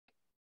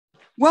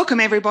Welcome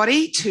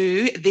everybody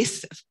to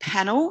this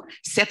panel,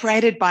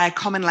 Separated by a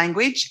Common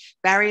Language,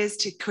 Barriers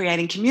to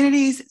Creating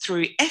Communities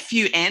through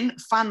F.U.N,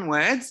 Fun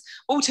Words,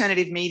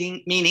 Alternative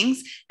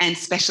Meanings and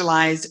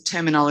Specialised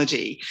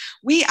Terminology.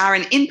 We are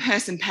an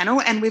in-person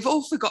panel and we've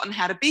all forgotten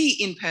how to be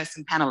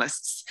in-person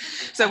panellists.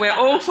 So we're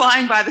all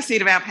flying by the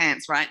seat of our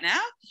pants right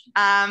now.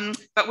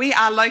 But we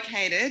are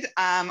located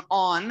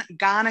on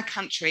Kaurna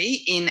country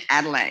in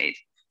Adelaide.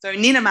 So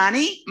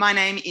Ninamani, my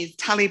name is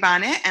Tully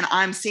Barnett and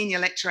I'm Senior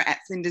Lecturer at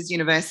Flinders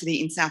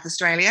University in South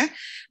Australia,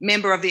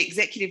 member of the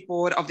Executive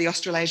Board of the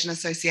Australasian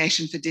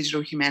Association for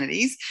Digital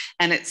Humanities,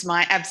 and it's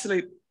my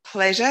absolute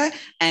pleasure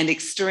and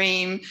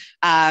extreme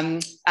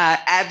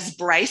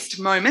abs-braced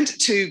moment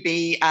to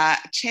be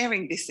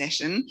chairing this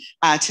session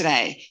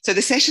today. So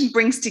the session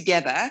brings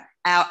together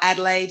our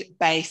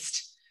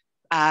Adelaide-based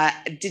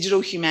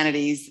digital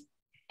humanities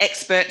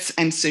experts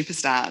and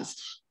superstars.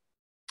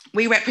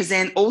 We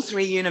represent all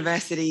three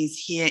universities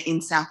here in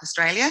South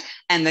Australia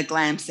and the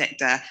GLAM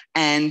sector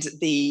and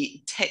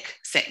the tech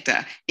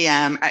sector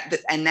and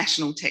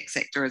national tech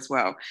sector as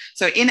well.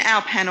 So in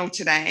our panel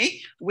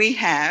today, we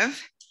have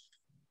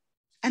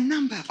a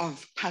number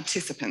of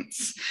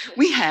participants.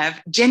 We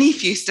have Jenny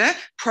Fewster,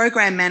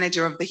 Program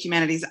Manager of the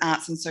Humanities,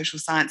 Arts and Social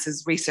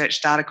Sciences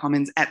Research Data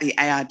Commons at the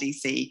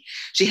aaDC.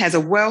 She has a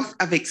wealth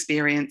of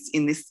experience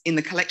in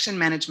the collection,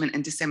 management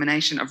and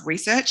dissemination of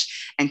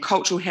research and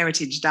cultural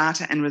heritage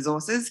data and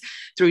resources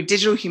through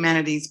digital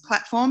humanities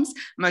platforms,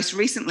 most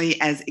recently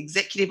as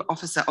Executive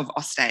Officer of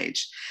aaDH.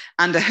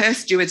 Under her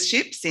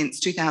stewardship since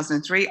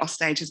 2003,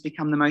 aaDH has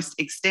become the most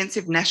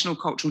extensive national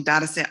cultural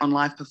data set on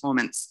live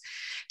performance.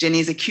 Jenny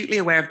is acutely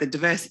aware of the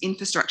diverse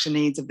infrastructure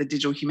needs of the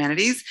digital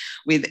humanities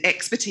with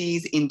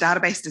expertise in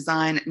database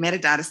design,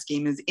 metadata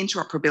schemas,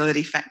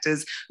 interoperability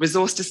factors,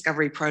 resource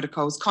discovery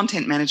protocols,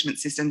 content management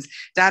systems,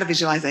 data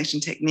visualization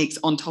techniques,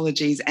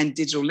 ontologies, and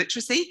digital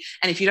literacy.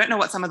 And if you don't know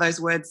what some of those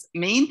words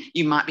mean,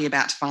 you might be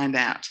about to find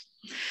out.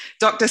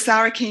 Dr.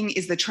 Sara King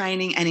is the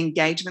Training and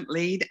Engagement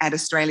Lead at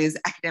Australia's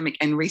academic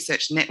and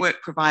research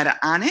network provider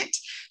Barnett.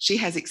 She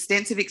has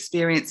extensive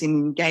experience in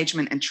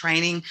engagement and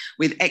training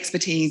with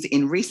expertise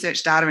in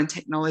research data and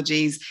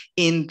technologies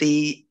in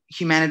the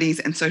humanities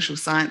and social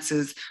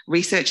sciences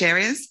research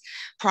areas.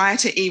 Prior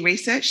to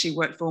e-research, she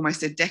worked for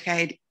almost a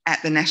decade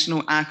at the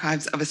National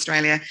Archives of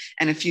Australia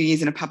and a few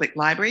years in a public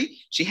library.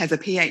 She has a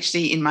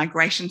PhD in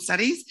migration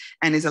studies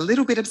and is a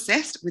little bit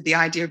obsessed with the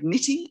idea of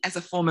knitting as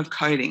a form of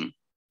coding.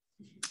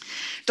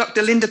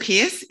 Dr. Linda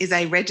Pearce is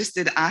a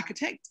registered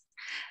architect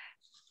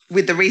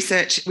with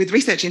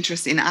research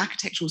interests in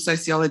architectural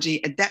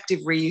sociology, adaptive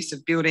reuse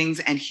of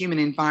buildings and human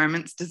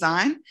environments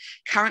design.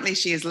 Currently,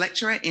 she is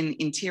lecturer in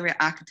interior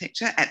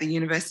architecture at the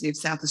University of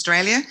South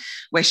Australia,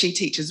 where she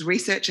teaches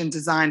research and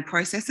design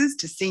processes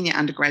to senior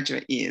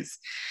undergraduate years.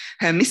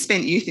 Her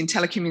misspent youth in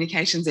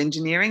telecommunications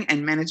engineering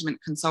and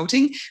management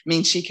consulting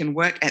means she can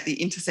work at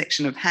the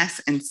intersection of HASS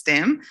and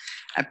STEM.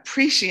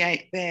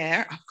 Appreciate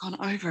there, I've gone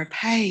over a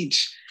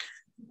page.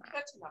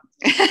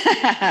 It's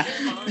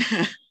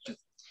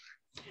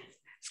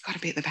got to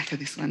be at the back of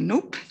this one.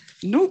 Nope,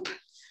 nope,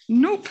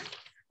 nope,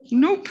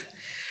 nope.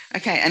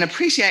 Okay, and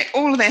appreciate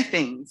all of their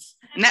things.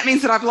 And that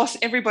means that I've lost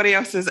everybody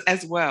else's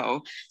as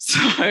well. So,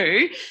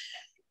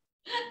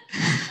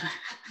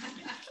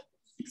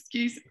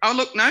 oh,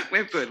 look, no,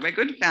 we're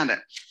good, found it.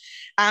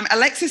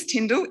 Alexis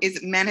Tindall is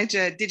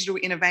Manager Digital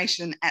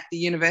Innovation at the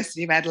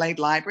University of Adelaide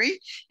Library.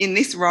 In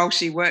this role,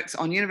 she works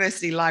on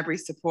university library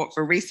support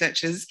for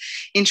researchers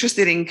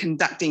interested in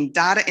conducting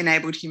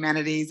data-enabled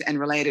humanities and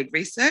related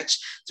research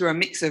through a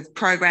mix of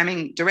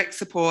programming, direct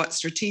support,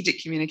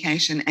 strategic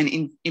communication,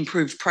 and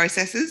improved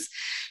processes.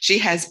 She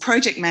has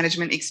project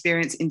management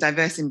experience in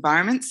diverse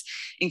environments,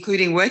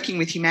 including working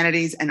with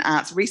humanities and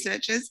arts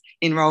researchers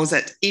in roles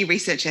at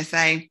eResearch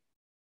SA,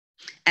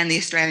 and the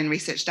Australian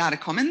Research Data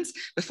Commons.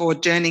 Before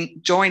joining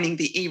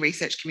the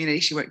e-research community,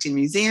 she worked in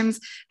museums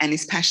and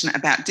is passionate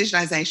about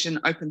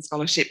digitisation, open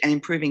scholarship and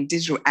improving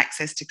digital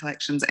access to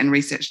collections and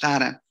research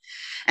data.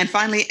 And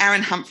finally,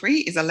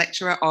 Humphrey is a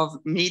lecturer of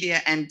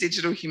media and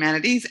digital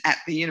humanities at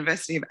the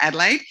University of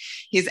Adelaide.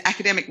 His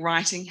academic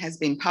writing has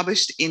been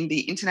published in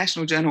the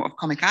International Journal of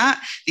Comic Art,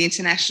 the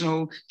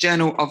International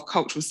Journal of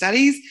Cultural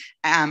Studies,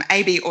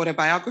 AB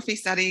Autobiography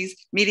Studies,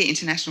 Media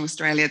International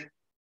Australia,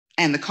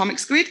 and the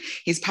Comics Grid.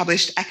 He's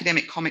published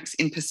academic comics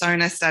in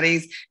Persona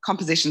Studies,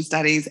 Composition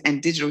Studies,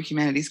 and Digital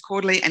Humanities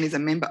Quarterly, and is a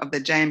member of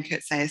the J.M.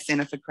 Coetzee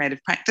Centre for Creative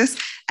Practice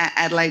at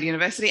Adelaide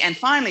University. And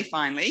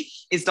finally,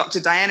 is Dr.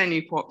 Diana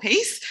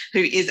Newport-Peace, who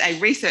is a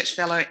research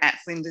fellow at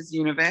Flinders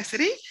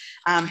University,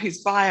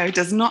 whose bio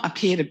does not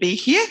appear to be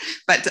here,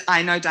 but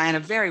I know Diana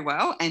very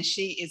well, and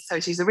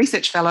she's a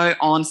research fellow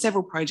on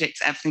several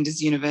projects at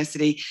Flinders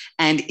University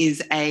and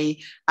is a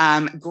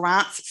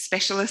grants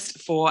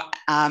specialist for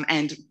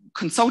and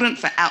consultant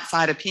for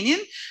outside opinion,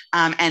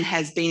 and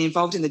has been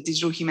involved in the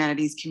digital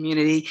humanities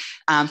community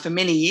for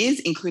many years,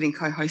 including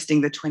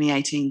co-hosting the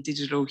 2018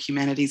 Digital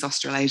Humanities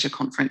Australasia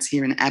Conference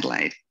here in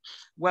Adelaide.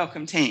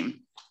 Welcome,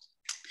 team.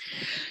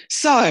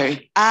 So,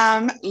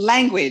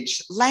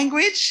 language.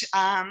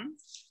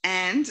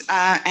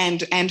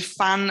 and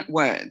fun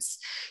words.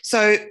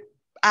 So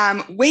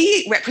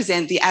we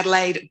represent the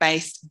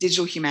Adelaide-based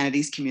Digital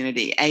Humanities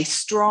community, a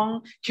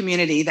strong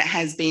community that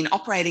has been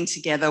operating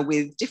together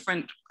with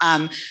different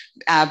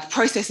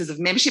processes of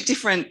membership,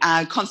 different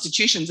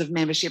constitutions of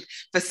membership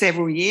for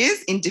several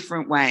years in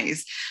different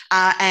ways.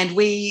 And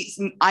we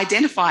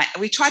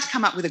tried to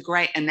come up with a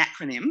great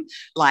acronym,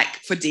 like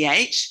for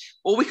DH.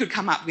 All we could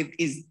come up with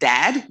is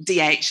DAD,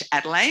 DH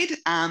Adelaide.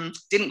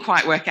 Didn't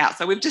quite work out.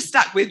 So we've just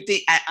stuck with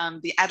the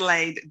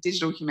Adelaide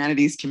Digital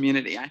Humanities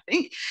community, I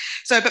think.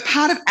 So, but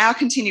part of our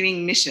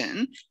continuing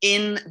mission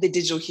in the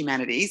digital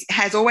humanities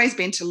has always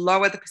been to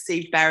lower the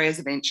perceived barriers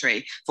of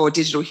entry for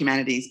digital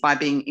humanities by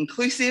being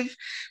inclusive,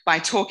 by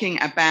talking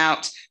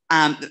about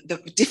the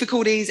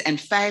difficulties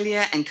and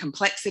failure and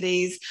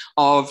complexities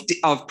of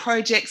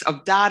projects,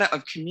 of data,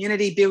 of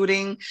community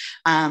building,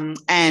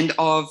 and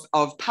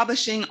of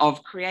publishing,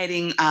 of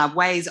creating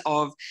ways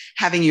of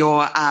having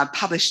your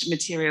published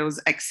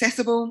materials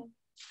accessible.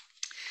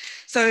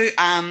 So,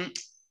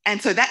 and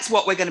so that's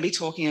what we're going to be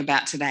talking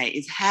about today,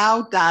 is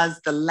how does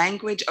the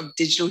language of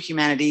digital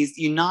humanities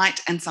unite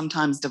and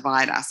sometimes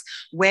divide us?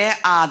 Where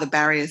are the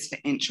barriers for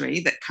entry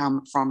that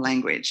come from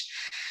language?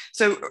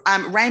 So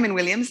Raymond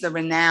Williams, the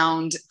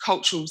renowned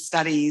cultural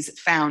studies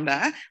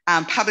founder,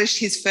 published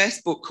his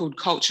first book called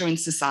Culture and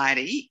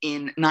Society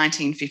in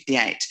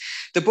 1958.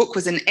 The book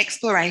was an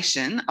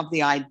exploration of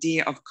the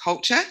idea of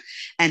culture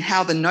and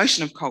how the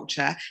notion of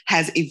culture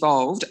has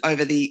evolved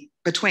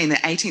between the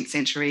 18th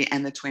century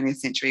and the 20th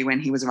century when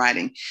he was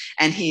writing.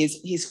 And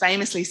he's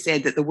famously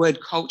said that the word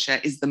culture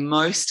is the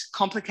most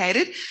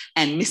complicated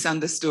and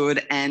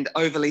misunderstood and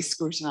overly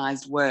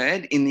scrutinised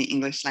word in the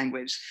English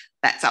language.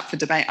 That's up for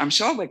debate, I'm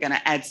sure. We're going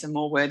to add some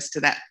more words to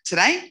that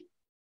today.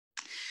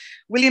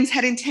 Williams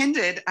had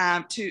intended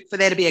for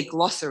there to be a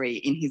glossary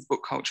in his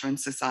book, Culture and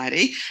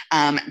Society,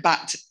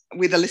 but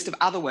with a list of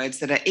other words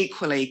that are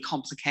equally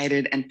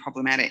complicated and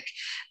problematic.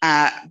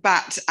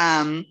 But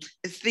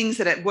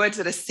words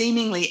that are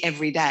seemingly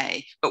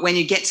everyday, but when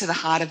you get to the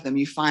heart of them,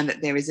 you find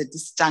that there is a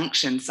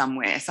disjunction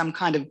somewhere, some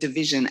kind of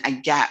division, a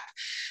gap,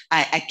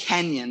 a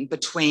canyon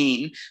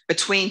between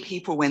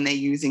people when they're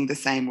using the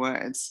same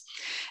words.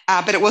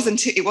 But it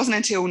wasn't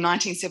until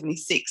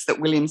 1976 that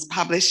Williams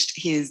published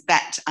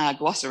that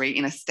glossary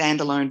in a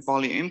standalone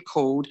volume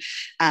called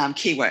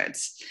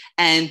Keywords.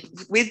 And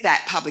with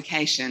that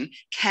publication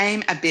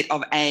came a bit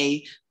of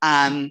a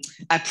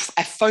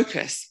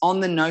focus on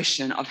the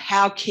notion of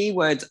how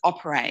keywords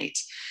operate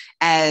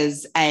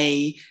as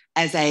a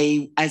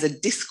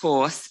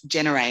discourse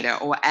generator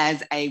or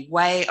as a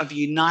way of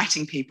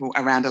uniting people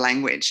around a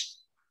language.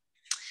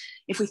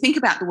 If we think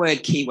about the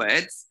word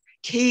keywords,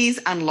 keys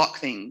unlock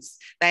things.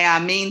 They are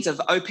means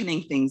of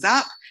opening things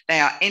up.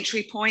 They are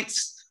entry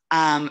points.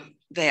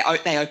 They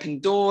open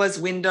doors,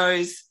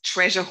 windows,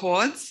 treasure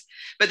hoards,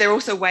 but they're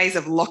also ways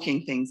of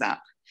locking things up.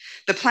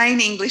 The plain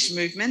English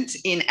movement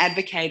in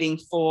advocating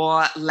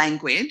for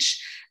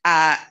language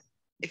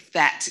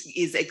that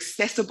is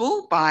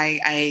accessible by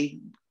a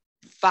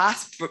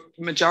vast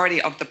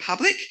majority of the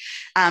public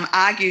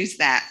argues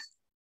that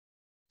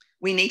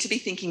we need to be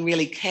thinking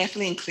really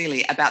carefully and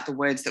clearly about the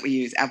words that we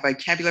use, our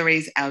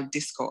vocabularies, our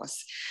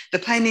discourse. The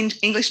plain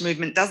English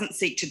movement doesn't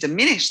seek to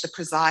diminish the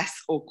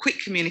precise or quick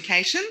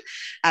communication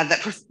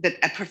that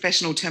a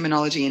professional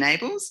terminology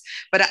enables,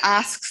 but it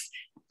asks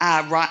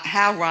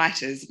how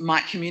writers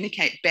might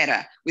communicate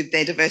better with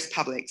their diverse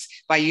publics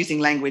by using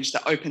language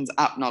that opens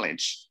up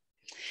knowledge.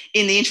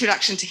 In the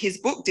introduction to his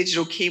book,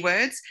 Digital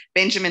Keywords,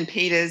 Benjamin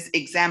Peters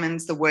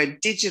examines the word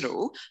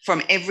digital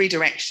from every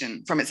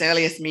direction, from its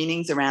earliest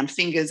meanings around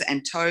fingers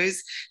and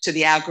toes to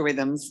the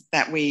algorithms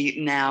that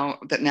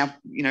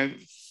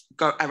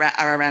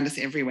are around us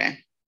everywhere.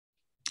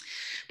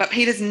 But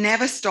Peters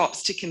never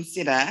stops to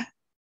consider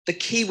the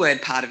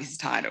keyword part of his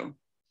title.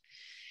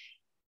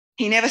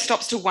 He never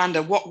stops to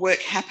wonder what work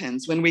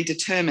happens when we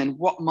determine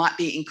what might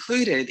be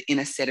included in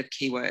a set of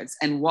keywords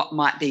and what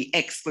might be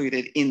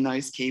excluded in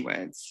those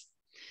keywords.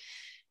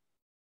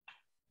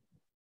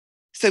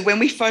 So when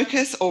we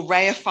focus or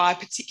reify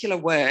particular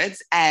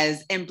words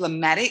as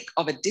emblematic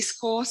of a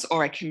discourse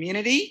or a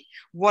community,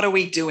 what are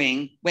we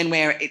doing when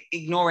we're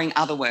ignoring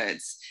other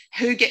words?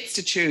 Who gets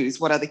to choose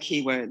what are the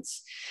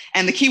keywords?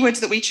 And the keywords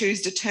that we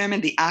choose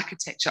determine the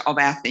architecture of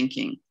our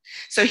thinking.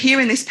 So here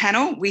in this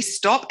panel, we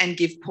stop and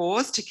give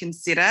pause to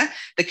consider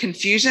the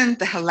confusion,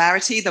 the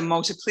hilarity, the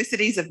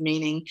multiplicities of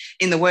meaning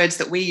in the words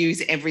that we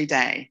use every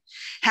day.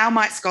 How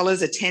might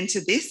scholars attend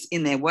to this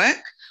in their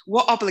work?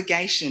 What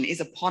obligation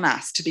is upon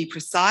us to be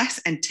precise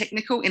and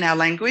technical in our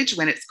language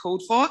when it's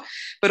called for,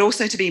 but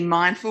also to be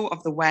mindful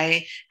of the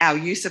way our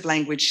use of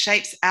language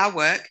shapes our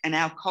work and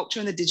our culture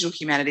in the digital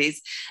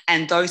humanities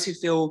and those who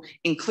feel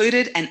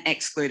included and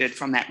excluded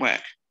from that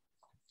work.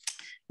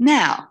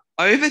 Now,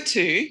 over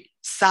to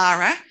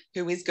Sara,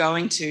 who is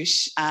going to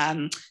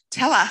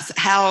tell us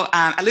how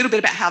a little bit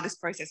about how this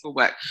process will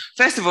work.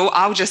 First of all,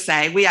 I'll just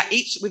say we've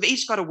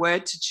each got a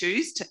word to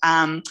choose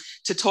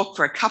to talk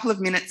for a couple of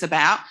minutes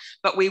about,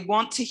 but we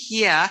want to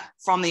hear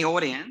from the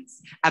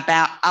audience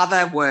about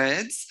other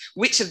words.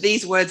 Which of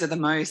these words are the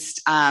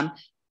most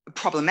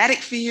problematic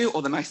for you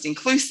or the most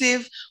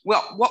inclusive?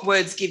 What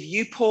words give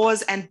you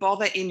pause and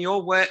bother in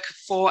your work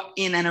for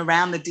in and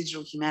around the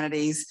digital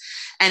humanities?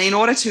 And in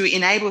order to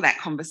enable that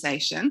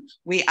conversation,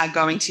 we are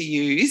going to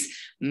use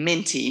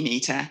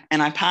Mentimeter.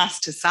 And I pass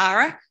to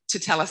Sara to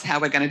tell us how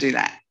we're going to do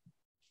that.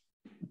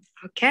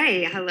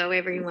 Okay, hello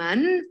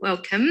everyone,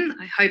 welcome.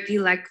 I hope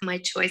you like my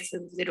choice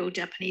of little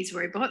Japanese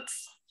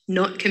robots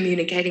not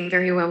communicating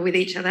very well with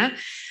each other.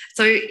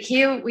 So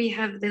here we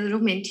have the little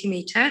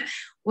Mentimeter.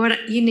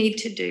 What you need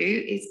to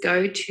do is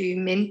go to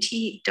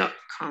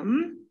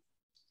menti.com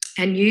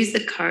and use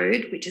the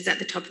code, which is at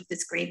the top of the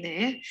screen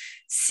there,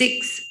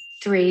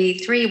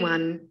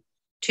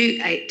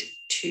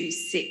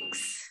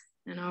 63312826.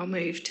 And I'll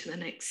move to the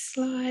next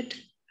slide.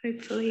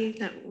 Hopefully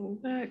that will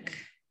work.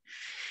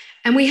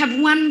 And we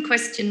have one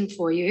question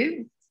for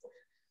you.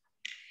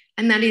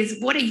 And that is,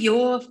 what are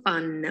your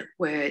fun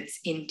words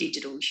in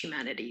digital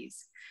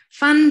humanities?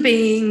 Fun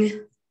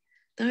being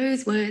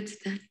those words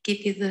that give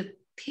you the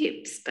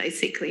pips,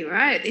 basically,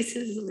 right? This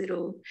is a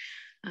little,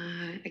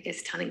 I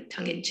guess,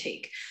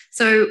 tongue-in-cheek.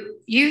 So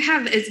you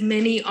have as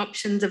many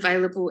options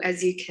available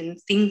as you can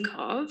think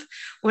of.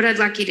 What I'd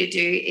like you to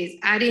do is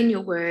add in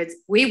your words.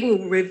 We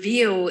will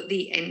reveal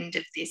the end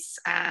of this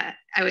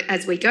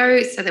as we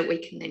go so that we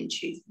can then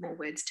choose more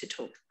words to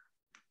talk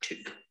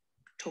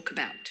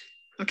about.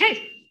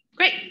 Okay,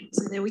 great.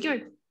 So there we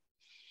go.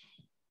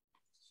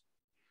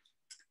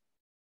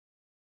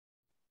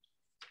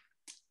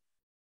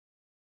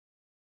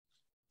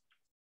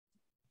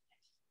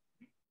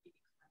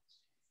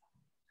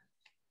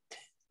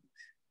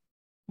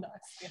 Nice.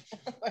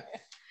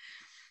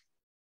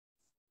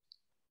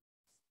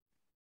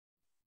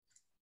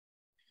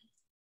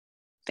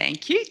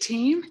 Thank you,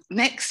 team.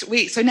 Next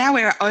week, so now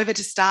we're over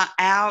to start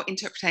our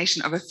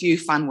interpretation of a few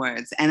fun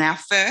words. And our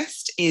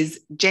first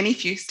is Jenny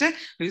Fewster,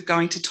 who's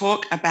going to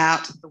talk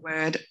about the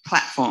word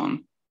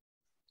platform.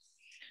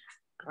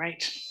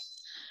 Great.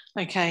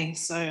 Okay,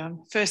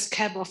 so first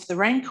cab off the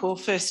rank or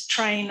first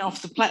train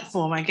off the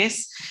platform, I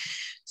guess.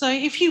 So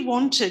if you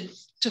wanted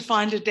to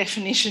find a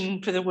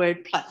definition for the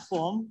word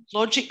platform,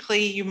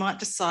 logically you might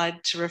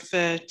decide to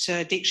refer to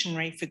a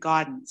dictionary for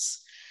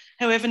guidance.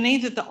 However,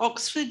 neither the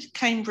Oxford,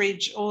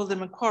 Cambridge or the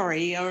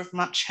Macquarie are of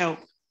much help.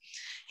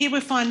 Here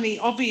we find the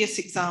obvious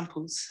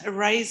examples: a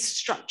raised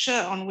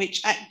structure on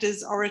which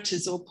actors,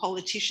 orators or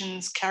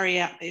politicians carry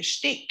out their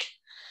shtick,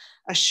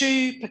 a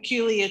shoe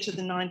peculiar to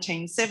the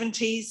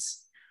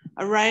 1970s,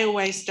 a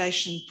railway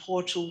station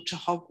portal to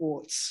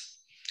Hogwarts.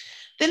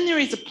 Then there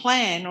is a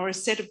plan or a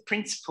set of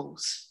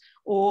principles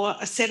or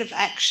a set of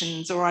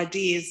actions or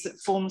ideas that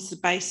forms the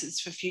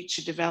basis for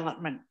future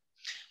development,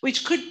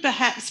 which could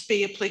perhaps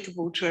be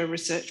applicable to a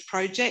research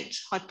project,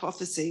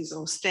 hypotheses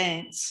or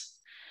stance.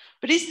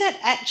 But is that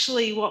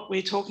actually what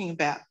we're talking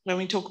about when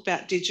we talk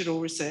about digital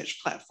research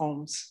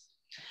platforms?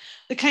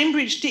 The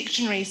Cambridge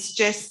Dictionary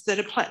suggests that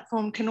a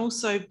platform can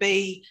also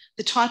be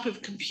the type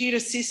of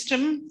computer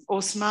system or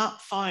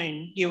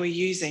smartphone you are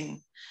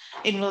using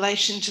in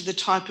relation to the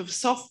type of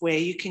software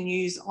you can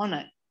use on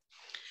it.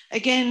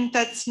 Again,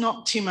 that's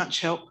not too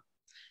much help.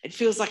 It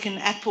feels like an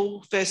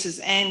Apple versus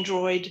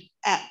Android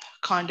app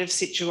kind of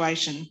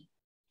situation.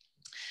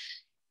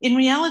 In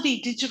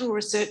reality, digital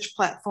research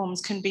platforms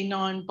can be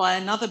known by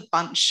another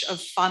bunch of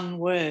fun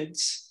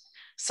words,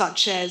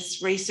 such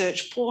as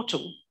research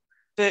portal,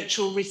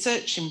 virtual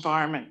research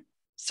environment,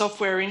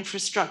 software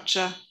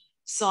infrastructure,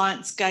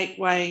 science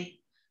gateway,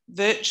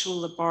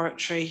 virtual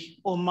laboratory,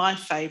 or my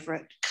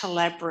favourite,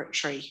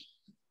 collaboratory.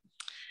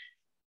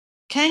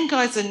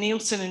 Kangeiser,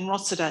 Nielsen and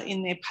Rossiter,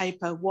 in their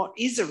paper, What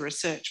is a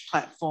Research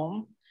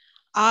Platform?,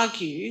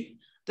 argue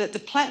that the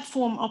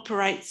platform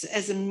operates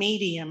as a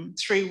medium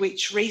through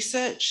which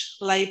research,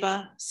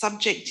 labour,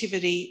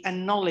 subjectivity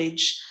and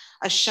knowledge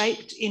are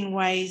shaped in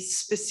ways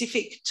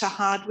specific to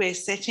hardware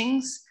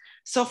settings,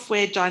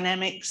 software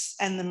dynamics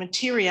and the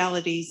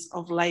materialities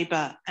of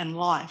labour and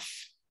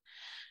life.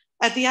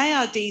 At the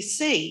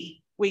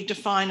aaDH, we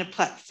define a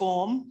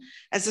platform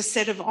as a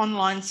set of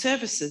online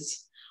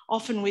services,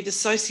 often with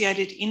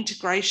associated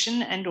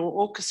integration and or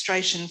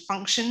orchestration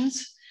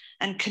functions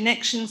and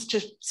connections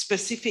to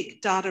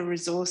specific data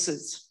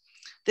resources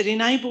that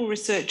enable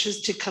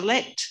researchers to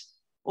collect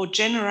or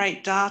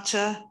generate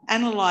data,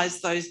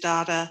 analyse those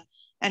data,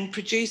 and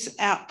produce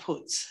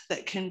outputs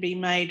that can be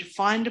made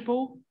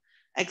findable,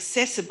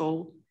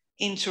 accessible,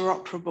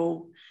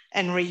 interoperable,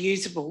 and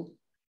reusable.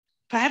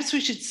 Perhaps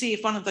we should see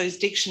if one of those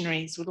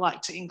dictionaries would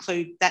like to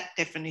include that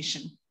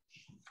definition.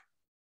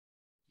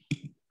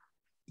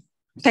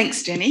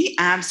 Thanks, Jenny.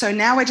 So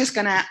now we're just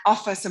going to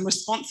offer some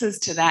responses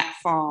to that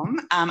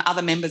from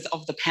other members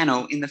of the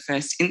panel in the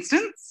first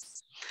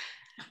instance.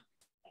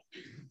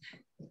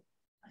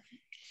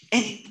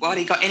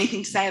 Anybody got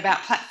anything to say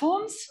about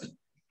platforms?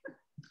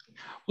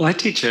 Well, I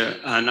teach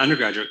an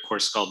undergraduate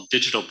course called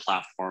Digital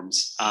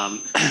Platforms.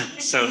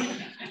 So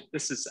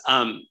this is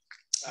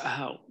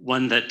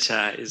one that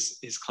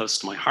is close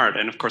to my heart.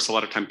 And of course, a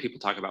lot of time people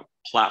talk about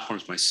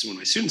platforms. When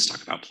my students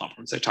talk about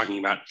platforms, they're talking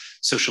about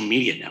social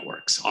media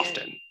networks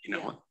often, you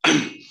know,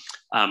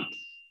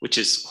 which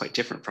is quite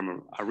different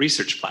from a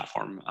research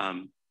platform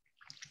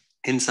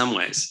in some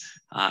ways.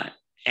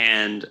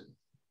 And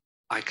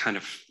I kind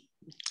of,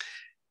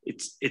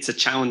 it's a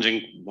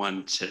challenging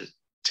one to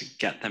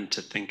get them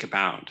to think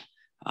about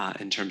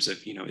in terms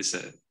of, you know, is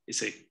a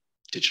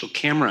digital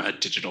camera a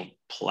digital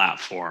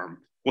platform?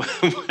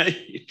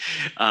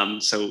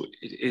 So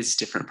it is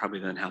different probably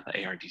than how the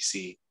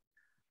ARDC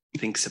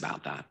thinks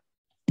about that.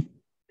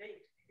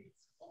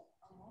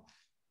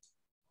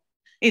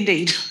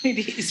 Indeed,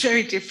 it is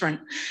very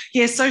different.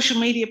 Yeah, social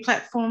media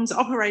platforms,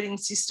 operating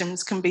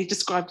systems can be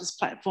described as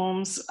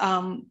platforms.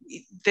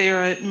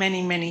 There are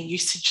many, many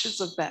usages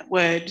of that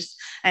word,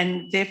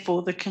 and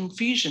therefore the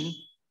confusion.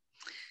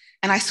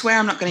 And I swear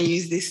I'm not going to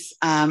use this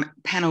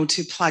panel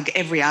to plug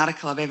every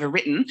article I've ever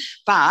written,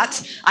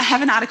 but I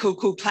have an article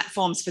called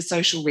Platforms for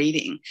Social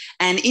Reading.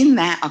 And in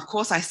that, of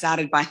course, I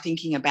started by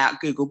thinking about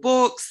Google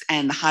Books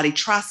and the Hardy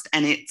Trust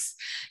and its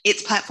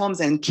platforms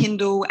and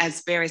Kindle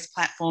as various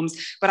platforms.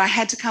 But I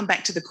had to come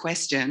back to the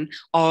question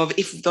of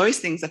if those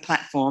things are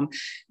platform,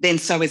 then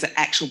so is an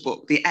actual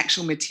book. The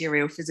actual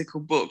material,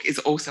 physical book is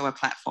also a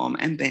platform.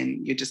 And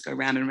then you just go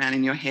round and round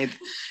in your head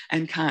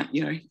and can't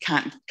get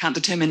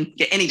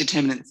any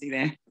determinancy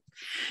there.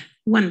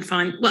 One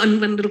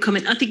little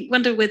comment.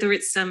 Wonder whether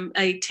it's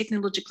a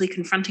technologically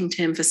confronting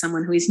term for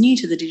someone who is new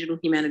to the digital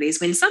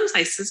humanities, when in some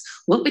cases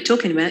what we're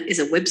talking about is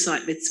a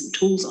website with some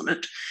tools on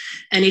it.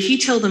 And if you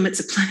tell them it's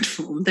a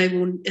platform, they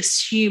will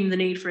assume the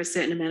need for a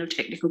certain amount of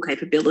technical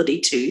capability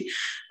to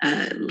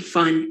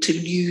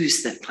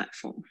use that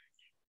platform.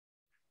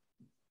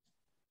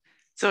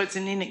 So it's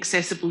an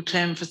inaccessible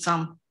term for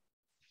some.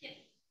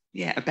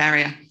 Yeah, a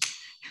barrier.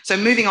 So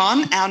moving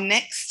on, our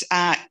next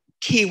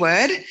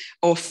keyword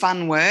or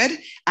fun word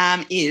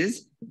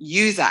is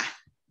user.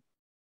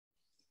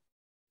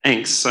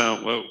 Thanks.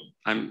 Well,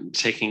 I'm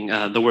taking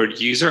the word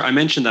user. I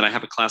mentioned that I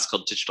have a class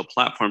called Digital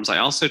Platforms. I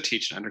also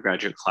teach an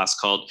undergraduate class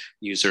called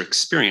User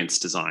Experience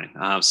Design.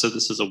 So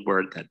this is a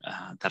word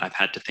that I've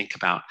had to think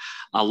about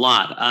a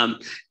lot.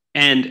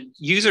 And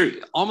user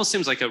almost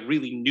seems like a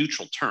really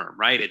neutral term,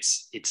 right?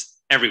 It's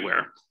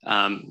everywhere.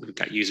 We've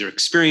got user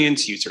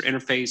experience, user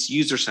interface,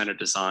 user-centered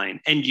design,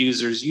 end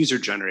users,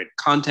 user-generated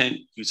content,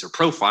 user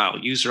profile,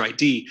 user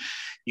ID,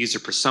 user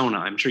persona.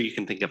 I'm sure you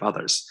can think of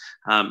others.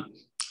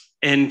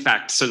 In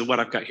fact, so what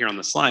I've got here on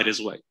the slide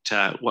is what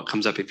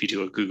comes up if you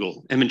do a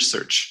Google image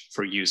search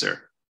for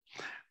user,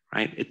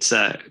 right? It's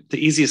the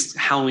easiest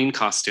Halloween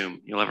costume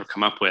you'll ever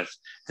come up with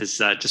is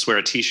just wear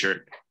a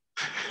t-shirt,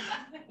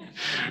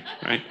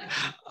 right?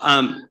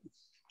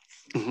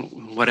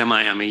 What am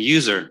I? I'm a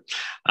user.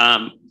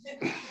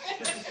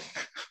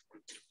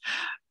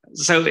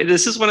 So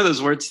this is one of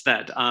those words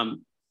that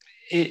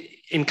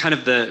in kind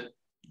of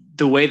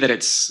the way that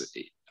it's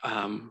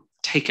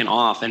taken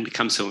off and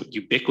become so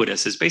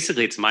ubiquitous is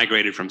basically it's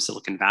migrated from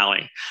Silicon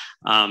Valley.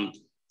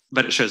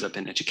 But it shows up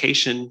in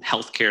education,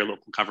 healthcare,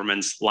 local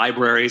governments,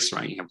 libraries,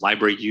 right? You have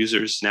library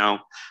users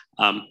now.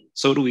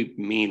 So what do we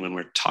mean when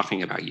we're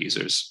talking about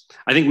users?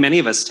 I think many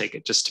of us take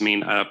it just to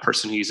mean a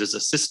person who uses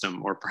a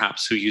system or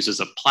perhaps who uses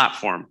a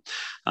platform.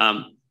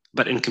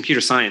 But in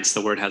computer science,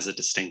 the word has a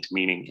distinct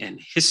meaning in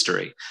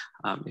history.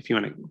 If you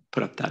want to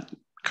put up that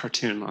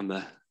cartoon on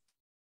the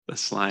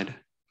slide.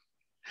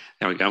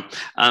 There we go.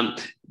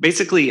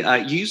 Basically,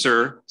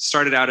 user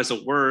started out as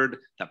a word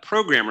that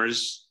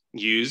programmers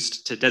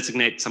used to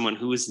designate someone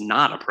who is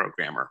not a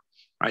programmer,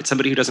 right?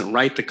 Somebody who doesn't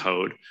write the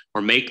code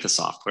or make the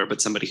software,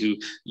 but somebody who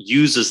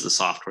uses the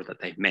software that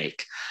they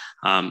make.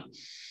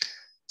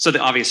 So the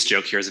obvious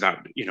joke here is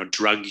about,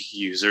 drug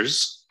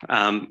users.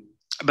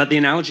 But the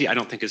analogy I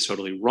don't think is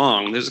totally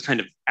wrong. There's a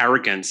kind of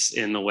arrogance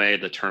in the way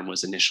the term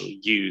was initially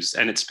used,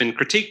 and it's been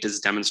critiqued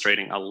as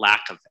demonstrating a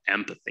lack of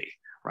empathy,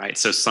 right?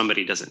 So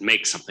somebody doesn't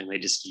make something, they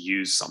just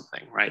use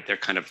something, right? They're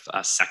kind of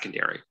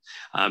secondary.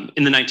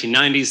 In the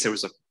 1990s, there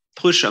was a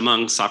push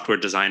among software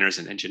designers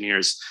and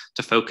engineers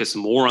to focus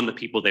more on the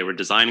people they were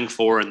designing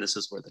for, and this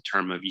is where the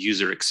term of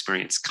user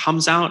experience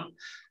comes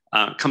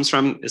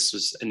from. This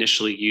was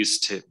initially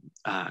used to,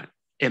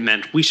 it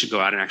meant we should go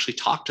out and actually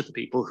talk to the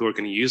people who are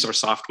going to use our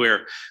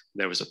software.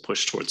 There was a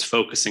push towards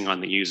focusing on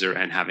the user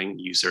and having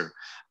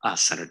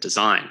user-centered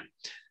design.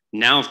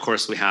 Now, of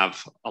course, we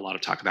have a lot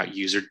of talk about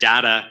user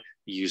data,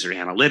 user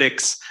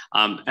analytics,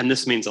 and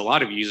this means a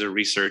lot of user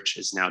research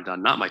is now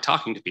done not by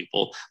talking to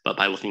people, but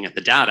by looking at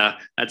the data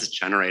that's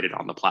generated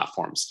on the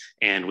platforms.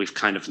 And we've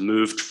kind of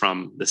moved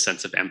from the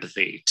sense of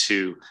empathy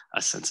to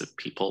a sense of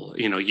people.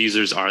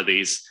 Users are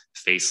these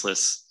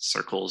faceless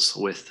circles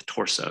with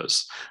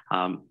torsos.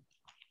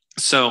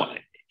 So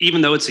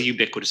even though it's a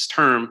ubiquitous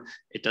term,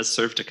 it does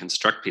serve to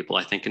construct people,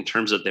 I think, in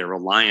terms of their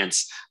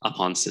reliance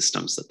upon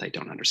systems that they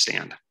don't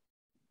understand.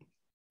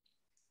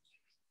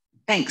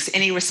 Thanks.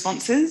 Any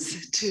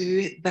responses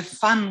to the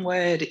fun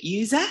word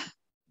user?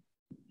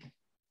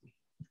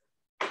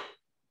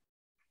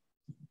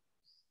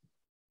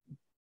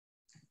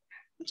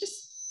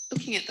 Just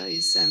looking at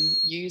those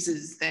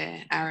users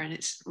there, Aaron,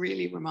 it's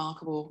really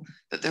remarkable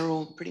that they're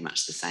all pretty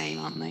much the same,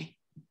 aren't they?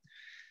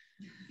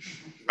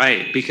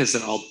 Right, because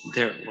they're all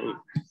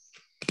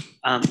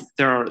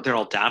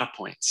data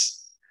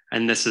points,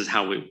 and this is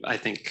how I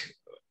think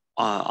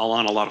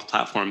on a lot of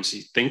platforms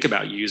you think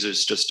about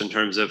users just in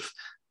terms of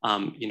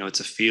it's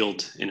a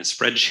field in a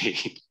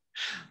spreadsheet.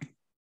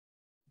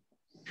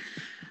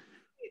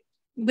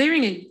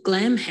 Wearing a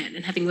glam hat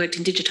and having worked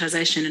in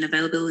digitisation and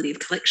availability of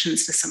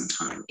collections for some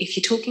time, if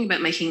you're talking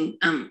about making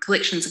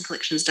collections and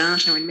collections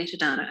data and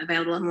metadata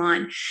available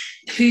online,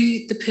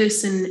 who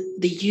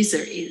the user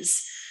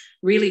is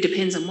really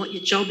depends on what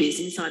your job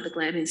is inside the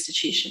GLAM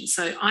institution.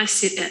 So I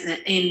sit at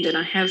that end, and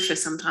I have for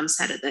some time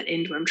sat at that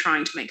end where I'm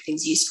trying to make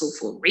things useful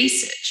for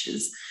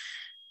researchers.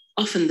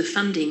 Often the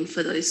funding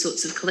for those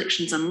sorts of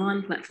collections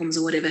online platforms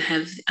or whatever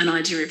have an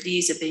idea of the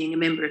user being a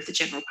member of the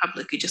general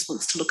public who just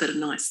wants to look at a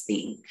nice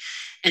thing.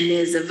 And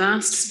there's a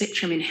vast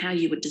spectrum in how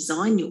you would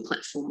design your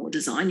platform or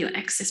design your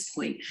access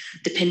point,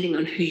 depending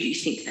on who you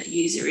think that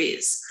user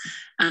is.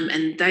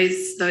 And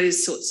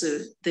those sorts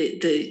of,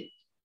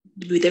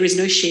 there is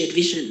no shared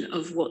vision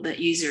of what that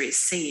user is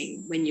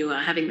seeing when you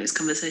are having those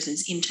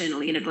conversations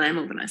internally in a GLAM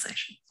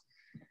organisation.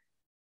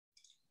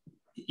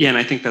 Yeah, and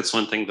I think that's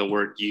one thing the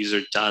word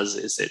user does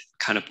is it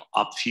kind of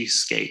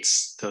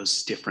obfuscates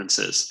those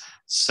differences.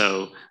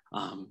 So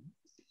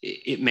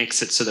it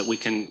makes it so that we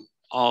can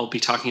all be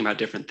talking about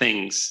different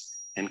things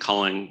and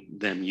calling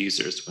them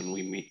users when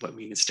we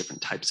mean is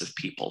different types of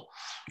people.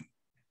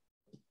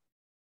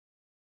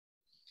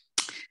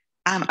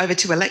 Over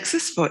to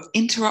Alexis for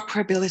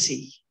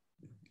interoperability.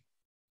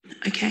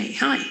 Okay,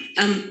 hi.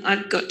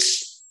 I've got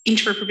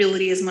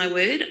interoperability as my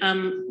word.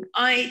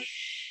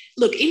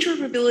 Look,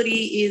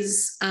 interoperability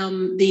is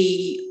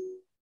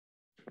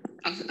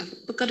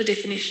I've got a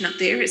definition up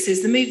there. It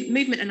says the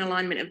movement and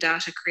alignment of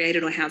data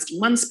created or housed in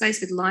one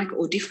space with like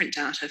or different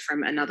data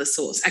from another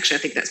source. Actually, I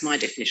think that's my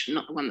definition,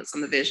 not the one that's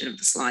on the version of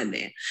the slide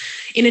there.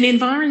 In an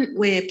environment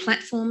where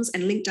platforms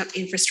and linked up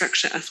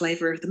infrastructure are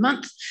flavour of the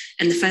month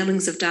and the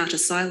failings of data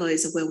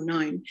silos are well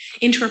known,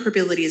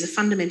 interoperability is a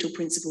fundamental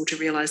principle to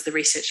realise the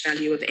research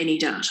value of any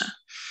data.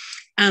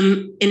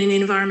 In an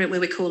environment where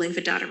we're calling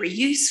for data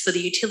reuse, for the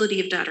utility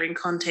of data in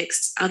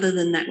contexts other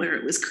than that where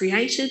it was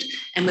created,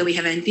 and where we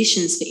have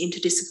ambitions for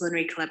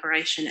interdisciplinary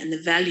collaboration and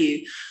the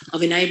value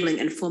of enabling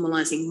and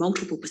formalising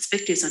multiple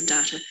perspectives on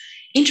data,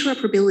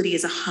 interoperability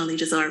is a highly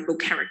desirable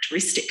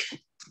characteristic.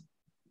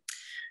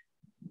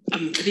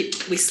 I'm a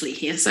bit whistly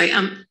here. So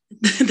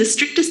the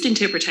strictest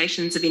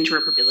interpretations of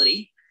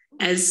interoperability,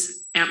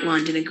 as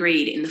outlined and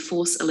agreed in the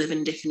Force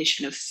 11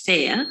 definition of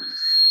FAIR,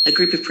 a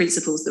group of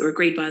principles that were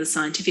agreed by the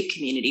scientific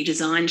community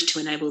designed to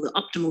enable the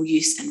optimal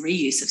use and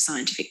reuse of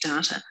scientific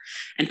data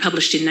and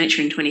published in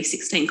Nature in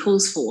 2016,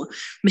 calls for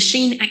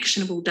machine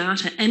actionable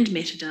data and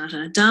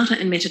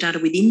metadata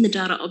within the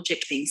data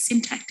object being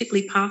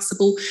syntactically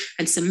parsable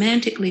and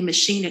semantically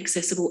machine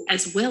accessible,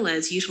 as well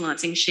as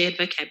utilising shared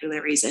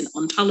vocabularies and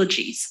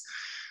ontologies.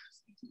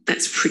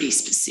 That's pretty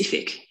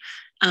specific.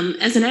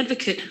 As an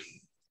advocate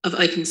of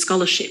open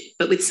scholarship,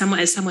 but as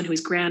someone who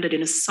is grounded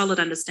in a solid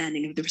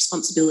understanding of the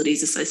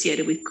responsibilities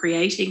associated with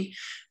creating,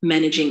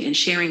 managing and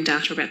sharing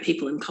data about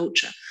people and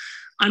culture,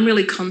 I'm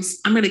really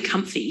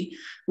comfy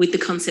with the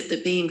concept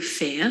that being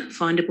fair,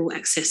 findable,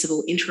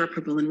 accessible,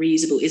 interoperable and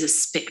reusable is a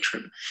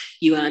spectrum.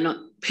 You are not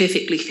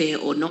perfectly fair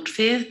or not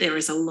fair. There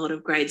is a lot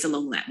of grades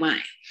along that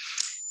way.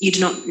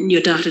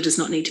 Your data does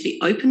not need to be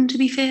open to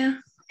be fair,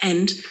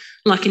 and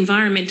like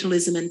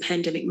environmentalism and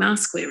pandemic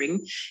mask wearing,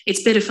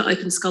 it's better for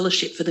open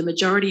scholarship for the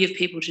majority of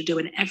people to do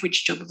an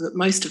average job of it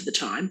most of the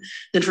time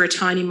than for a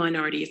tiny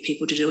minority of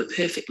people to do it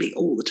perfectly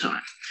all the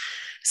time.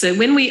 So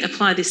when we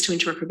apply this to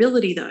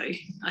interoperability, though,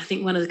 I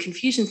think one of the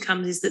confusions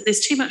comes is that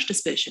there's too much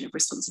dispersion of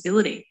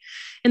responsibility.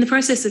 In the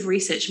process of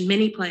research,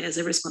 many players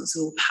are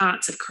responsible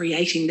parts of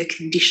creating the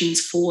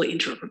conditions for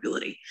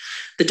interoperability.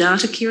 The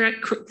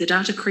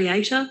data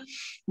creator,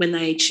 when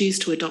they choose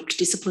to adopt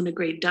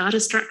discipline-agreed data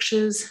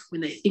structures,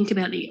 when they think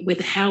about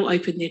how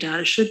open their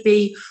data should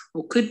be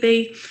or could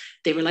be,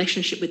 their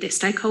relationship with their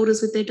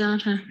stakeholders with their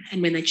data,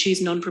 and when they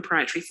choose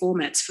non-proprietary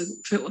formats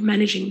for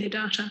managing their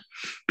data.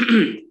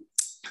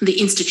 The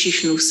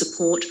institutional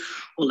support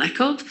or lack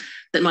of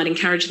that might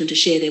encourage them to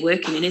share their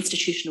work in an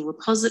institutional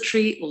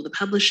repository, or the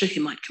publisher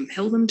who might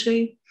compel them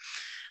to.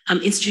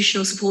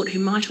 Institutional support who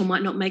might or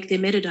might not make their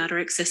metadata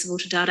accessible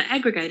to data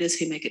aggregators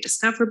who make it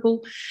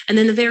discoverable, and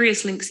then the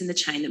various links in the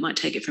chain that might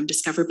take it from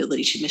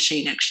discoverability to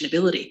machine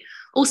actionability.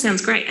 All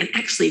sounds great, and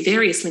actually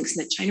various links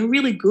in that chain are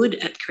really good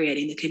at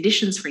creating the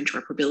conditions for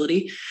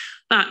interoperability,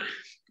 but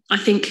I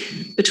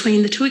think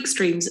between the two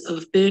extremes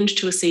of burned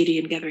to a CD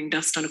and gathering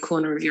dust on a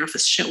corner of your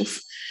office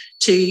shelf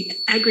to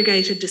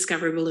aggregated,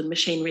 discoverable and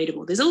machine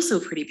readable, there's also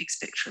a pretty big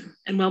spectrum.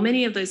 And while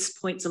many of those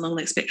points along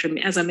that spectrum,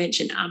 as I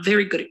mentioned, are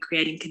very good at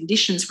creating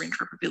conditions for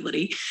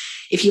interoperability,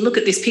 if you look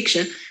at this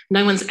picture,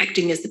 no one's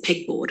acting as the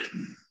pegboard.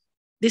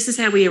 This is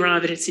how we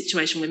arrive at a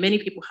situation where many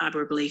people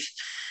harbour a belief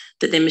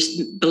that their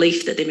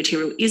belief that their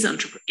material is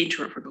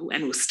interoperable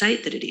and will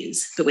state that it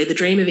is, but where the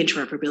dream of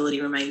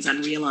interoperability remains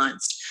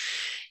unrealised.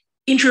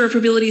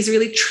 Interoperability is a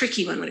really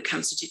tricky one when it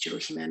comes to digital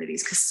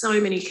humanities, because so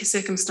many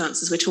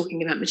circumstances we're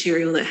talking about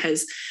material that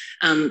has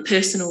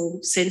personal,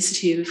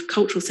 sensitive,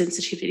 cultural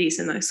sensitivities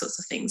and those sorts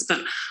of things.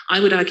 But I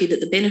would argue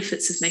that the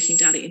benefits of making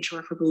data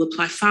interoperable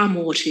apply far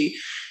more to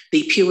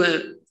the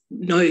pure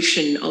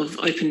notion of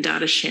open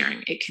data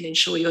sharing. It can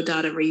ensure your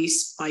data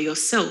reused by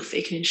yourself.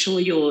 It can ensure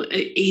your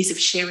ease of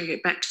sharing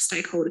it back to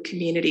stakeholder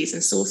communities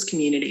and source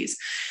communities.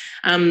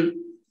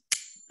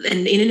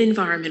 And in an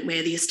environment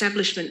where the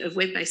establishment of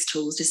web-based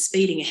tools is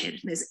speeding ahead,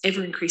 and there's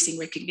ever-increasing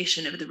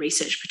recognition of the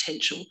research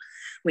potential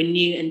when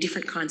new and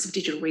different kinds of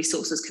digital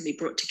resources can be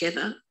brought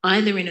together,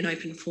 either in an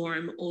open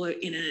forum or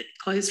in a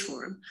closed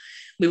forum,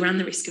 we run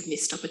the risk of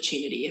missed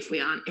opportunity if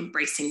we aren't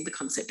embracing the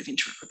concept of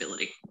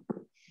interoperability.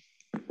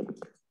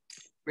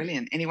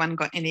 Brilliant. Anyone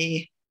got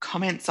any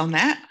comments on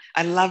that?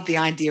 I love the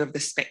idea of the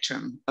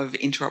spectrum of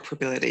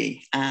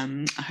interoperability.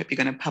 I hope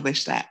you're going to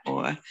publish that,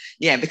 or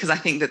yeah, because I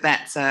think that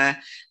that's a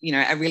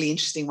really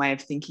interesting way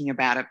of thinking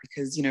about it.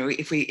 Because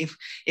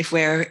if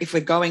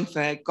we're going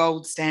for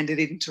gold standard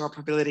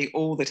interoperability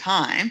all the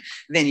time,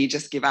 then you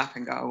just give up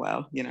and go,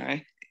 well,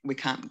 we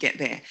can't get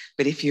there.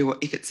 But if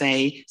it's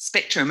a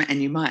spectrum,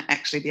 and you might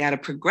actually be able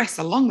to progress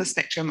along the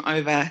spectrum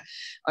over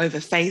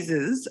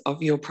phases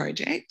of your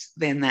project,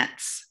 then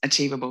that's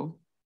achievable.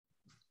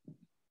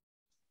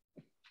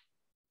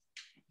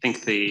 I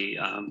think the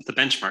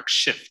benchmarks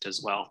shift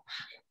as well.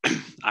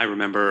 I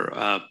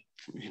remember,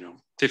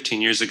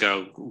 15 years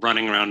ago,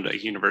 running around a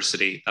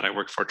university that I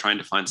worked for, trying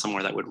to find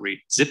somewhere that would read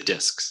zip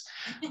disks.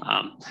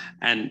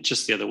 And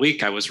just the other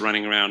week, I was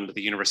running around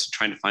the university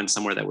trying to find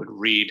somewhere that would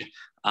read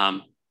a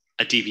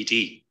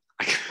DVD.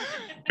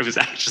 It was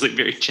actually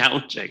very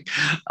challenging.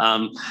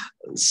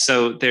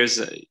 So there's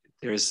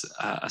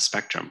a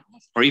spectrum,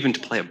 or even to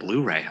play a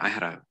Blu-ray. I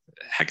had a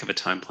heck of a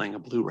time playing a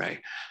Blu-ray.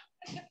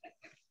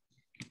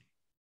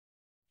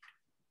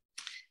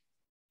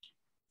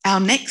 Our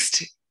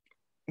next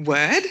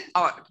word,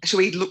 shall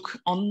we look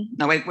on?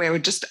 No, we're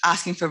just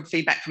asking for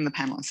feedback from the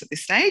panelists at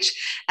this stage.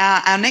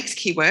 Our next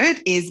keyword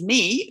is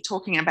me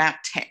talking about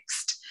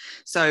text.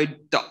 So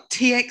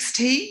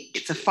 .txt,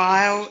 it's a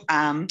file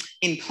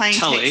in plain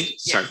Tully,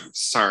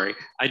 text. Sorry.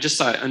 I just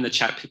saw in the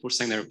chat, people were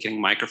saying they were getting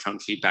microphone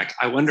feedback.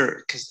 I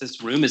wonder, because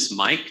this room is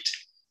mic'd,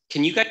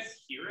 can you guys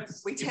hear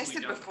us? We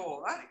tested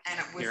before, and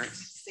it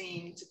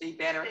seemed to be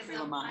better if we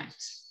were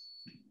mic'd.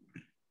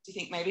 Do you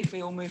think maybe if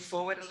we all move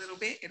forward a little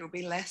bit, it'll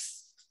be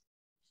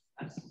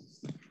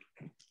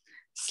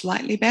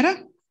slightly better?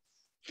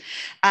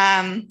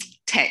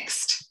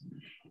 Text.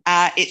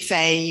 It's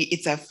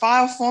a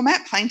file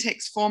format, plain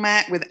text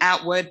format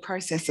without word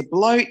processor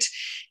bloat.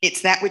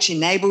 It's that which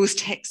enables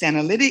text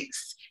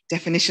analytics.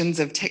 Definitions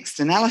of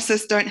text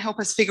analysis don't help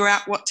us figure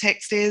out what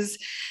text is.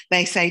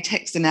 They say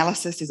text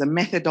analysis is a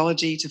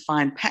methodology to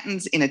find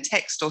patterns in a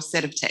text or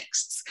set of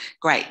texts.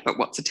 Great, but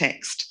what's a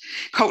text?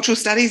 Cultural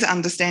studies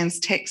understands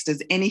text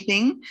as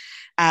anything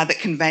that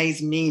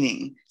conveys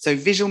meaning. So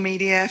visual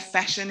media,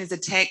 fashion is a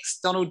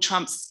text, Donald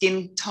Trump's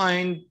skin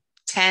tone,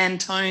 tan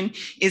tone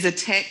is a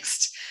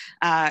text,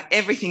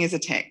 everything is a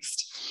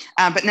text.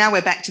 But now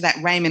we're back to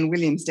that Raymond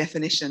Williams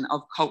definition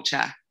of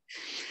culture.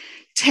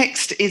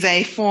 Text is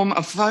a form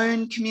of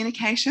phone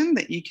communication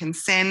that you can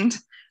send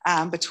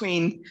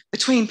between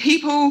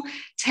people.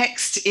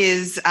 Text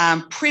is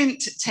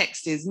print,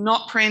 text is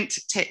not print,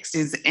 text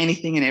is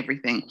anything and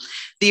everything.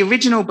 The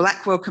original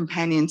Blackwell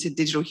Companion to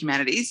Digital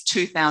Humanities,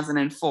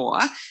 2004,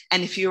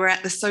 and if you were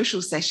at the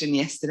social session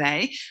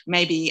yesterday,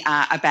 maybe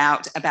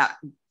about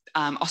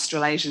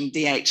Australasian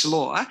DH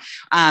law,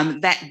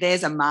 that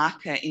there's a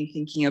marker in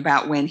thinking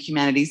about when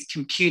humanities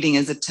computing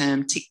as a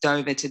term ticked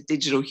over to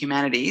digital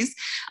humanities.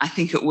 I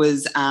think it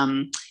was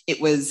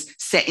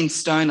set in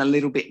stone a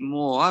little bit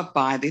more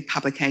by the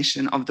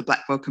publication of the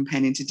Blackwell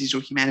Companion to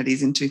Digital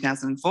Humanities in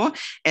 2004,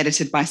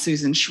 edited by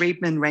Susan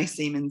Schriebman, Ray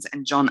Siemens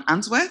and John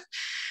Unsworth.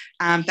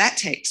 That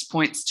text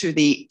points to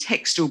the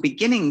textual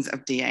beginnings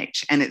of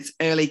DH and its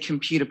early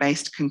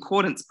computer-based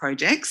concordance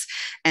projects,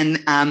 and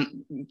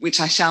which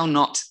I shall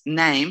not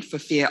name for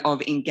fear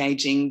of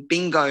engaging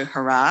bingo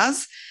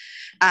hurrahs.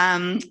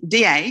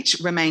 DH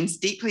remains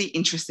deeply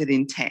interested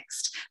in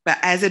text, but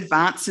as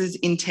advances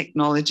in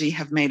technology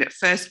have made it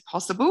first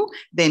possible,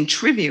 then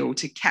trivial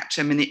to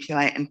capture,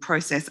 manipulate and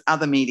process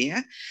other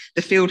media,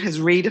 the field has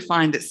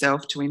redefined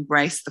itself to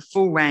embrace the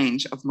full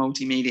range of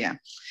multimedia.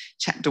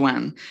 Chapter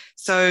 1.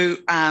 So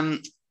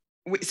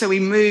we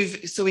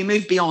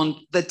move beyond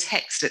the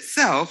text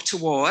itself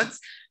towards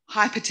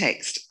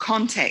hypertext,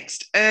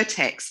 context,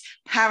 urtext,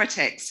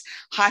 paratext,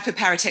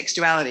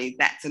 hyperparatextuality.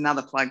 That's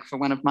another plug for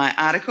one of my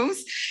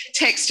articles.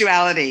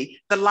 Textuality,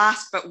 the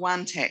last but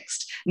one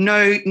text,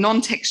 no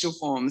non-textual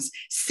forms.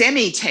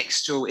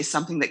 Semi-textual is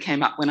something that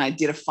came up when I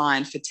did a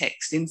find for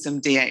text in some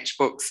DH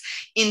books,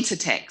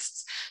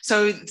 intertexts.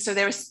 So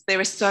there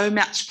is so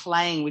much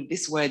playing with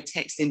this word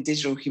text in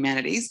digital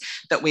humanities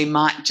that we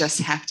might just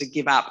have to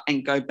give up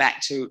and go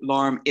back to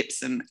lorem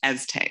ipsum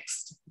as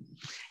text.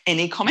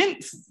 Any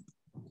comments?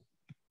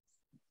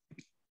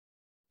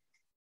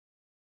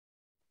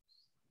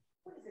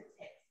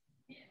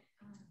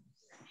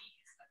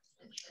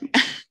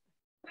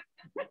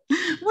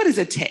 What is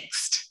a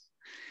text?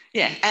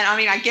 Yeah, and I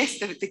mean, I guess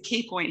the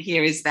key point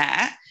here is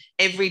that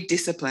every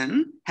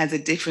discipline has a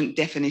different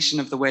definition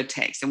of the word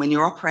text. And when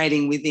you're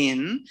operating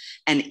within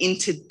an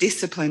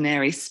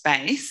interdisciplinary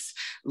space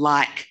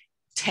like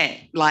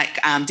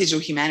digital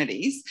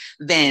humanities,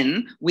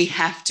 then we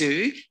have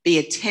to be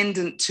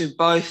attendant to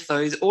both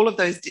all of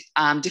those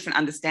different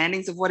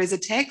understandings of what is a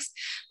text,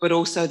 but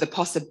also the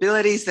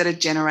possibilities that are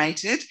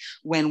generated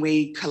when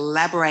we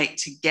collaborate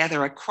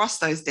together across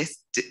those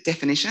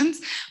definitions,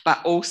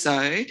 but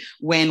also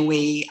when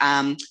we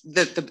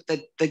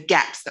the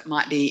gaps that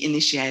might be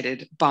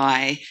initiated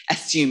by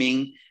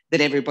assuming that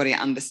everybody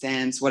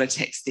understands what a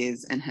text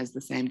is and has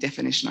the same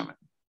definition of it.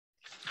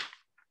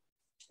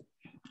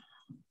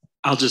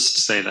 I'll just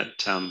say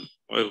that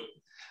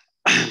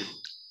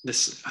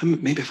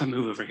maybe if I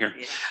move over here,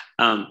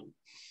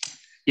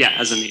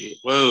 as a media.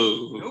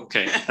 Whoa,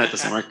 okay, that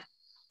doesn't work.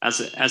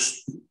 As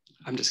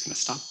I'm just going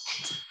to stop.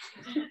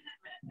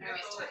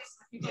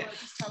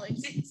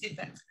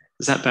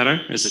 Is that better?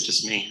 Or is it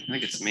just me? I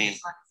think it's me.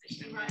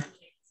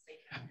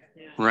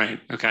 Right.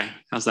 Okay.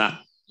 How's that?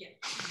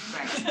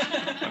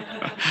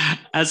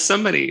 As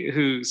somebody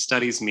who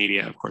studies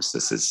media, of course,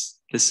 this is.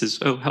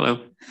 Oh,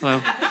 hello.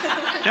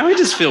 Now I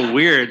just feel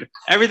weird.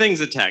 Everything's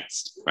a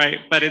text, right?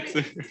 But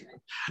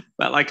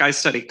like I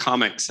study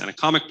comics, and a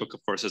comic book,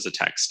 of course, is a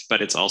text,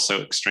 but it's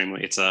also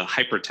it's a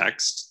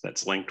hypertext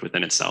that's linked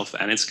within itself,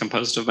 and it's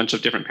composed of a bunch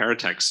of different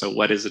paratexts. So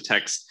what is a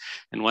text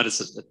and what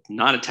is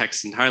not a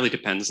text entirely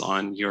depends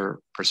on your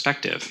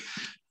perspective.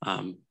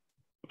 And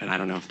I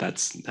don't know if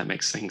that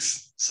makes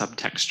things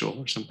subtextual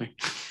or something.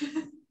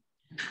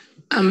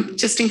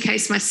 Just in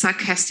case my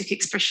sarcastic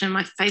expression on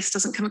my face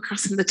doesn't come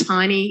across in the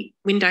tiny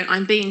window,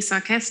 I'm being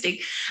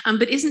sarcastic.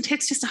 But isn't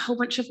text just a whole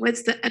bunch of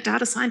words that a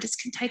data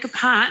scientist can take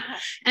apart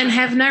and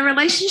have no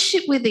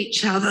relationship with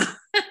each other?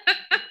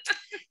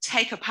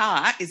 Take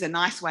apart is a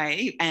nice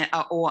way,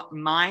 or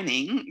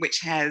mining, which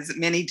has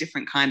many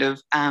different kind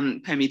of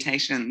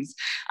permutations.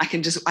 I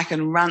can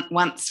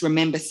once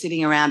remember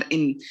sitting around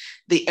in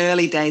the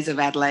early days of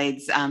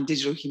Adelaide's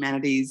digital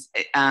humanities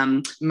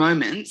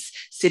moments,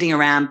 sitting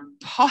around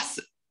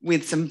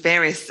with some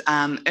various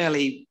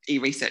early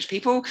e-research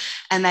people,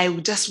 and they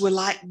just were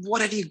like,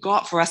 what have you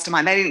got for us to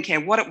mine? They didn't care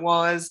what it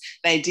was.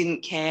 They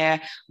didn't care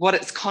what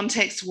its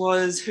context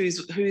was,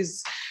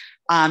 whose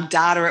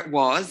data it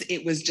was.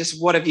 It was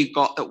just, what have you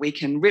got that we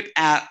can rip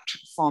out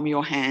from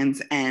your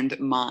hands and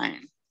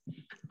mine?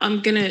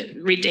 I'm going to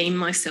redeem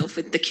myself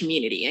with the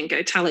community and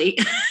go, Tully.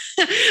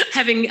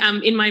 Having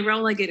in my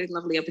role, I get a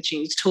lovely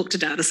opportunity to talk to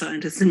data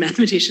scientists and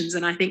mathematicians,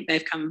 and I think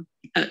they've come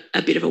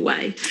a bit of a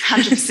way.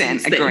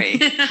 100% agree.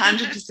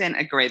 100%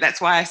 agree.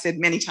 That's why I said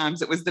many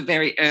times it was the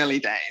very early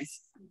days.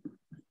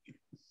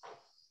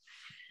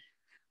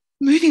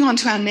 Moving on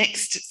to our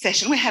next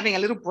session, we're having a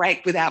little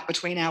break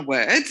between our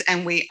words,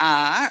 and we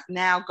are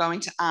now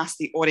going to ask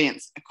the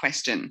audience a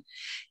question.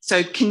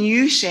 So can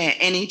you share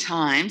any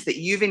times that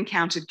you've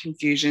encountered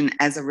confusion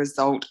as a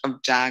result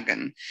of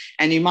jargon?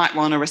 And you might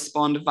want to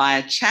respond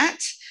via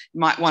chat. You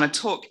might want to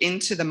talk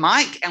into the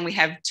mic, and we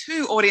have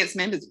 2 audience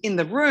members in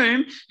the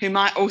room who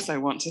might also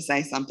want to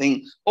say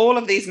something. All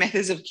of these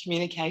methods of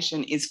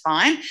communication is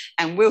fine,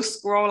 and we'll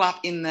scroll up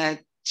in the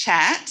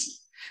chat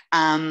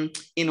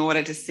in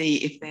order to see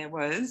if there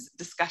was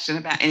discussion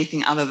about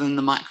anything other than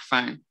the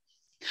microphone.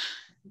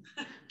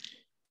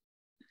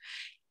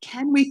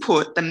 Can we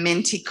put the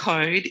Menti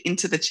code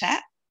into the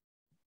chat?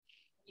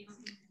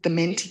 The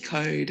Menti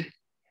code.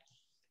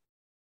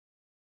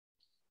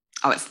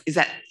 Oh, is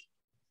that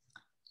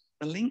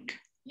the link?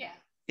 Yeah.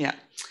 Yeah.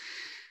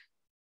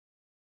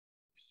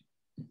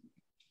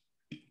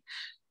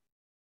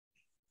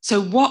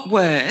 So what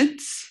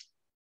words,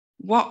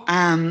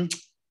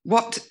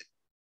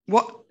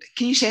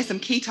 can you share some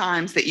key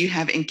times that you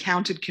have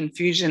encountered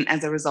confusion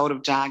as a result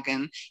of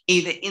jargon,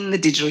 either in the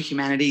digital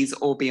humanities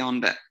or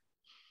beyond it?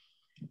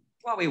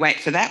 While we wait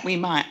for that, we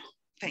might.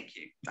 Thank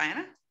you.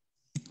 Diana?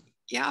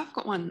 Yeah, I've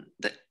got one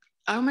that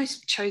I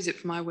almost chose it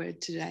for my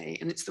word today,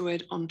 and it's the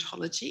word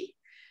ontology.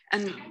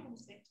 And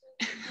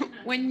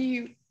when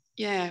you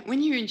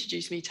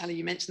introduced me, Tully,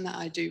 you mentioned that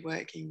I do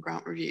work in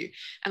grant review,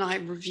 and I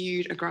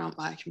reviewed a grant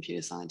by a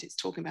computer scientist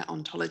talking about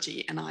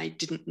ontology, and I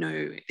didn't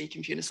know the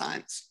computer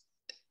science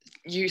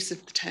use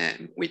of the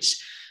term,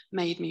 which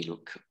made me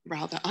look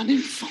rather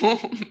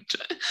uninformed.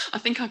 I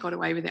think I got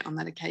away with it on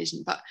that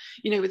occasion, but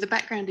with the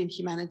background in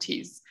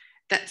humanities,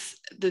 that's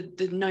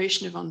the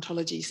notion of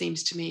ontology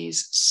seems to me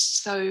is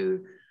so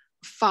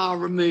far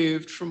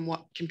removed from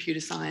what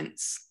computer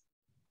science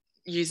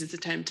uses the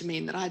term to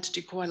mean that I had to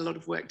do quite a lot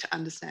of work to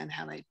understand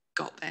how they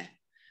got there.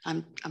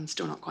 I'm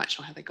still not quite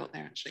sure how they got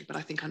there, actually, but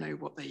I think I know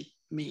what they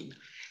mean.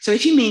 So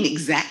if you mean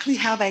exactly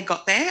how they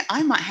got there,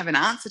 I might have an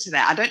answer to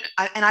that.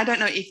 I don't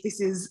know if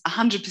this is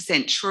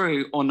 100%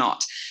 true or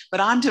not, but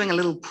I'm doing a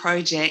little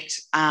project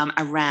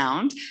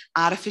around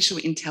artificial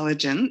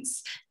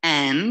intelligence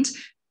and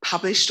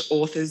published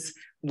authors'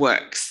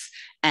 works.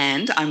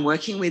 And I'm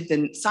working with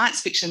the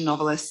science fiction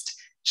novelist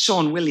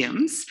Sean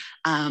Williams,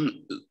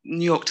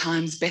 New York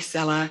Times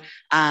bestseller,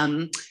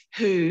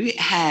 who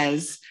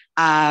has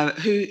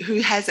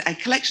a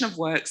collection of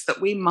works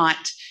that we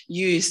might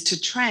use to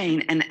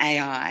train an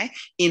AI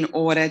in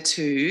order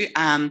to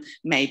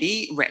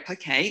maybe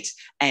replicate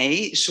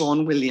a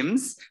Sean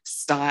Williams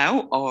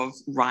style of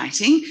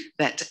writing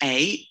that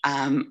a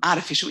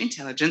artificial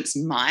intelligence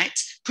might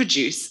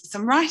produce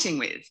some writing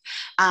with.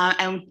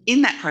 And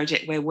in that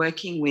project, we're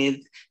working with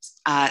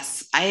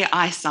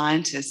AI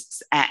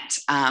scientists at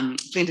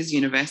Flinders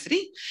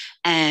University,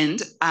 and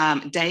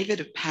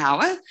David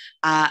Power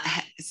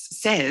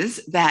says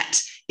that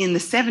in the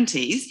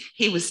 70s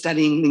he was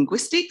studying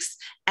linguistics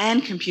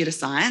and computer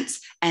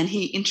science, and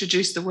he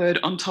introduced the word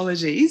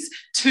ontologies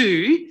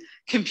to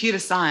computer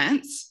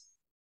science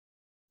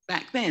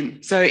back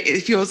then. So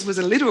if yours was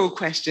a literal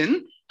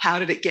question, how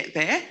did it get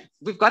there?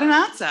 We've got an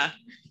answer.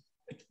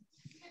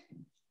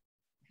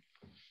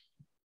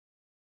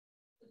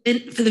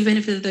 For the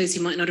benefit of those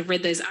who might not have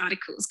read those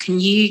articles,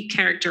 can you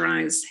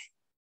characterise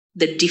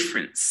the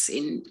difference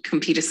in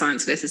computer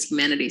science versus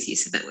humanities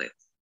use of that word?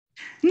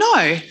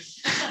 No.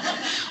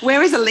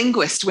 Where is a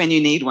linguist when you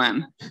need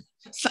one?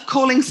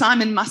 Calling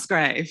Simon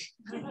Musgrave.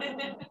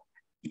 I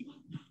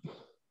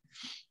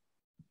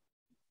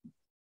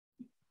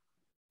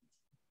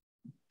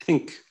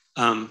think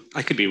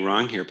I could be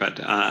wrong here, but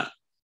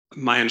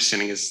my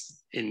understanding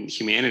is in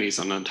humanities,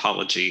 an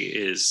ontology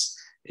is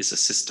a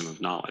system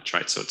of knowledge,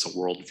 right? So it's a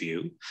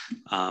worldview.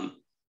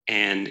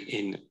 And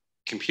in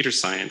computer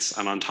science,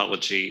 an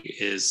ontology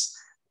is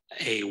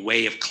a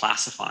way of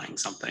classifying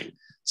something.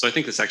 So I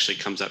think this actually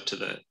comes up to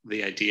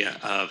the idea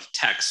of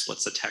text.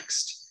 What's a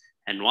text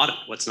and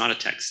what's not a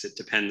text? It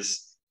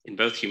depends in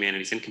both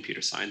humanities and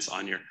computer science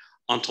on your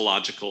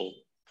ontological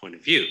point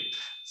of view.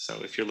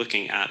 So if you're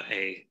looking at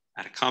a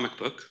comic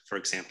book, for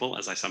example,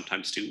 as I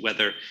sometimes do,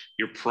 whether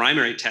your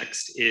primary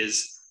text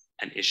is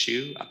an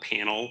issue, a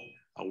panel,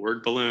 a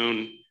word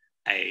balloon,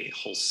 a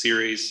whole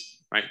series,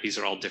 right? These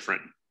are all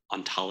different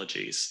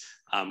ontologies,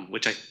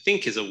 which I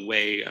think is a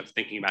way of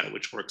thinking about it,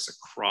 which works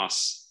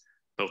across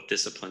both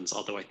disciplines.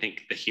 Although I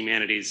think the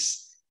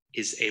humanities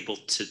is able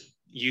to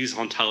use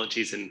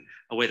ontologies in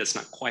a way that's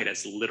not quite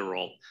as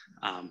literal,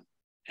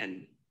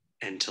 and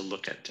to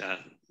look at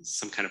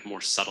some kind of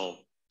more subtle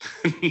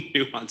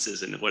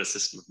nuances in what a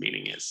system of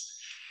meaning is.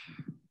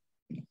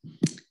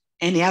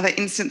 Any other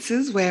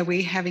instances where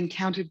we have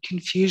encountered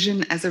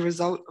confusion as a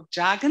result of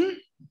jargon?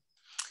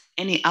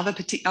 Any other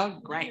particular? Oh,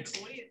 great.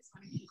 Do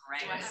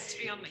I have to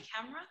be on the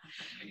camera?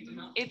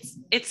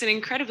 It's an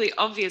incredibly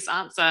obvious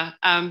answer,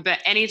 but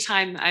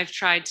anytime I've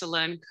tried to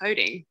learn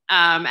coding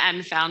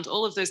and found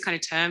all of those kind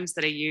of terms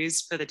that are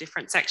used for the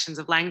different sections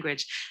of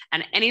language,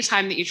 and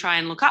anytime that you try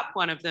and look up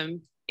one of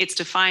them, it's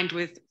defined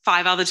with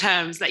 5 other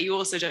terms that you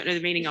also don't know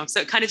the meaning of. So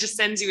it kind of just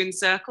sends you in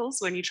circles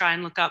when you try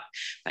and look up,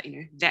 but, you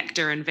know,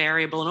 vector and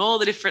variable and all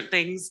the different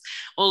things,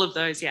 all of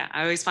those. Yeah,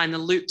 I always find the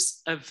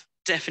loops of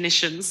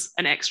definitions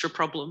an extra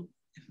problem.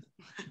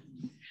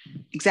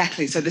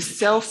 Exactly. So the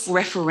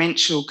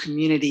self-referential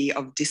community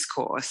of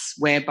discourse,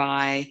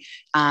 whereby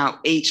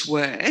each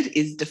word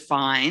is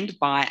defined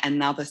by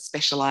another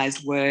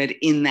specialised word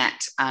in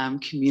that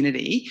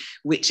community,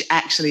 which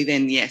actually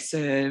then,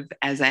 serve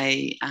as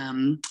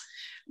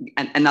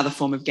another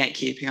form of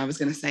gatekeeping. I was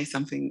going to say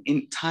something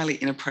entirely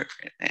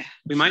inappropriate there.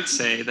 We might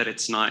say that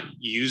it's not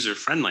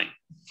user-friendly,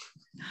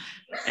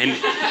 and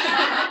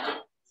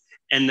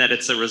that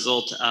it's a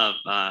result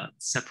of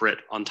separate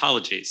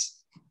ontologies.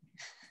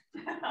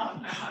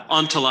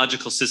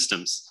 Ontological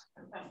systems,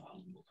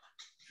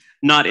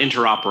 not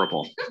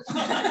interoperable.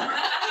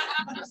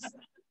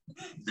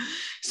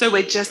 So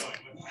we're just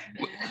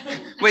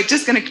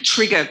going to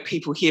trigger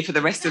people here for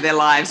the rest of their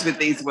lives with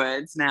these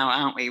words now,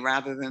 aren't we?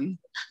 Rather than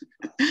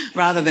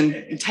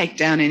take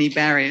down any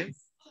barriers.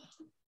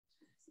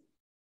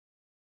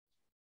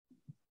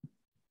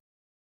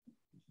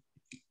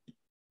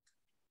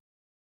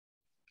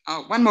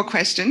 Oh, one more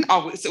question.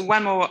 Oh, so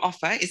one more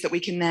offer is that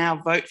we can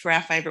now vote for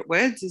our favourite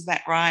words. Is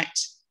that right?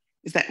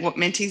 Is that what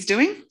Menti's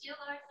doing?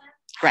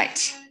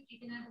 Great.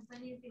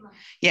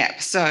 Yeah,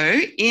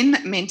 so in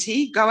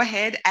Menti, go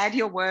ahead, add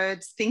your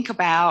words, think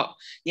about,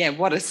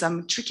 what are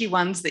some tricky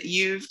ones that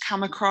you've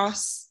come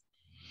across?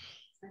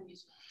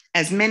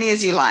 As many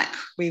as you like.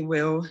 We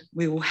will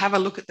have a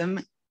look at them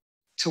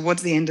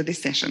towards the end of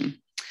this session.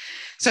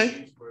 So,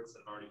 words that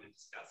have already been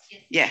discussed.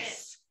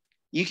 Yes.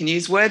 You can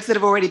use words that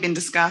have already been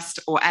discussed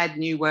or add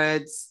new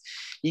words.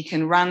 You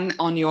can run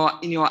on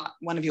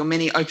one of your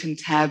many open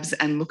tabs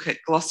and look at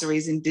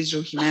glossaries in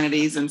Digital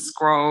Humanities and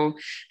scroll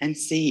and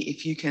see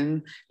if you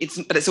can.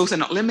 But it's also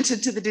not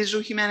limited to the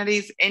Digital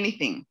Humanities.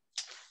 Anything.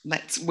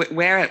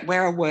 Where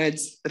are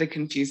words that are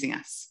confusing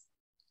us?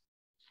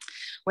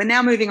 We're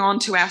now moving on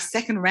to our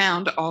second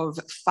round of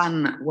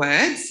fun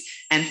words.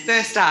 And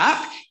first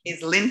up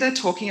is Linda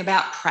talking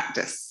about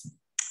practice.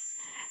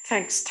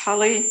 Thanks,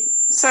 Tully.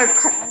 So,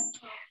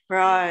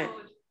 right.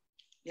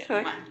 Yeah,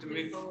 you might have to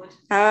move forward.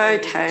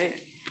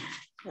 Okay.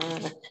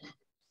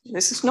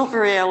 This is not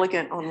very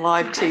elegant on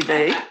live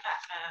TV.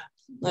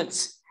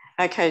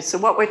 Okay, so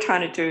what we're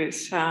trying to do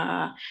is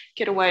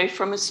get away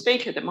from a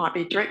speaker that might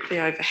be directly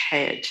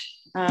overhead.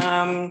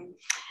 So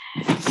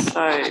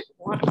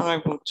what I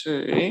will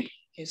do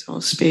is I'll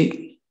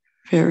speak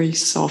very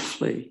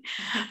softly.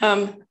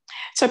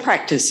 So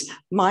practice.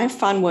 My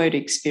F.U.N word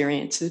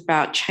experience is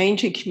about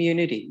changing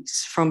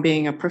communities from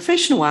being a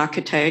professional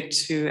architect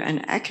to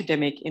an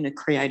academic in a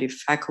creative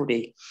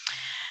faculty.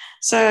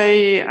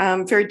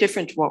 So very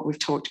different to what we've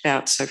talked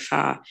about so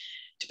far.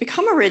 To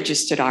become a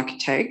registered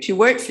architect, you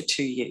work for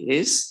 2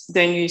 years,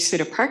 then you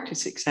sit a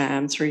practice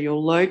exam through your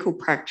local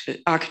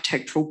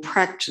architectural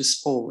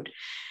practice board.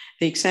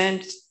 The exam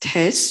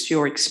tests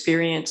your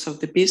experience of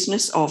the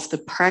business of the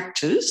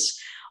practice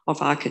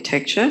of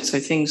architecture, so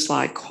things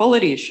like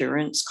quality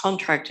assurance,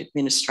 contract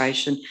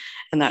administration,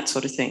 and that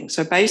sort of thing.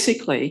 So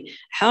basically,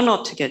 how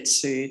not to get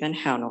sued and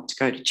how not to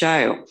go to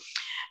jail.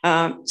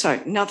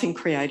 So nothing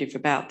creative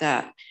about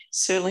that.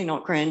 Certainly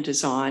not grand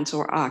designs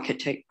or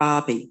architect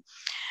Barbie.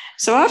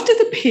 So after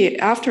a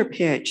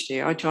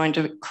PhD, I joined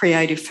a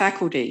creative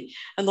faculty,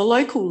 and the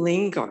local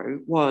lingo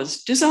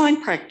was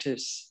design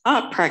practice,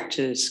 art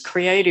practice,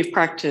 creative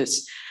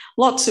practice,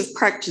 lots of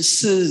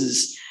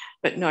practices,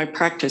 but no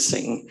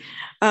practicing.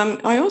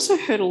 I also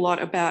heard a lot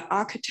about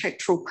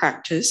architectural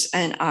practice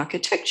and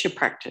architecture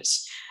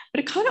practice, but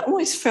it kind of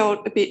always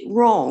felt a bit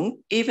wrong,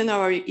 even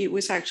though it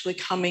was actually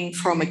coming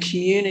from a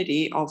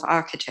community of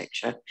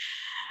architecture.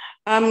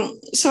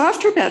 So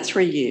after about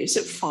 3 years,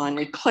 it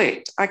finally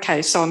clicked.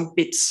 Okay, so I'm a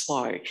bit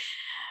slow.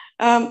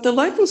 The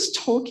locals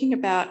talking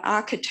about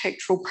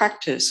architectural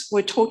practice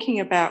were talking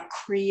about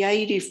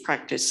creative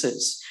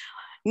practices,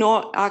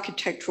 not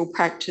architectural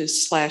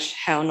practice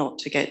 / how not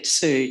to get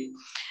sued.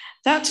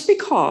 That's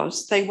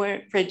because they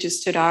weren't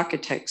registered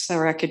architects, they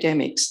were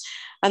academics,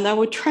 and they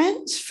were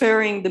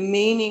transferring the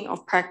meaning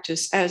of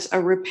practice as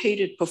a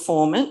repeated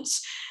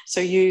performance.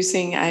 So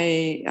using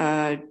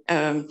a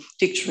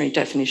dictionary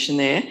definition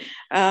there.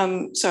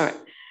 So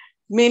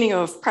meaning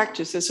of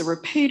practice as a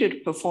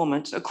repeated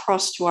performance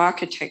across to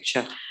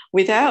architecture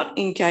without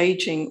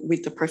engaging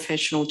with the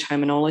professional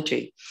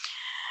terminology.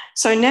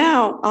 So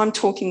now I'm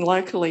talking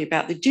locally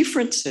about the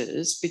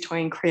differences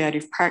between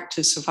creative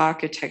practice of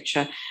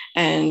architecture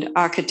and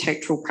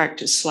architectural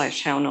practice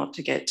 / how not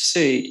to get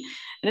sued.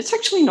 And it's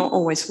actually not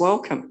always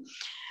welcome.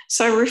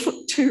 So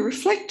to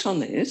reflect on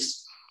this,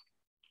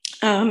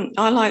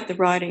 I like the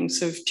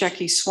writings of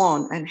Jackie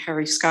Swan and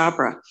Harry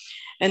Scarborough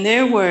and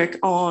their work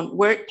on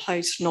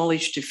workplace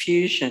knowledge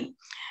diffusion.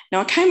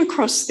 Now, I came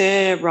across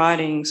their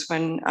writings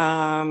when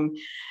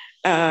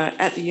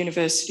at the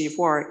University of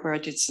Warwick, where I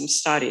did some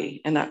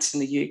study, and that's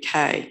in the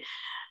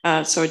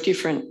UK, so a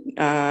different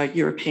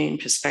European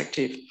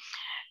perspective.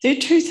 Their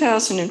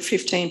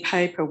 2015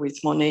 paper with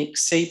Monique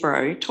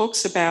Sebro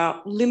talks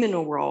about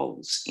liminal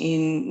roles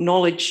in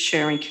knowledge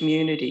sharing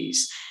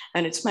communities,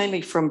 and it's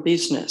mainly from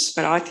business,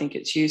 but I think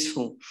it's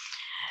useful.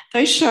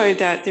 They show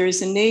that there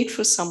is a need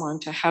for someone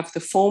to have the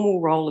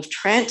formal role of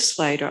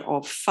translator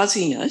of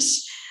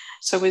fuzziness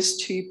so as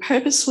to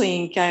purposely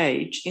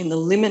engage in the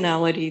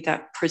liminality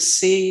that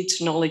precedes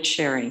knowledge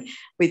sharing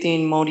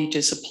within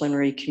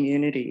multidisciplinary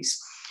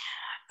communities.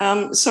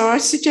 So I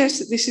suggest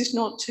that this is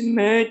not to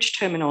merge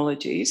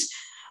terminologies,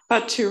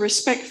 but to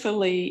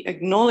respectfully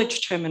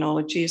acknowledge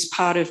terminology as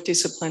part of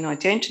discipline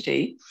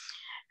identity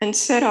and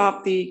set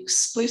up the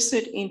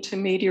explicit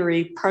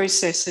intermediary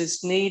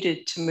processes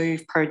needed to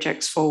move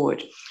projects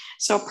forward.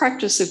 So a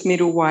practice of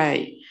middle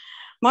way.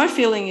 My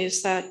feeling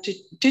is that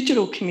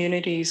digital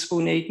communities will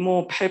need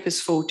more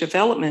purposeful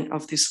development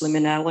of this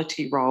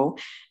liminality role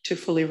to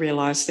fully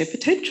realise their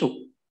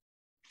potential.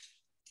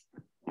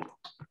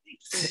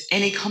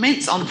 Any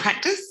comments on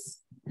practice?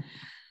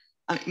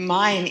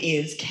 Mine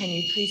is, can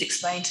you please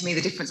explain to me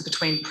the difference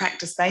between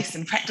practice-based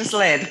and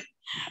practice-led?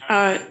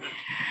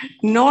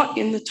 Not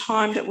in the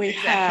time that we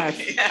have.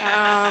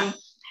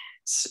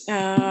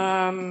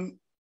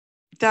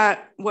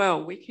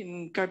 Well, we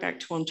can go back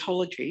to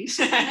ontologies.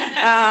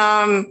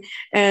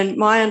 And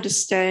my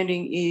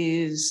understanding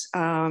is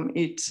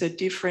it's a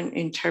different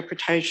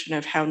interpretation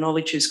of how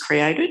knowledge is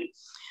created.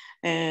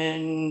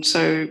 And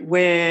so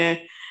where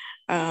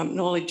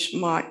knowledge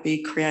might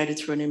be created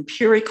through an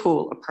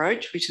empirical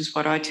approach, which is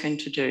what I tend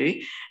to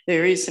do,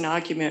 there is an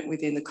argument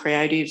within the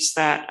creatives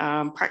that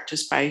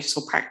practice-based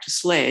or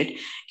practice-led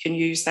can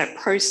use that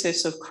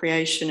process of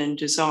creation and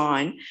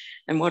design,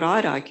 and what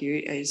I'd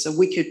argue is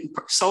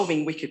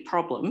solving wicked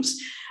problems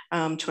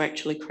to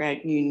actually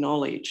create new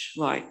knowledge,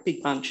 like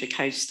big bunch of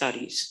case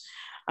studies.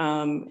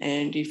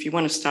 And if you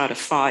want to start a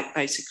fight,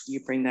 basically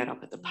you bring that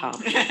up at the pub.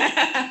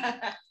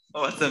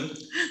 Awesome.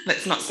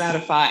 Let's not start a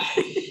fight.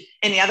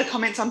 Any other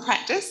comments on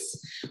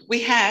practice?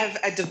 We have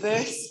a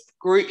diverse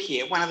group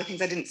here. One of the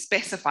things I didn't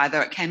specify,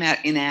 though it came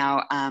out in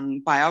our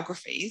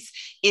biographies,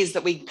 is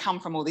that we come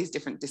from all these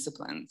different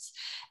disciplines.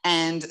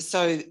 And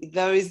so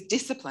those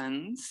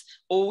disciplines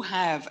all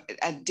have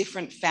a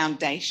different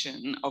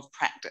foundation of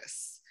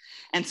practice.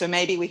 And so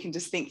maybe we can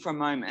just think for a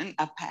moment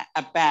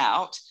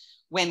about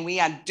when we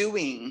are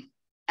doing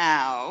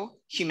our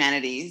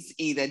humanities,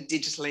 either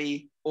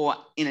digitally or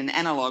in an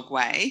analogue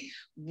way,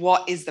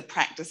 what is the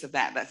practice of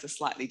that? That's a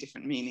slightly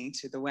different meaning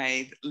to the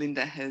way that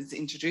Linda has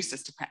introduced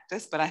us to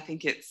practice, but I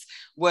think it's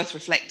worth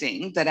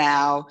reflecting that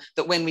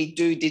when we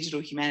do digital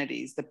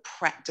humanities, the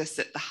practice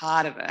at the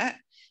heart of it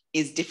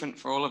is different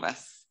for all of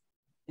us.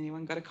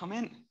 Anyone got a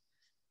comment?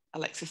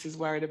 Alexis is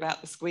worried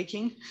about the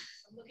squeaking.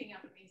 I'm looking up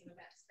at things I'm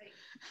about to speak.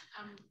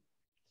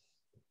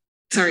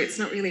 Sorry, it's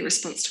not really a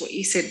response to what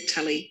you said,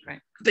 Tully,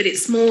 right. But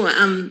it's more,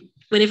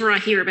 whenever I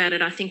hear about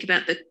it, I think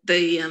about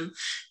the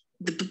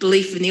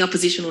belief in the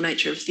oppositional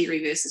nature of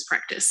theory versus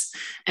practice.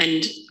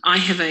 And I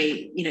have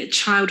a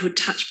childhood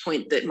touch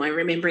point that my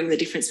remembering the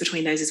difference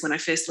between those is when I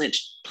first learnt to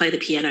play the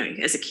piano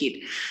as a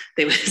kid.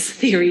 There was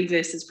theory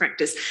versus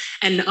practice.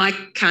 And I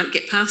can't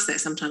get past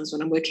that sometimes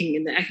when I'm working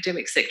in the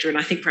academic sector, and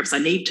I think perhaps I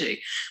need to.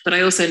 But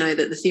I also know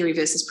that the theory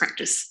versus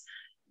practice,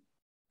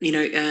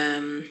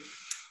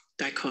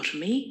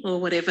 dichotomy or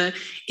whatever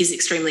is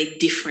extremely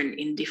different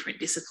in different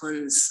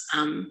disciplines,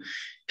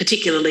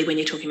 particularly when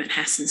you're talking about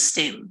HASS and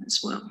STEM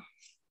as well.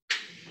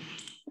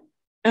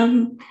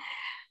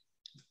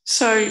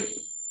 So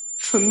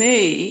for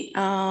me,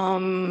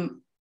 I'd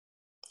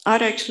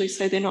actually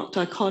say they're not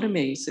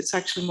dichotomies. It's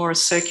actually more a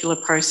circular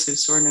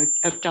process or an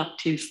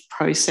abductive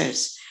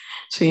process.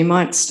 So you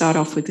might start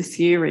off with a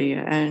theory,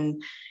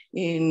 and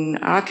in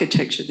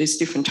architecture, there's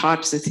different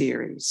types of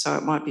theory. So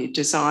it might be a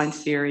design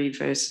theory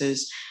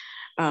versus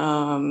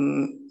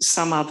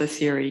some other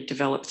theory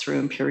developed through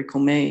empirical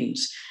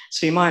means.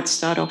 So you might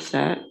start off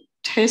that,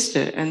 test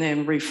it, and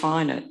then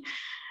refine it.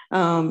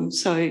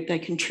 So they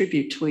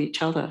contribute to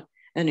each other.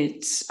 And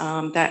it's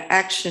that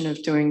action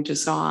of doing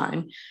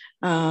design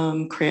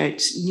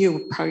creates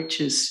new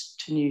approaches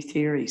to new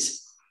theories.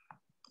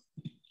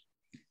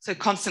 So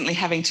constantly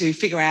having to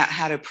figure out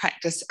how to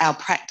practice our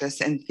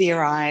practice and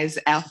theorise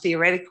our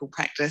theoretical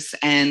practice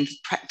and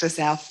practice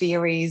our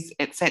theories,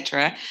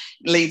 etc.,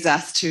 leads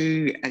us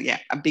to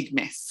a big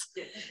mess.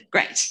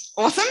 Great,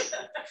 awesome.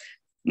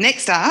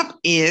 Next up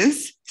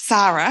is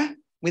Sara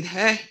with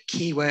her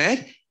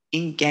keyword,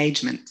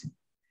 engagement.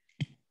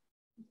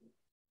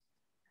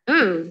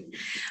 Oh,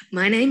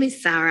 my name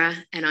is Sara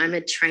and I'm a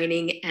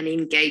training and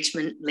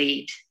engagement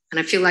lead. And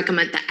I feel like I'm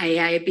at the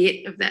AA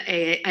bit of the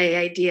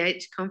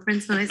aaDH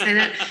conference when I say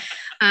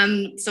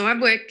that. So I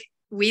work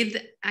with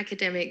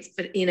academics,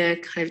 but in a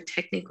kind of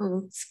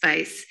technical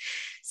space.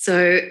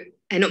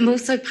 And I'm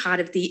also part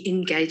of the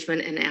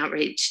engagement and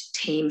outreach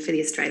team for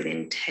the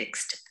Australian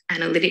Text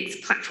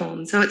Analytics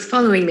platform. So it's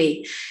following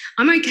me.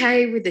 I'm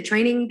okay with the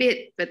training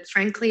bit, but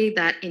frankly,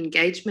 that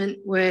engagement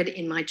word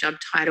in my job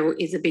title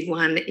is a big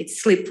one.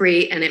 It's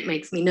slippery and it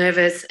makes me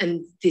nervous.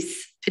 And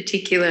this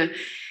particular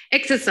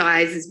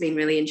exercise has been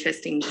really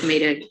interesting for me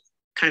to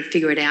kind of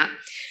figure it out.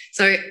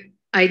 So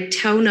I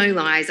tell no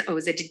lies. I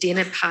was at a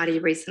dinner party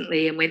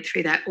recently and went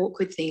through that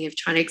awkward thing of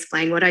trying to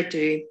explain what I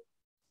do.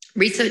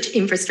 Research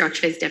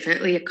infrastructure is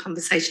definitely a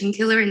conversation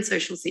killer in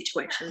social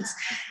situations.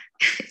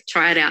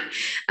 Try it out.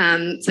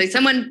 So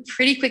someone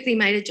pretty quickly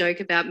made a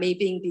joke about me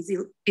being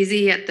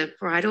busy at the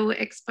Bridal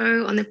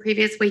Expo on the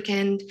previous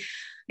weekend.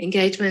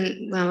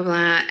 Engagement, blah, blah,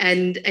 blah.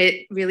 And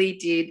it really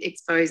did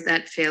expose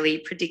that fairly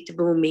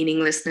predictable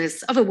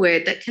meaninglessness of a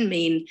word that can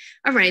mean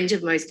a range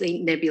of mostly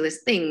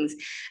nebulous things.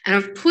 And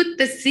I've put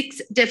the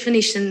 6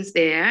 definitions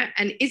there.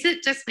 And is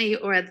it just me,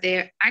 or are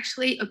there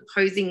actually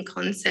opposing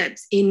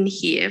concepts in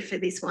here for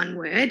this one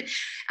word?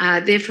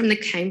 They're from the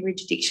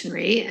Cambridge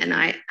Dictionary. And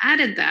I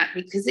added that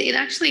because it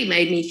actually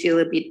made me feel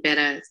a bit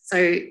better.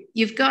 So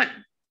you've got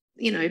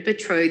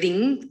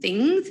betrothing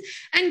things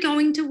and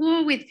going to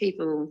war with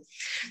people.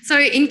 So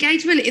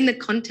engagement in the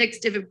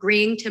context of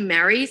agreeing to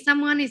marry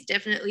someone is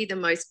definitely the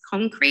most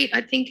concrete,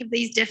 I think, of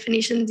these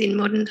definitions in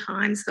modern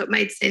times. So it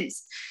made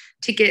sense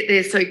to get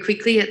there so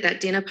quickly at that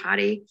dinner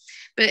party.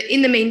 But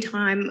in the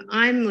meantime,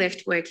 I'm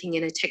left working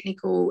in a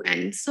technical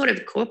and sort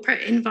of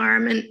corporate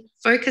environment,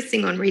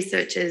 focusing on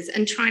researchers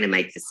and trying to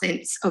make the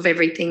sense of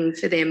everything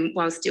for them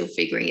while still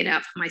figuring it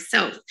out for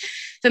myself.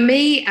 For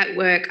me at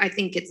work, I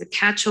think it's a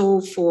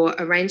catch-all for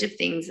a range of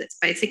things. It's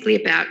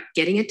basically about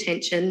getting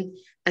attention.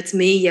 That's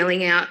me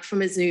yelling out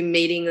from a Zoom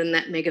meeting on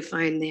that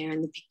megaphone there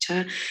in the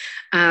picture.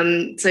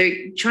 So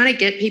trying to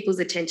get people's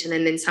attention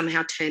and then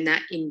somehow turn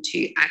that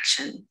into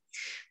action.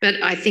 But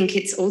I think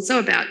it's also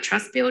about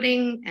trust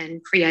building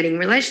and creating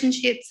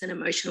relationships and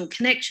emotional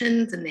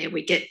connections. And there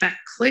we get back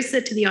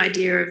closer to the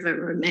idea of a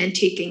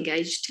romantic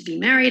engaged to be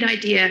married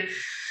idea.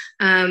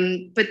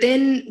 But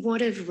then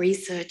what of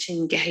research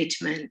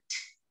engagement?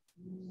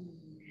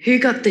 Who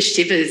got the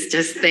shivers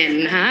just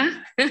then,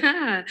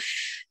 huh?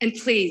 And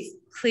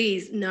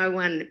please, no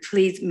one,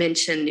 please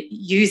mention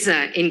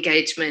user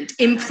engagement,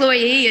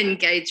 employee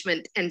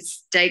engagement, and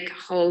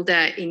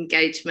stakeholder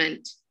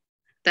engagement.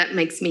 That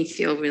makes me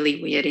feel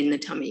really weird in the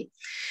tummy.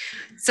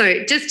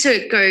 So just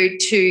to go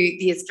to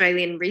the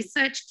Australian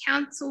Research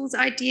Council's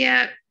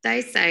idea,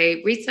 they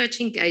say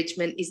research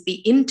engagement is the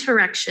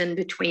interaction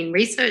between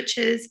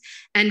researchers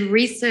and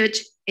research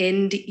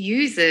end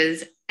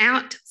users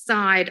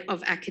outside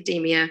of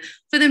academia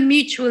for the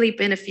mutually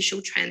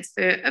beneficial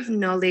transfer of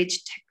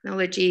knowledge,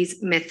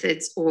 technologies,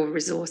 methods, or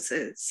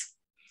resources.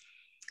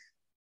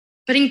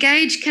 But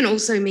engage can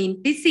also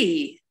mean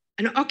busy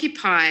and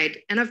occupied,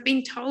 and I've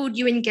been told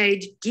you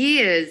engage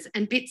gears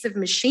and bits of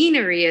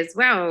machinery as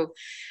well.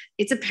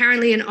 It's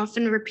apparently an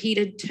often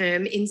repeated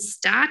term in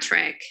Star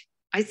Trek.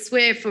 I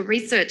swear, for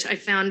research, I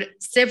found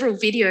several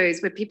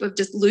videos where people have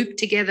just looped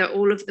together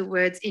all of the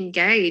words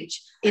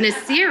engage in a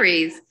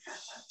series.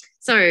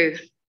 So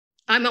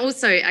I'm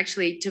also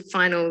actually, to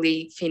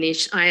finally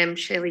finish, I am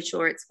fairly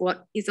sure it's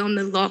what is on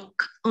the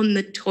lock on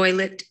the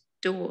toilet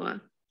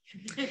door.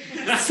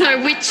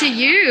 So which are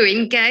you,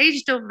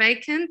 engaged or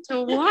vacant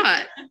or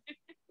what?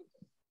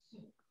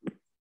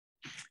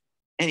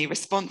 Any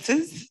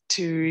responses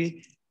to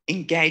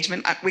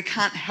engagement? We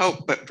can't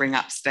help but bring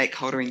up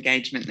stakeholder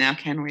engagement now,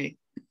 can we?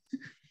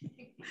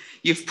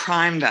 You've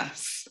primed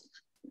us.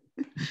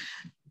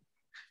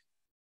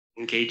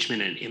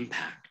 Engagement and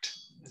impact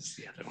is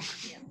the other one.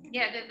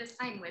 Yeah, they're the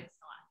same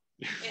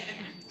website.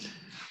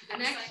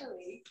 And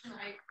actually,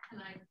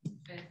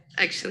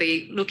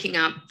 actually looking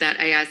up that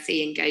ARC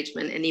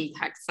engagement and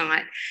impact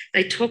site,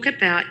 they talk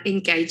about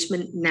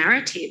engagement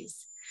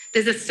narratives.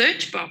 There's a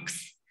search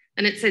box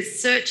and it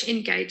says search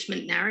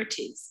engagement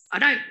narratives. I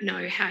don't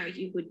know how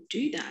you would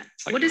do that.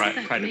 It's like what does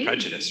that Pride mean? and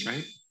Prejudice,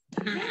 right?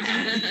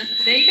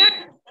 There you go.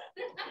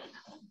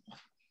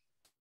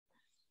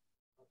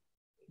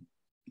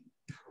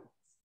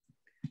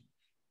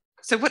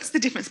 So what's the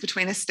difference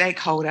between a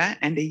stakeholder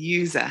and a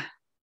user?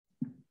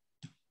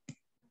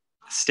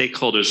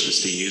 Stakeholder is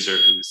just a user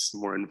who's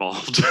more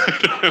involved.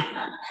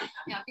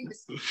 Yeah,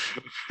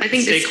 I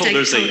think stakeholder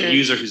is a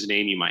user whose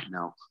name you might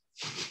know.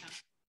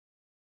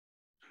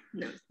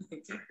 No,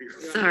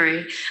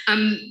 sorry.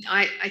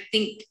 I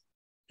think,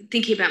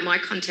 thinking about my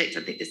context,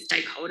 I think the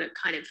stakeholder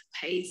kind of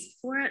pays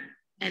for it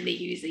and the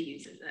user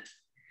uses it.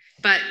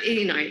 But,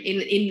 you know,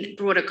 in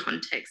broader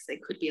context, there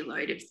could be a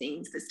load of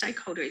things. The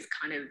stakeholder is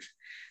kind of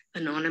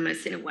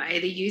anonymous in a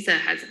way. The user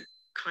has a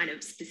kind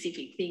of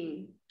specific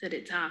thing that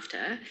it's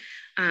after.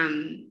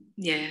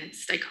 Yeah,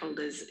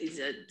 stakeholders is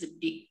a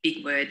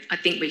big word. I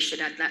think we should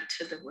add that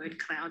to the word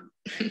cloud.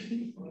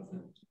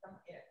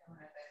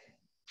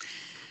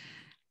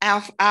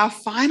 Our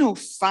final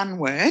fun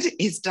word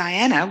is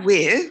Diana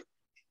with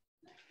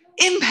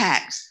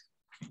impact.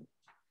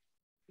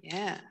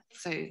 Yeah,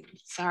 so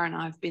Sara and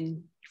I have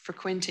been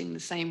frequenting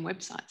the same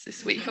websites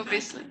this week,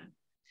 obviously.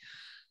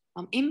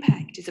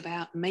 Impact is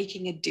about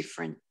making a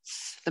difference.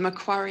 The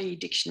Macquarie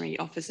Dictionary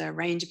offers a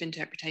range of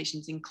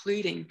interpretations,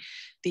 including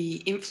the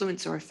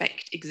influence or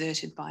effect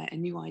exerted by a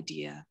new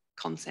idea,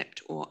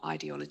 concept, or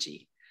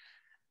ideology.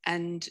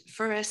 And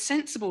for a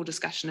sensible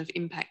discussion of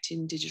impact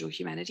in digital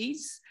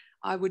humanities,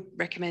 I would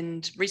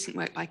recommend recent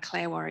work by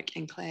Claire Warwick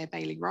and Claire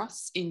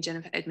Bailey-Ross in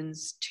Jennifer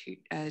Edmonds'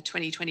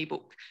 2020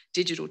 book,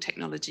 Digital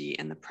Technology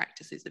and the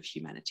Practices of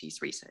Humanities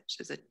Research.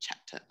 There's a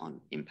chapter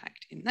on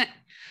impact in that.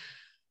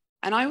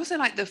 And I also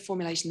like the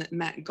formulation that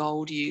Matt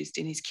Gold used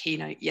in his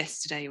keynote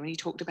yesterday when he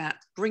talked about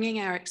bringing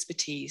our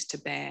expertise to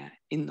bear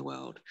in the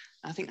world.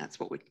 I think that's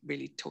what we're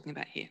really talking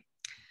about here.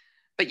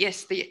 But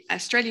yes, the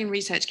Australian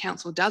Research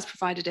Council does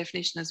provide a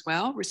definition as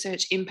well.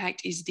 Research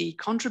impact is the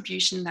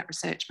contribution that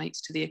research makes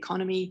to the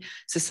economy,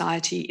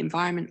 society,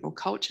 environment, or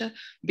culture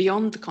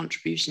beyond the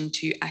contribution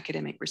to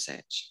academic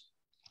research.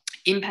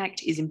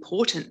 Impact is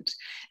important,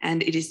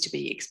 and it is to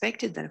be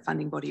expected that a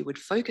funding body would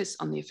focus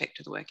on the effect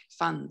of the work it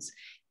funds.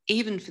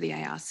 Even for the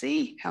ARC,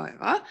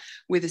 however,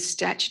 with a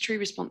statutory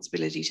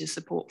responsibility to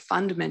support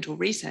fundamental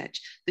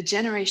research, the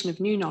generation of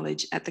new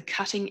knowledge at the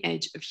cutting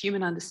edge of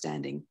human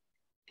understanding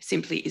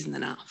simply isn't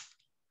enough.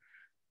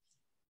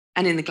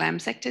 And in the GLAM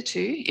sector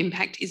too,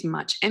 impact is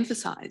much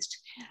emphasised.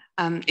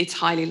 It's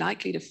highly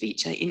likely to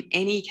feature in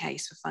any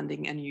case for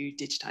funding a new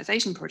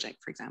digitisation project,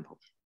 for example.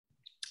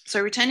 So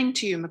returning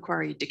to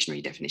Macquarie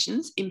Dictionary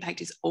definitions,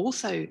 impact is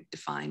also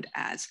defined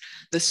as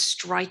the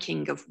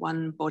striking of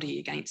one body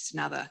against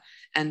another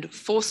and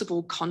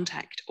forcible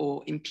contact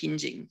or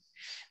impinging.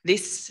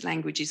 This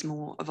language is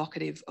more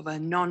evocative of a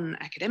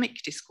non-academic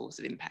discourse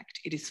of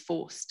impact. It is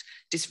forced,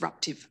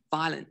 disruptive,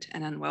 violent,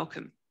 and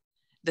unwelcome.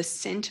 The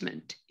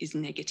sentiment is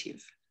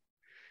negative.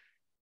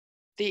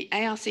 The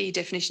ARC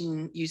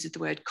definition uses the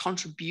word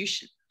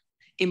contribution,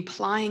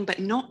 implying but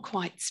not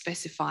quite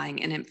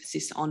specifying an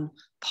emphasis on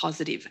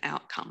positive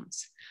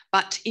outcomes.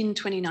 But in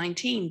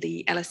 2019,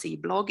 the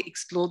LSE blog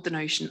explored the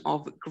notion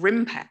of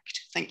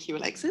grimpact. Thank you,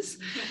 Alexis,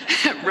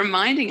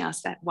 reminding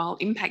us that while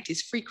impact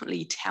is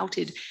frequently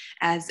touted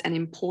as an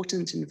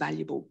important and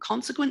valuable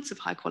consequence of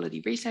high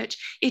quality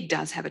research, it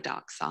does have a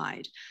dark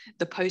side.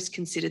 The post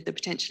considered the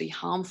potentially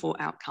harmful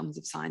outcomes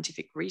of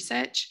scientific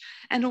research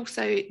and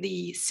also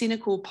the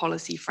cynical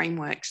policy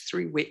frameworks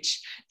through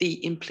which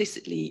the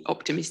implicitly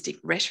optimistic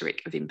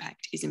rhetoric of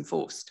impact is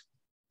enforced.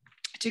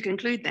 To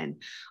conclude then,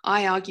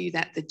 I argue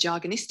that the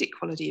jargonistic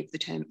quality of the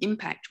term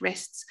impact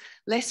rests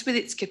less with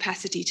its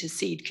capacity to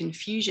seed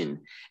confusion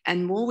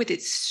and more with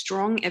its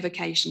strong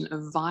evocation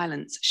of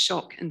violence,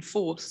 shock and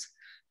force,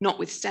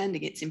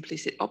 notwithstanding its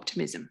implicit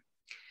optimism.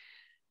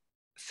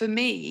 For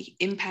me,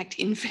 impact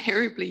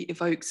invariably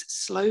evokes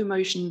slow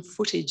motion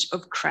footage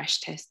of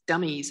crash test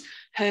dummies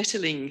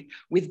hurtling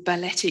with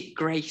balletic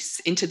grace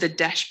into the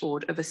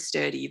dashboard of a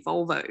sturdy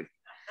Volvo.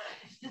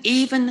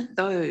 Even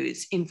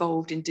those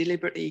involved in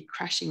deliberately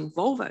crashing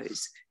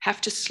Volvos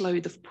have to slow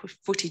the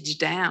footage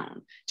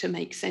down to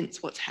make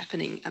sense what's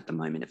happening at the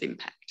moment of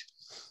impact.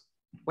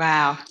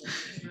 Wow.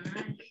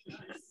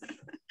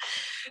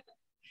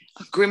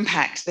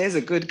 Grimpact, there's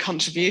a good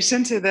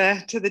contribution to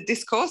the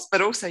discourse,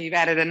 but also you've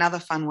added another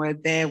fun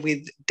word there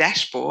with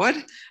dashboard,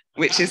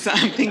 which is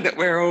something that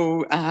we're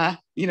all,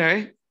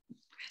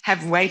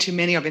 have way too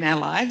many of in our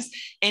lives.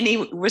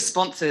 Any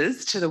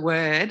responses to the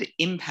word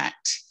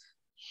impact?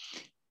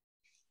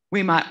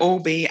 We might all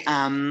be,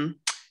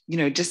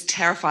 just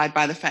terrified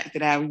by the fact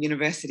that our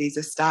universities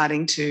are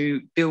starting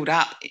to build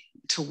up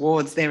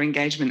towards their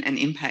engagement and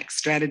impact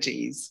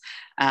strategies,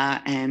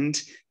 and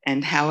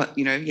how,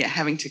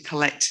 having to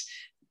collect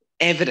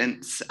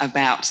evidence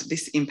about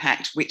this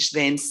impact, which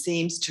then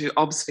seems to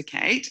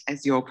obfuscate,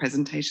 as your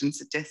presentation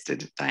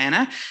suggested,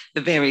 Diana,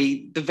 the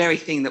very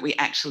thing that we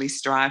actually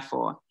strive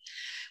for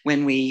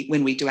when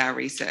we do our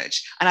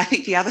research. And I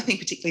think the other thing,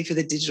 particularly for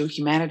the digital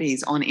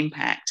humanities on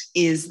impact,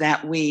 is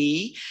that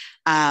the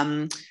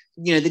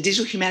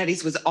digital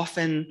humanities was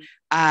often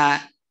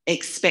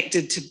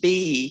expected to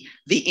be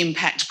the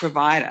impact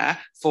provider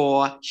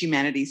for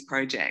humanities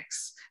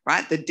projects,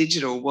 right? The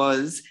digital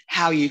was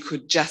how you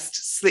could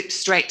just slip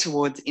straight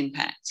towards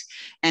impact.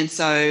 And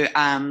so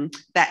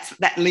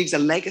that leaves a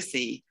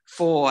legacy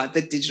for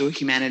the digital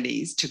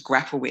humanities to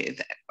grapple with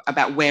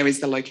about where is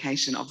the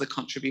location of the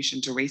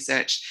contribution to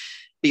research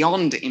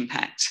beyond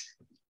impact.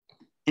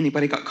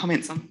 Anybody got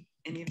comments on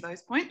any of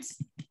those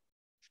points?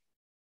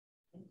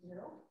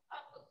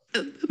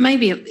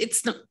 Maybe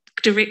it's not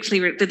directly,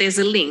 but there's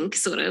a link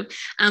sort of.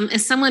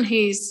 As someone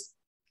who's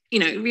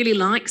really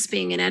likes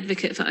being an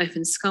advocate for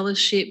open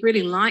scholarship,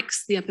 really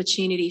likes the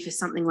opportunity for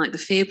something like the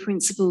FAIR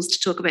principles to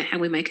talk about how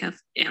we make our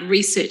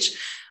research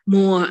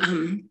more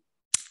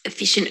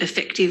efficient,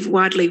 effective,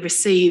 widely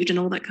received and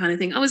all that kind of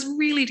thing. I was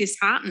really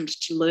disheartened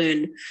to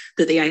learn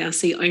that the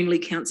ARC only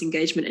counts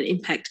engagement and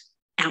impact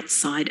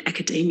outside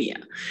academia.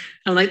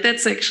 I'm like,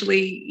 that's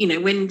actually,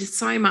 when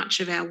so much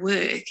of our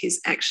work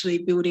is actually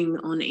building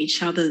on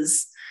each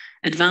other's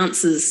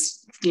advances,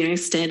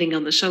 standing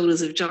on the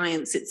shoulders of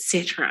giants,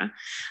 etc.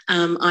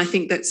 I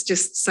think that's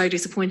just so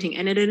disappointing.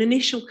 And at an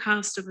initial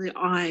cast of the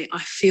eye, I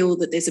feel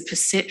that there's a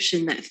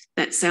perception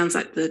that sounds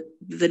like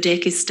the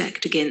deck is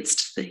stacked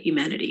against the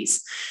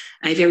humanities.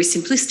 A very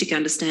simplistic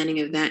understanding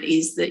of that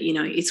is that,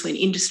 it's when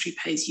industry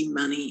pays you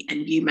money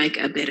and you make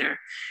a better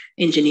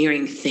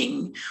engineering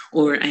thing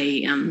or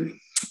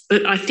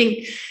but I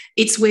think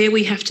it's where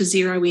we have to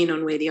zero in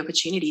on where the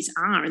opportunities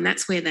are. And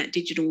that's where that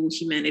digital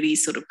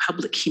humanities, sort of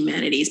public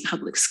humanities,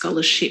 public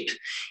scholarship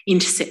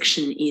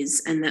intersection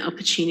is, and the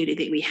opportunity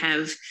that we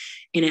have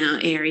in our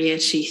area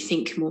to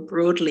think more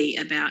broadly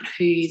about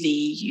who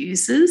the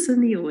users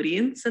and the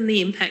audience and the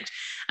impact,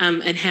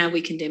 and how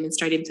we can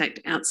demonstrate impact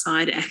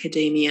outside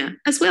academia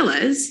as well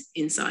as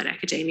inside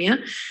academia,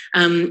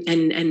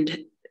 and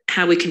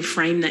how we can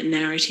frame that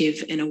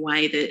narrative in a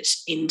way that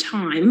in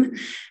time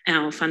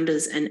our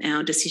funders and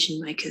our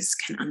decision makers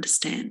can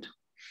understand.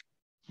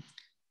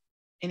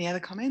 Any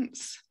other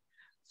comments?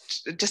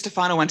 Just a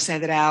final one to say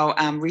that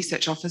our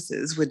research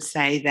officers would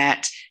say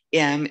that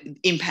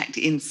impact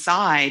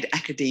inside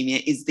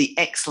academia is the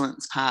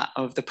excellence part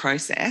of the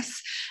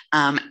process,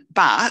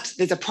 but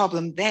there's a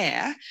problem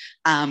there,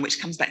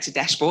 which comes back to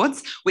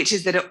dashboards, which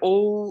is that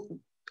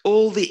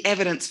all the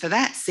evidence for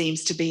that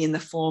seems to be in the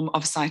form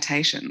of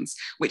citations,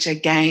 which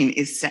again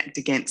is stacked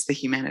against the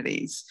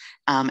humanities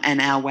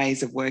and our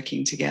ways of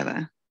working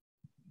together.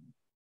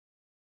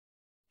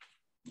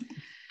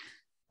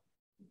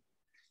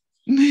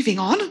 Moving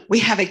on, we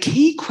have a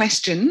key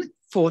question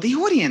for the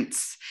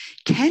audience.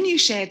 Can you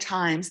share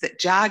times that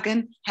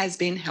jargon has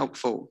been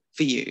helpful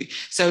for you?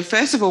 So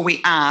first of all,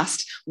 we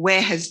asked,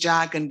 where has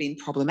jargon been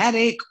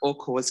problematic or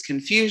caused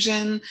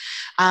confusion?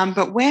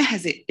 But where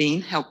has it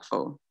been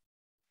helpful?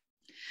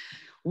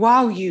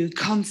 While you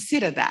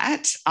consider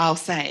that, I'll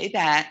say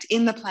that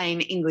in the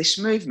plain English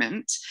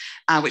movement,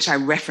 which I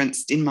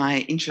referenced in my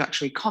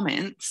introductory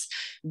comments,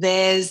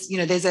 there's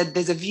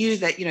a view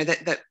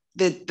that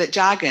that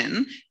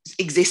jargon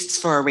exists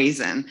for a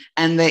reason.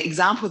 And the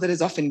example that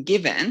is often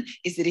given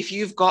is that if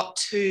you've got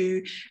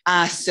two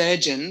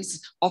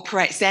surgeons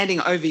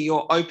standing over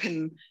your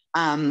open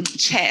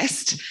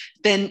chest,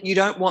 then you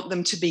don't want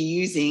them to be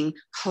using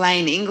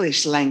plain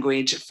English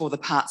language for the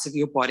parts of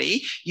your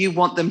body. You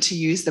want them to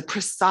use the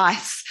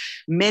precise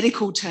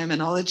medical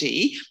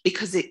terminology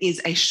because it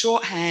is a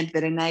shorthand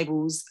that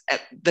enables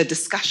the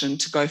discussion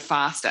to go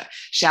faster.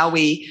 Shall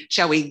we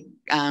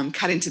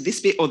cut into this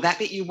bit or that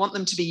bit? You want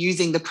them to be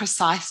using the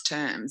precise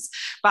terms.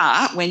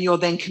 But when you're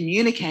then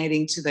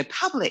communicating to the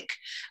public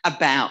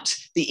about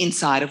the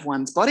inside of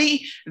one's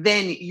body,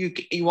 then you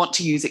want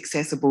to use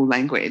accessible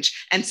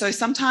language. And so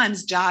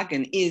sometimes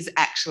jargon is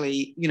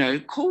actually,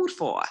 called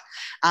for.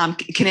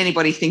 Can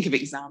anybody think of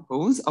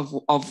examples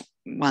of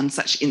one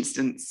such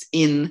instance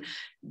in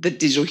the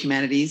digital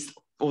humanities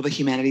or the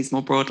humanities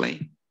more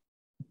broadly.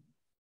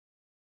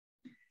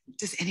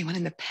 Does anyone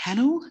in the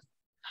panel?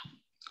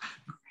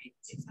 Great.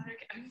 Is that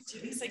okay? I'm going to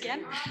do this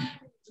again.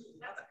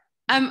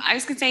 I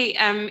was going to say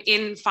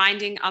in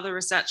finding other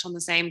research on the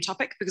same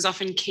topic, because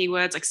often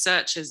keywords like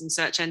searches and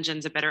search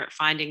engines are better at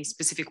finding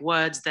specific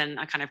words than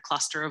a kind of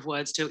cluster of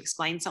words to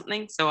explain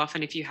something. So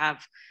often if you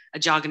have a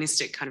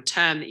jargonistic kind of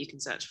term that you can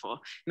search for, it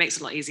makes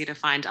it a lot easier to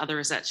find other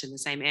research in the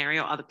same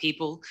area or other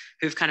people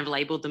who've kind of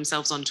labeled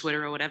themselves on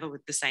Twitter or whatever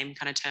with the same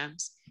kind of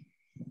terms.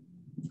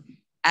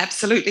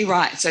 Absolutely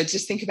right. So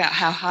just think about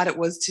how hard it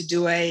was to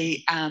do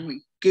a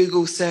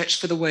Google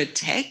search for the word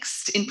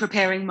text in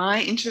preparing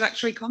my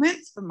introductory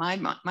comments for my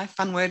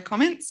fun word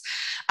comments,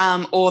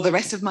 or the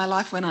rest of my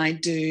life when I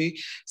do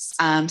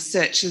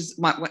searches,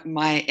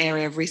 my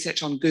area of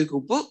research on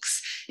Google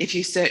Books. If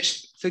you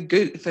search for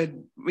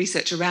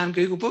research around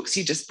Google Books,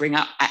 you just bring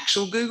up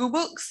actual Google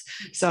Books.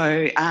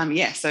 So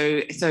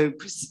so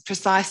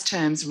precise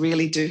terms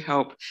really do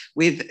help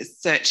with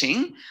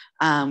searching,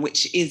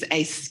 which is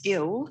a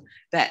skill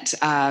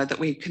that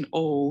we can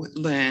all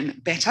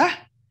learn better.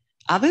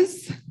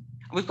 Others?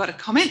 We've got a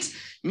comment.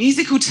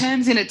 Musical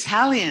terms in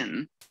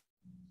Italian.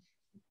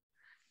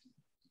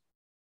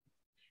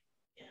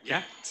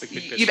 Yeah, it's a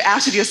good bit. You've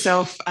outed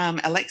yourself,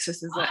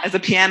 Alexis, as a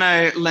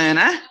piano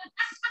learner.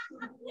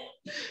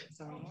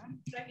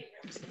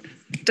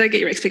 Don't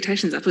get your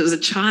expectations up. It was a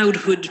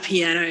childhood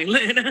piano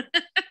learner.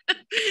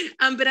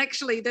 But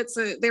actually,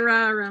 there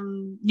are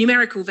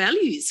numerical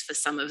values for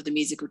some of the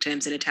musical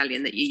terms in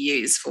Italian that you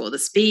use for the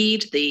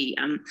speed, the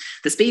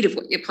speed of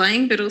what you're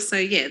playing, but also,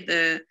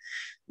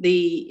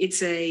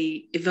 it's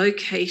a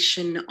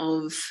evocation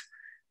of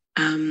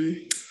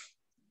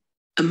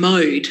a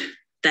mode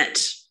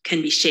that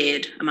can be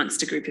shared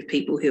amongst a group of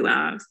people who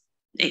are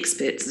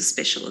experts or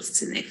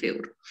specialists in their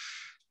field.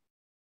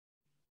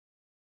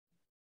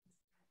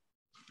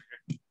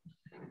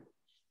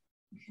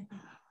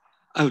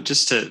 Oh,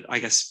 just to, I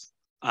guess,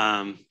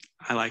 I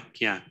like,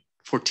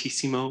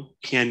 fortissimo,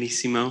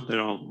 pianissimo, they're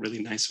all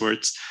really nice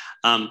words.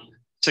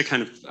 To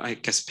kind of, I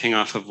guess, ping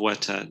off of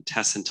what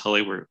Tess and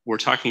Tully were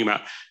talking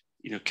about,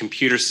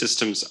 computer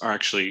systems are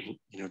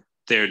actually,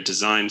 they're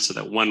designed so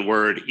that one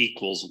word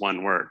equals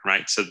one word,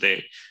 right? So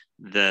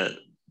the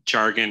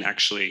jargon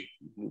actually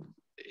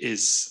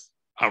is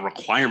a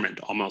requirement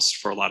almost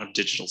for a lot of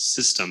digital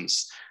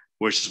systems,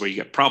 which is where you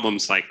get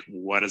problems like,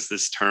 what does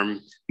this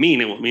term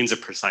mean? And what means a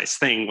precise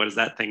thing? What does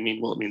that thing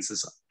mean? Well, it means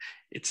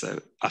it's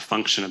a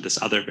function of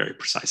this other very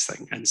precise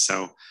thing. And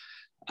so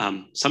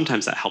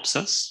sometimes that helps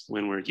us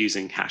when we're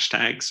using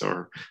hashtags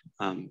or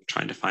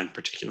trying to find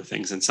particular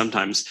things. And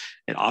sometimes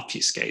it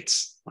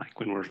obfuscates, like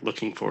when we're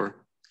looking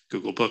for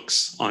Google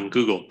Books on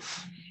Google.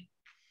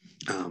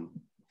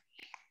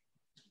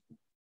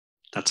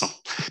 That's all.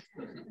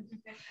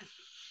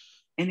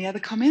 Any other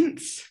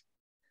comments?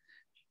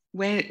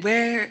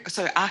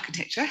 So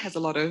architecture has a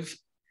lot of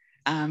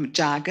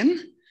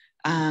jargon.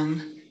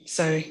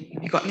 So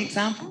you got an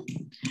example?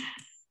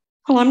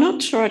 Well, I'm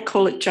not sure I'd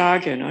call it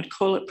jargon. I'd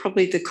call it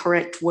probably the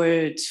correct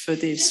words for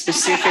the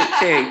specific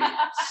thing.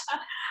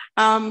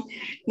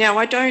 Now,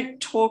 I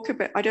don't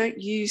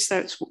use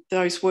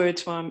those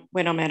words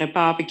when I'm at a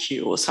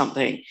barbecue or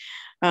something.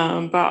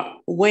 But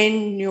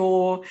when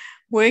you're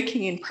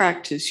working in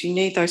practice, you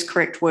need those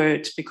correct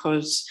words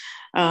because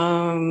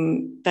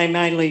they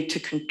may lead to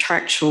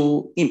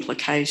contractual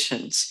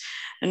implications.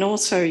 And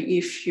also,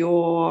 if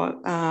you're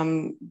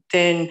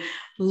then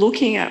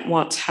looking at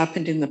what's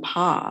happened in the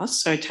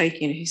past, so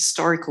taking a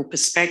historical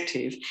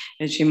perspective,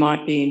 as you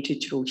might be in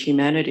digital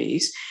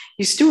humanities,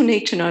 you still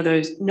need to know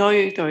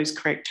those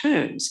correct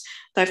terms.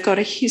 They've got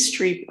a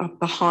history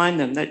behind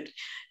them that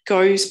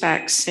goes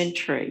back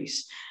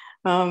centuries.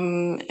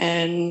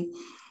 And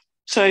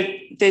so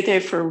they're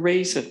there for a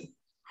reason.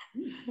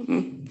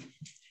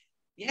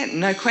 Yeah,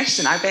 no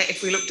question. I bet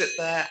if we looked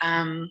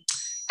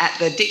at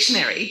the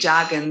dictionary,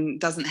 jargon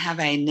doesn't have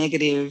a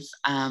negative,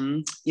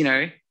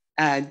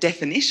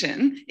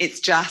 definition.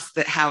 It's just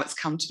that how it's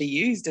come to be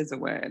used as a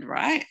word,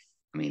 right?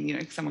 I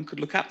mean, someone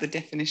could look up the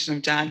definition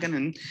of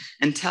jargon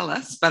and tell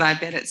us, but I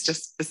bet it's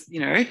just,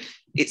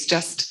 it's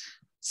just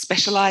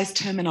specialised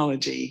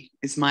terminology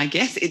is my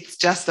guess. It's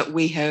just that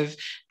we have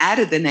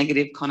added the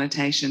negative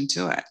connotation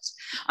to it.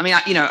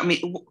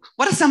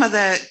 What are some of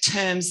the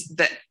terms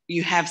that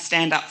you have?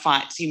 Stand-up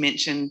fights, you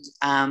mentioned,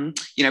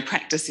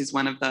 practice is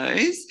one of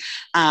those.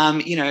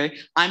 I'm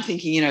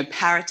thinking,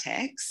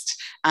 paratext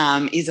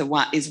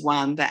is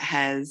one that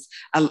has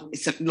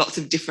lots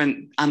of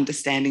different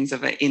understandings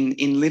of it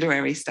in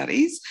literary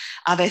studies.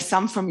 Are there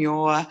some from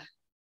your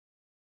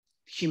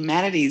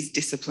humanities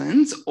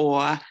disciplines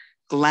or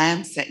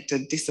glam sector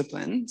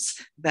disciplines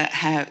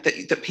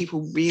that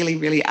people really,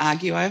 really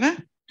argue over?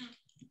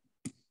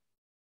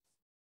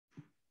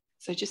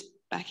 So just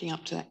backing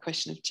up to that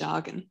question of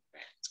jargon,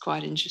 it's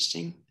quite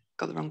interesting.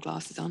 Got the wrong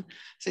glasses on.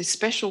 So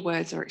special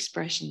words or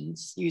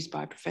expressions used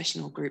by a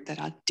professional group that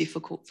are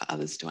difficult for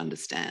others to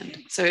understand.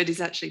 So it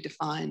is actually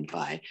defined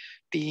by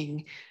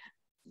being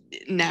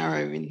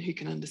narrow in who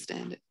can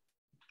understand it.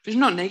 It's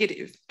not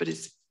negative, but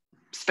it's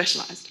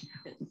specialised.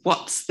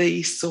 What's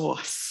the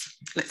source?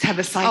 Let's have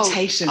a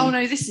citation. Oh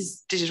no, this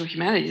is Digital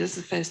Humanities. That's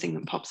the first thing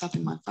that pops up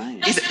in my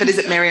phone. Is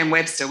it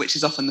Merriam-Webster, which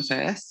is often the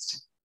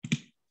first?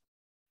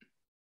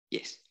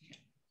 Yes.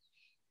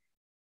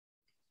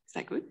 Is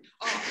that good?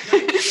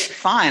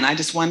 Fine. I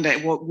just wonder,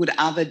 what would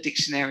other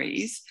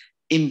dictionaries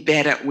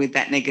embed it with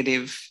that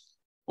negative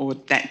or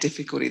that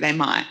difficulty? They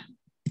might.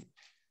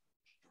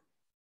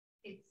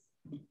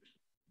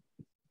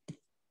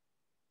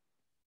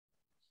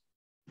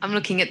 I'm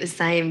looking at the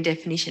same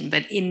definition,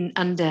 but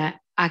under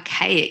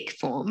archaic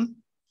form,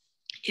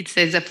 it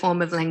says a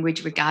form of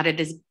language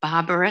regarded as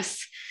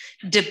barbarous,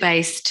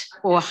 debased,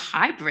 or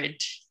hybrid.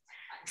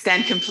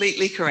 Stand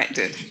completely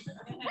corrected.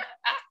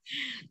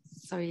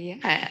 So,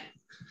 yeah.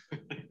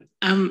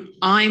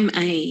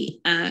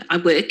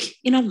 I work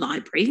in a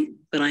library,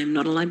 but I'm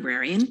not a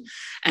librarian,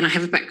 and I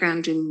have a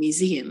background in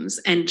museums,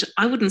 and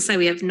I wouldn't say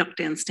we have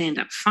knockdown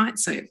stand-up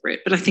fights over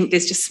it, but I think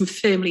there's just some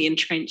firmly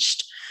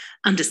entrenched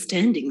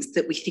understandings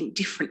that we think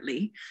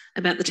differently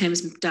about the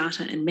terms of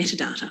data and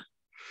metadata.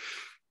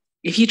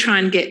 If you try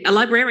and get a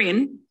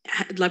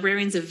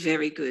librarians are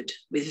very good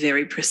with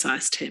very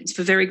precise terms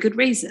for very good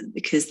reason,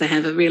 because they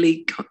have a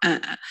really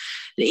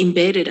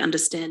embedded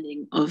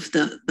understanding of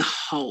the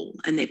whole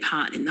and their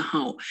part in the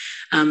whole.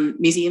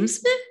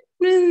 Museums,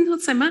 not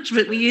so much,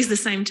 but we use the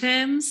same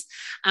terms.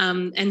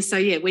 And so,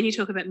 yeah, when you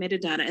talk about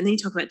metadata and then you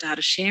talk about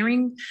data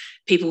sharing,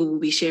 people will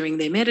be sharing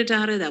their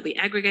metadata, they'll be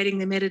aggregating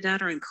their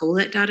metadata and call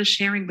that data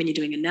sharing. When you're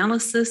doing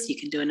analysis, you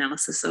can do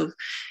analysis of,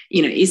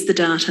 is the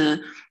data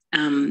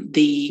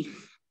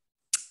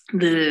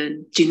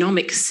the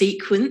genomic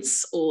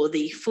sequence or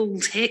the full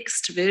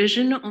text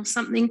version of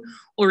something,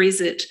 or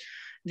is it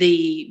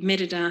the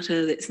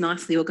metadata that's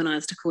nicely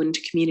organised according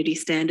to community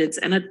standards?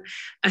 And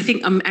I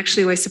think I'm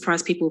actually always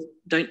surprised people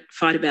don't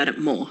fight about it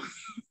more.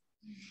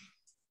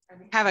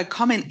 We have a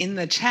comment in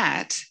the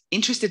chat,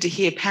 interested to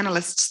hear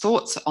panellists'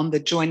 thoughts on the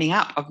joining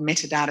up of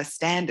metadata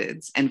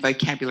standards and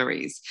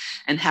vocabularies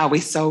and how we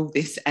solve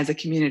this as a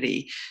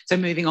community. So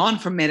moving on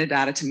from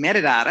metadata to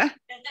metadata,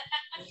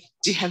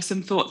 do you have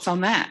some thoughts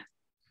on that?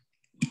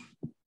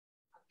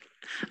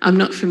 I'm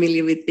not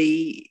familiar with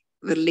the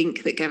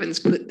link that Gavin's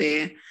put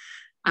there.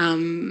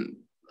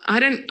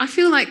 I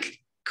feel like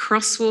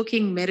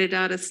crosswalking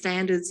metadata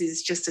standards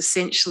is just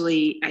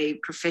essentially a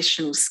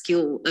professional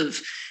skill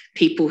of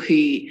people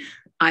who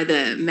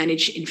either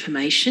manage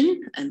information,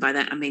 and by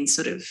that I mean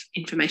sort of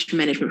information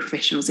management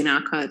professionals in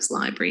archives,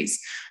 libraries,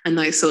 and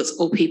those sorts,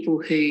 or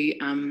people who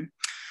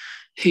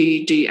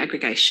do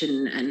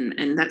aggregation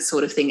and that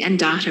sort of thing, and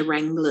data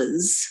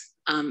wranglers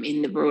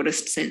in the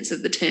broadest sense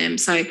of the term.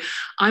 So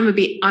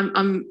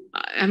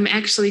I'm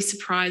actually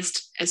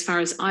surprised, as far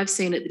as I've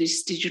seen at the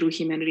Digital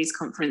Humanities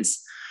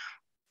conference,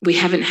 we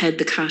haven't had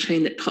the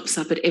cartoon that pops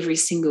up at every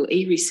single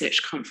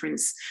e-research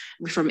conference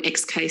from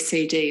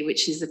XKCD,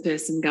 which is the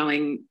person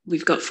going,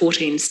 we've got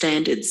 14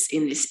 standards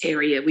in this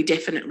area. We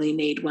definitely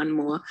need one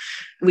more.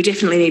 We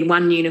definitely need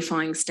one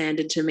unifying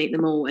standard to meet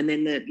them all. And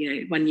then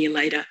 1 year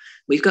later,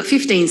 we've got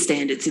 15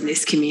 standards in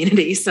this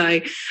community.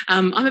 So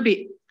I'm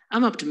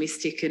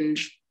optimistic and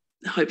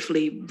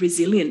hopefully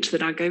resilient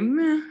that I go,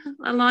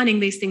 aligning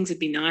these things would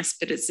be nice,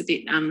 but it's a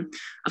bit,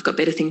 I've got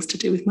better things to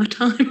do with my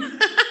time.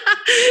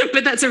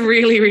 But that's a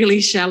really,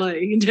 really shallow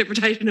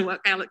interpretation of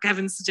what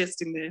Gavin's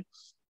suggesting there.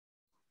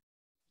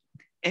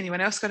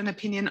 Anyone else got an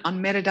opinion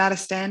on metadata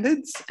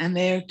standards and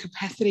their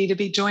capacity to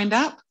be joined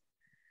up?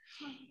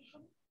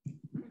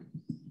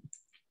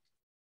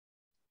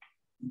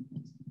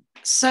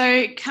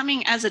 So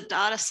coming as a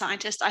data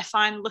scientist, I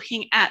find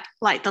looking at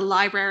like the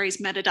library's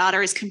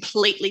metadata is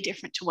completely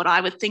different to what I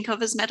would think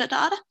of as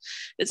metadata.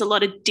 There's a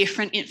lot of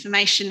different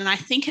information, and I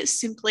think it's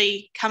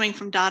simply coming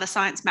from data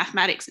science,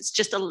 mathematics. It's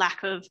just a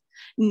lack of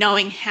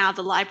knowing how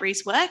the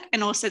libraries work,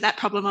 and also that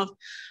problem of,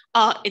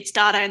 oh, it's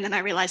data, and then I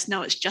realized,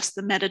 no, it's just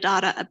the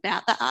metadata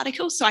about the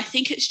article. So I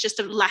think it's just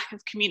a lack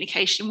of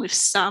communication with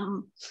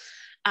some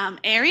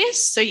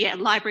areas. So yeah,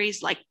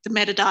 libraries, like the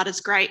metadata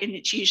is great and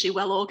it's usually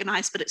well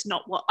organized, but it's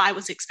not what I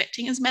was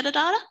expecting as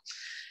metadata.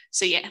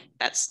 So yeah,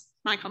 that's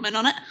my comment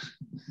on it.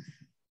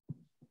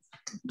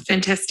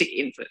 Fantastic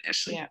input,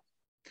 Ashley. Yeah.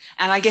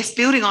 And I guess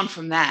building on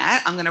from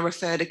that, I'm going to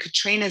refer to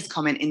Katrina's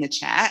comment in the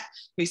chat,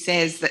 who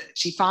says that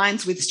she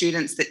finds with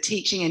students that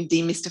teaching and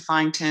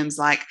demystifying terms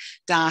like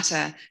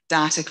data,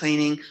 data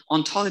cleaning,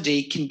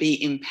 ontology can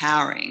be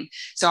empowering.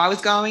 So I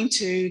was going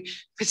to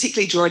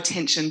particularly draw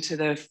attention to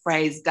the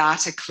phrase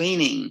data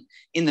cleaning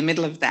in the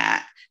middle of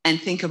that,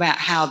 and think about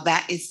how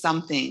that is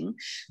something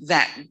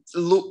that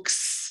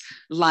looks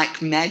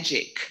like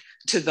magic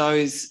to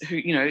those who,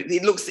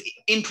 it looks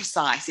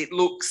imprecise, it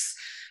looks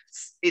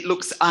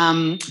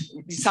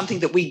something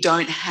that we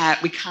don't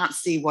have, we can't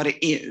see what it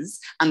is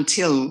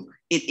until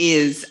it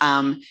is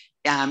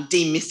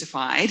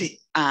demystified,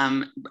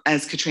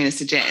 as Katrina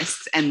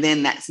suggests, and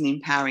then that's an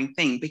empowering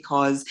thing,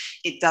 because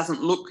it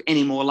doesn't look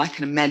anymore like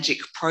a magic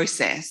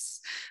process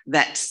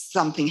that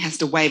something has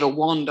to wave a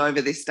wand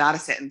over this data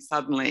set and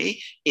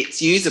suddenly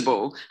it's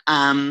usable.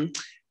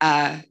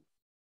 Yeah,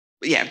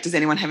 does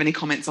anyone have any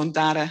comments on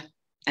data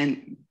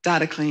and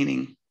data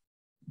cleaning?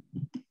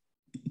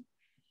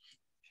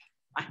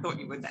 I thought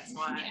you would, that's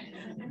why.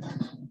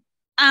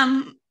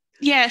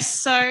 Yes,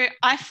 so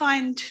I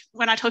find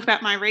when I talk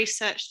about my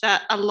research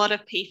that a lot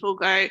of people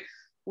go,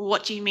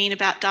 what do you mean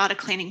about data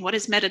cleaning? What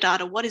is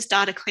metadata? What is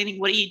data cleaning?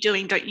 What are you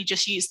doing? Don't you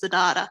just use the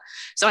data?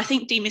 So I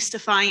think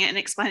demystifying it and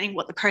explaining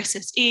what the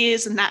process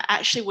is, and that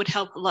actually would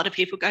help a lot of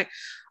people go,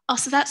 oh,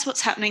 so that's what's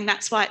happening.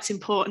 That's why it's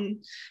important.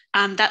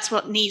 That's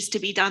what needs to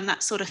be done,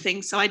 that sort of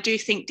thing. So I do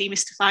think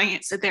demystifying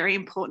it's a very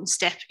important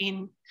step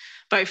in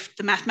both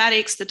the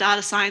mathematics, the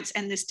data science,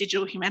 and this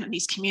digital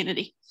humanities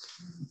community.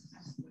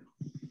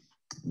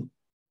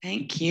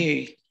 Thank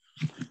you.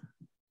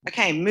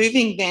 Okay,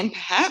 moving then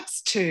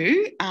perhaps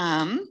to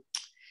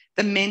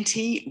the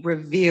Menti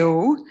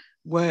reveal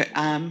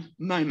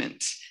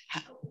moment.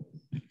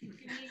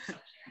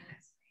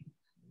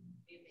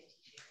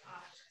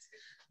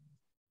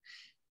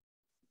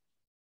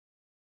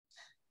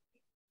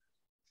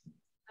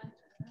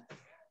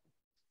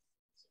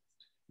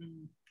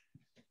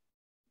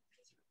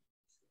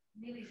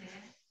 Nearly there.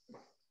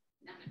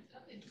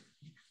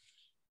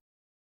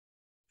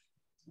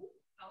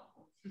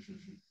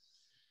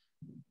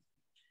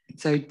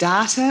 So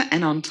data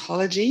and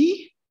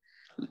ontology,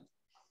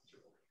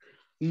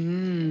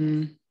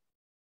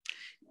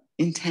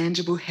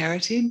 intangible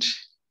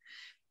heritage,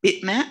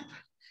 bitmap,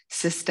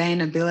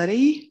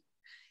 sustainability,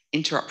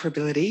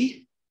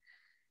 interoperability,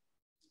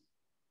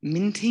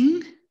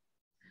 minting,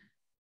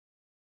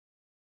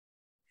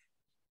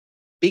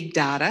 big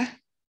data,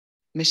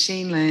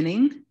 machine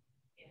learning,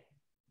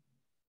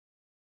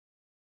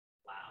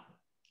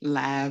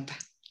 lab,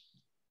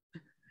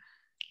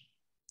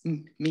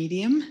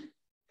 medium.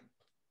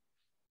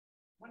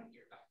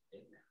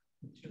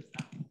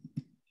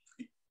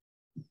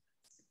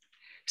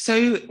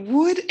 So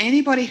would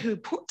anybody who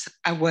put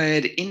a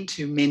word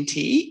into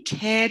Menti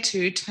care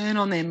to turn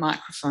on their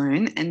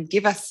microphone and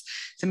give us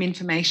some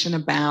information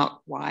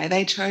about why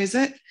they chose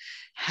it,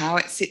 how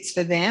it sits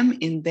for them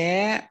in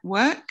their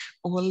work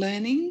or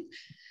learning?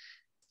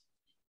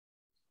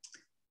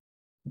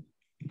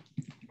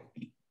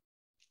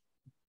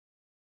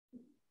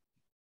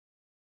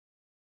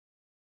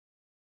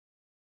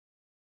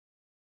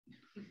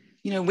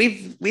 You know,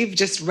 we've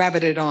just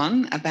rabbited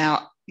on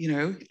about, you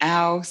know,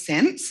 our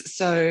sense.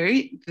 So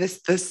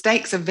the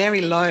stakes are very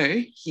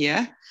low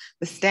here.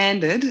 The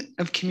standard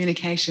of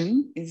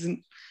communication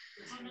isn't.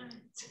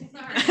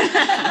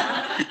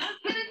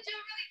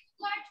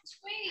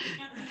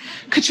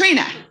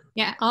 Katrina.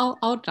 Yeah,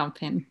 I'll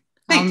jump in.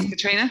 Thanks,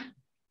 Katrina.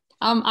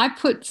 I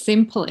put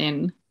simple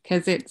in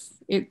because it's.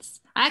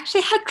 I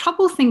actually had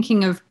trouble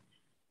thinking of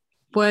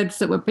words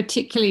that were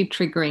particularly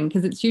triggering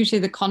because it's usually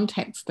the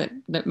context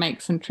that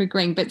makes them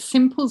triggering. But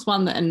simple's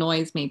one that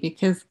annoys me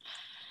because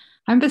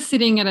I remember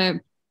sitting at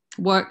a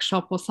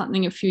workshop or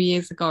something a few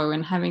years ago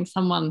and having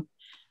someone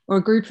or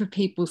a group of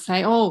people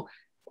say, oh,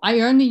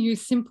 I only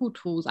use simple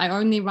tools. I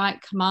only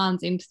write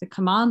commands into the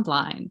command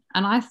line.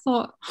 And I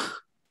thought,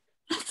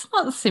 that's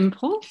not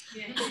simple.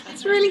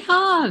 It's really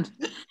hard.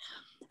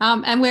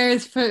 And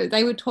whereas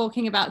they were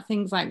talking about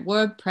things like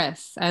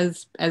WordPress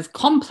as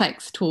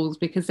complex tools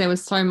because there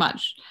was so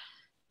much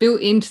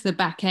built into the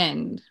back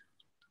end.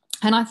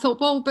 And I thought,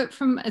 well, but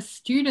from a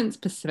student's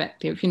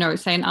perspective, you know,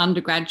 say an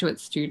undergraduate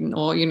student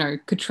or, you know,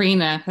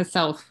 Katrina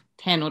herself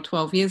 10 or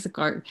 12 years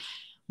ago,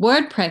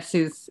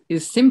 WordPress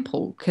is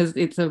simple because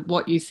it's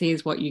what you see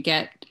is what you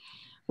get.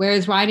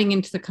 Whereas writing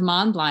into the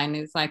command line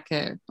is like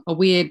a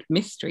weird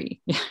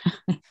mystery.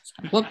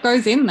 What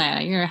goes in there?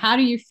 You know, how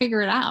do you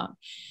figure it out?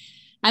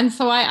 And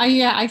so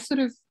I sort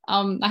of,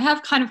 I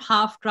have kind of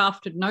half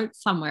drafted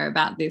notes somewhere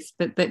about this,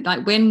 but that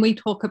like when we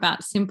talk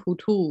about simple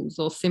tools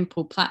or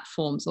simple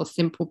platforms or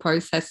simple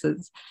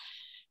processes,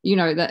 you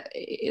know, that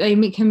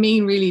they can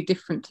mean really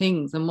different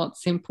things. And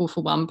what's simple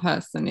for one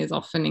person is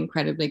often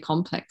incredibly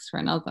complex for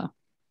another.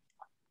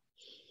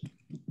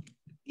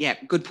 Yeah,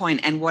 good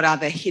point. And what are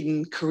the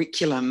hidden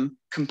curriculum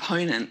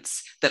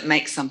components that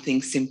make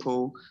something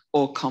simple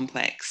or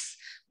complex?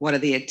 What are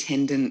the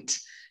attendant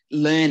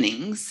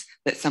learnings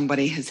that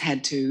somebody has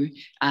had to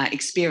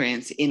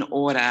experience in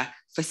order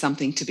for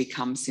something to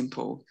become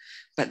simple?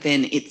 But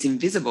then it's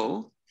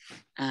invisible.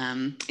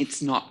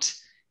 It's not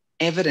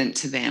evident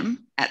to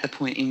them at the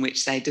point in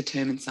which they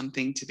determine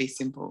something to be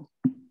simple.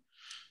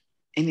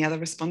 Any other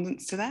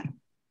respondents to that?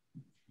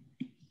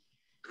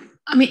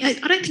 I mean, I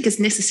don't think it's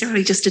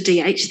necessarily just a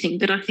DH thing,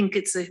 but I think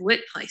it's a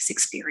workplace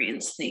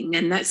experience thing.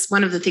 And that's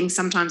one of the things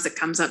sometimes that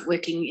comes up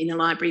working in a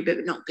library,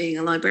 but not being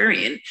a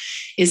librarian,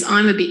 is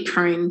I'm a bit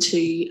prone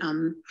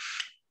to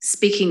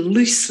speaking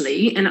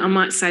loosely. And I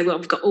might say, well,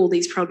 I've got all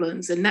these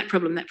problems and that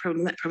problem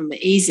are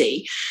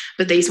easy,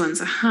 but these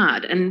ones are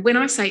hard. And when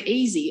I say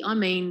easy, I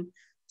mean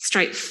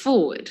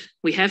straightforward.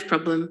 We have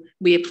problem,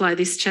 we apply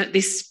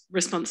this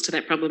response to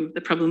that problem,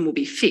 the problem will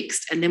be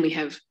fixed. And then we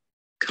have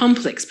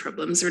complex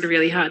problems that are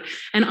really hard.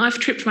 And I've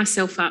tripped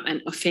myself up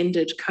and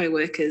offended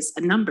co-workers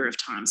a number of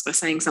times by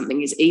saying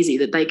something is easy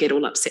that they get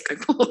all upset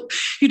going, oh,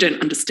 you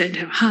don't understand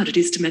how hard it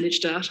is to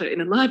manage data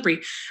in a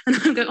library. And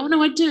I go, oh,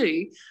 no, I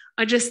do.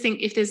 I just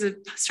think if there's a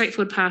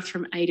straightforward path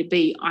from A to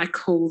B, I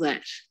call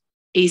that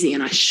easy,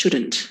 and I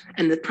shouldn't.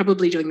 And they're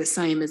probably doing the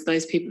same as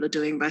those people are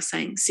doing by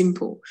saying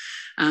simple,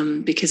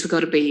 because we've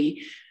got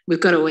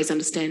to always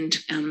understand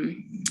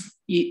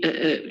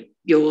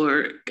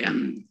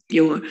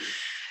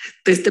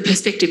the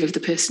perspective of the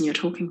person you're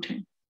talking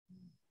to.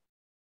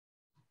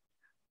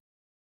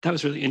 That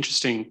was really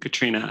interesting,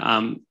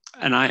 Katrina.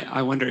 And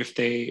I wonder if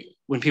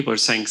when people are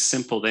saying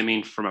simple, they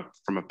mean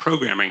from a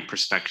programming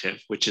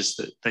perspective, which is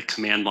the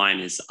command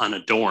line is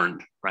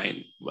unadorned,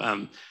 right?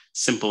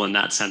 Simple in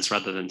that sense,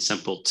 rather than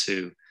simple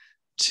to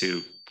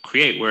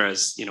create.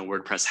 Whereas,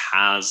 WordPress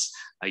has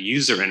a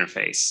user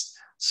interface,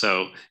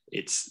 so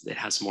it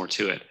has more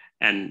to it.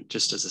 And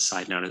just as a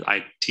side note,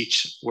 I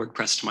teach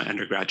WordPress to my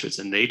undergraduates,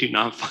 and they do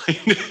not find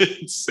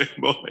it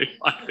simple. They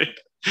find it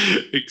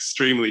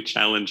extremely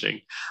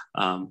challenging.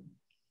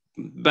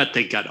 But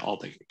they get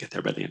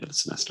there by the end of the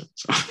semester.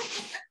 So.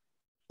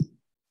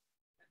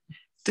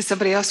 Does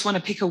somebody else want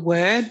to pick a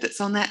word that's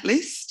on that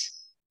list?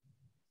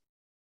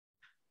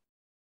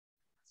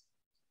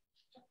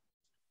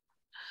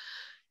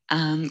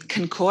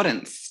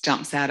 Concordance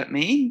jumps out at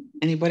me.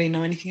 Anybody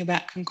know anything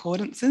about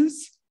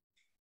concordances?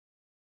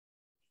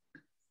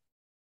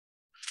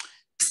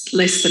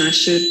 Less than I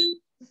should.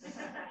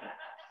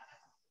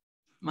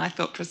 My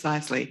thought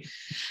precisely.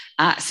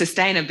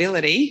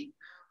 Sustainability.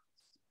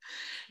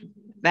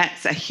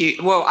 That's a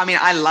huge, well, I mean,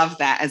 I love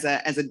that as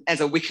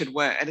a wicked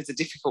word, as a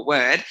difficult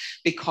word,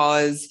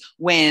 because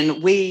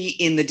when we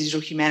in the digital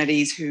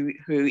humanities who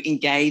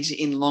engage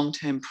in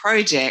long-term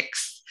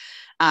projects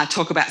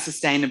talk about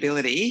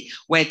sustainability,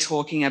 we're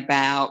talking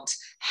about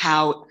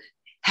how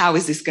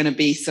is this going to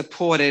be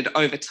supported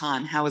over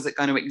time? How is it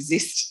going to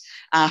exist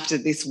after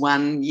this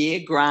 1 year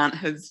grant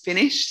has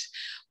finished?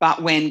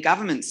 But when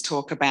governments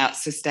talk about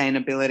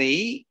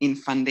sustainability in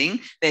funding,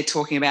 they're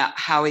talking about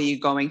how are you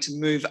going to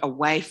move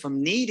away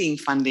from needing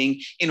funding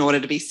in order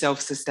to be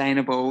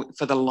self-sustainable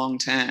for the long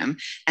term.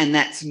 And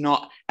that's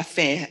not a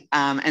fair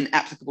and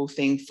applicable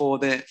thing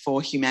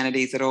for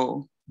humanities at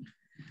all.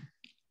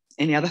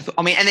 Any other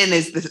and then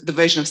there's the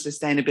version of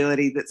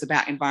sustainability that's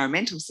about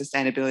environmental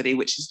sustainability,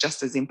 which is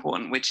just as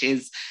important, which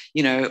is,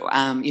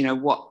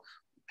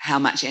 how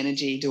much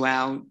energy do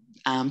our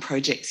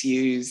projects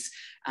use?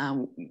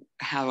 How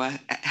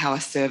are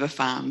server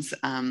farms,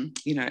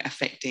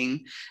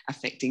 affecting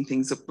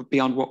things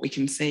beyond what we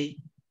can see?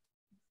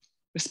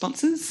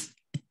 Responses?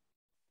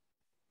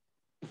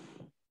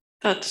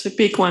 That's a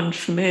big one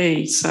for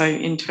me. So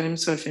in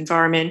terms of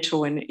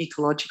environmental and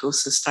ecological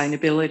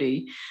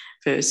sustainability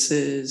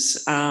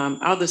versus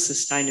other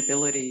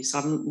sustainabilities,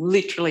 I'm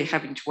literally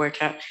having to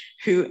work out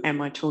who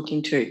am I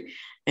talking to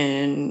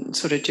and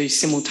sort of do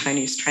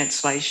simultaneous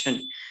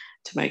translation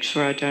to make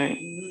sure I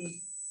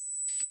don't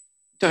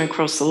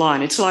cross the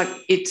line. It's like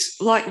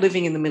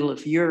living in the middle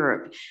of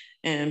Europe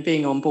and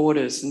being on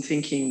borders and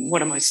thinking,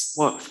 what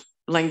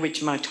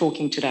language am I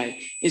talking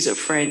today? Is it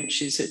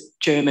French? Is it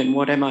German?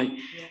 What am I?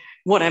 Yeah.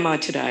 What am I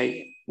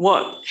today?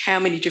 How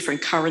many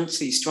different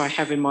currencies do I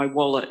have in my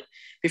wallet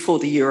before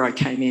the euro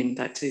came in?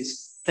 That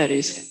is,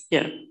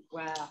 yeah.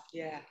 Wow,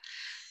 yeah.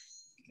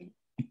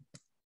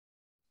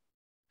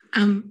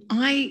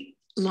 I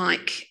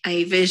like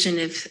a version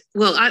of,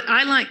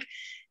 I like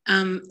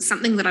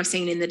something that I've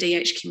seen in the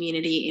DH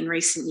community in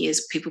recent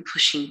years, people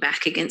pushing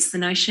back against the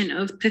notion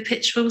of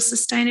perpetual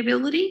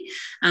sustainability.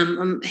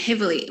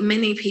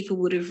 Many people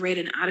would have read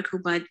an article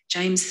by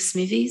James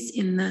Smithies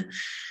in the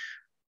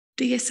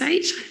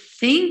DSH, I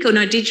think, or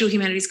no, Digital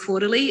Humanities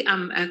Quarterly,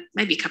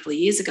 maybe a couple of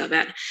years ago,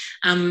 about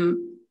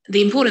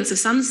the importance of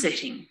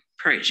sunsetting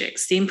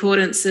projects, the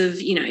importance of,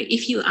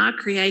 if you are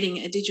creating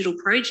a digital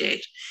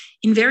project,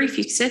 in very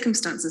few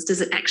circumstances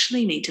does it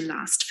actually need to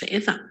last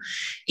forever.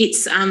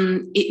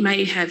 It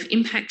may have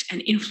impact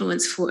and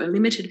influence for a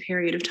limited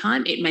period of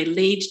time. It may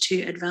lead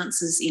to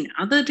advances in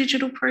other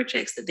digital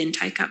projects that then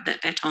take up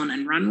that baton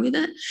and run with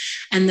it,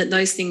 and that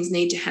those things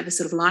need to have a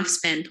sort of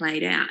lifespan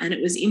played out. And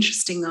it was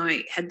interesting,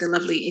 I had the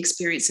lovely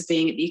experience of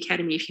being at the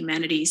Academy of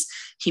Humanities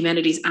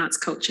Arts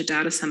Culture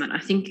Data Summit, I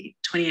think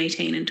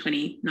 2018 and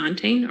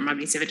 2019, or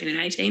maybe 17 and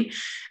 18.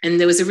 And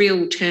there was a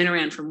real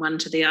turnaround from one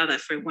to the other.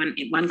 At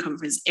one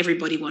conference,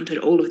 everybody wanted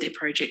all of their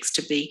projects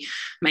to be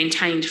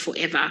maintained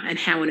forever, and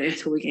how on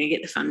earth were we going to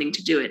get the funding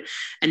to do it?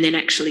 And then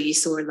actually you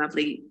saw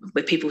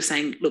where people were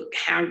saying, look,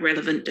 how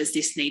relevant does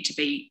this need to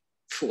be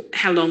for?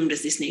 How long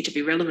does this need to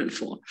be relevant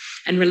for?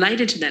 And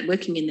related to that,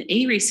 working in the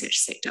e-research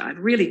sector,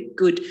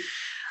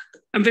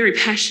 I'm very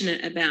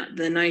passionate about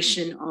the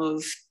notion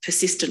of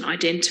persistent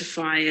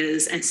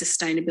identifiers and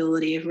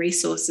sustainability of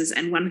resources.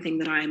 And one thing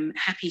that I'm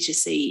happy to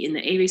see in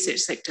the e-research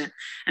sector,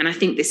 and I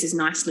think this is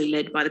nicely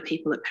led by the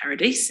people at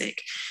Paradisec,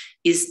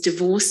 is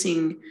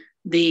divorcing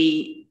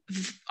the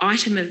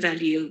item of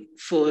value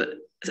for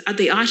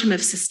the item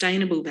of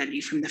sustainable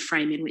value from the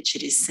frame in which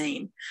it is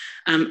seen.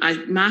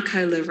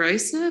 Marco La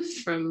Rosa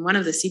from one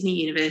of the Sydney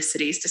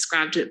universities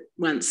described it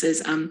once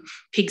as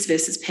pigs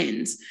versus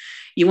pens.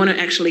 You want to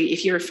actually,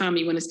 if you're a farmer,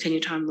 you want to spend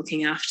your time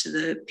looking after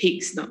the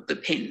pigs, not the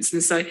pens.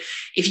 And so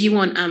if you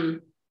want,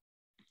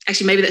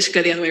 actually maybe that should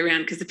go the other way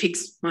around because the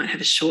pigs might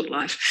have a short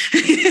life.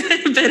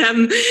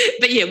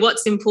 but yeah,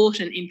 what's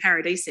important in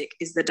paradisiac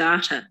is the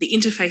data. The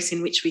interface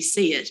in which we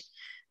see it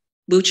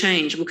will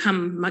change, will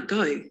come, might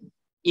go.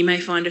 You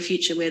may find a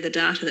future where the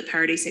data that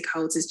paradisiac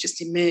holds is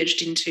just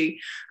emerged into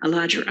a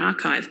larger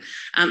archive.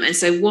 And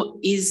so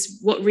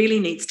what really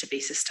needs to be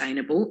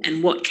sustainable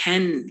and what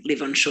can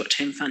live on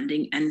short-term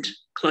funding and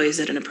close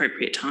at an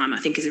appropriate time, I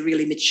think is a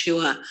really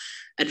mature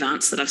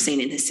advance that I've seen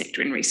in this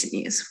sector in recent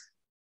years.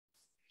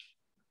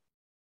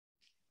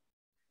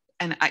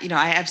 And,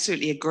 I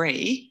absolutely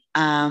agree.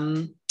 Do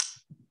you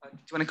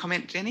want to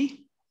comment, Jenny?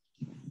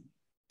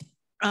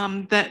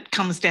 That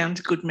comes down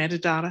to good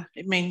metadata.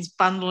 It means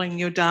bundling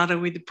your data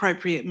with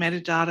appropriate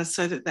metadata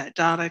so that that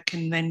data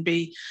can then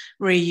be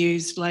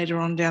reused later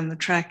on down the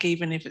track,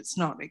 even if it's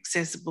not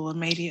accessible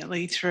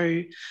immediately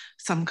through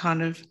some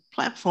kind of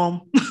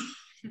platform.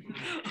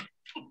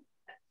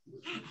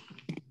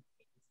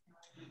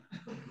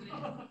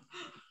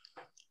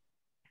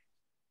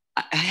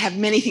 I have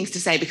many things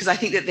to say because I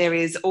think that there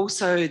is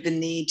also the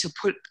need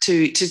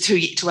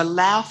to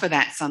allow for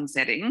that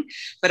sunsetting,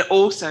 but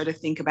also to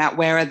think about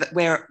where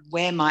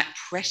might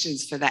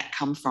pressures for that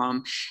come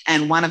from.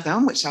 And one of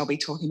them, which I'll be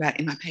talking about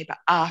in my paper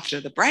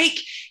after the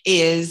break,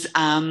 is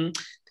a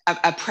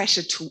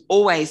pressure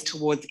always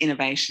towards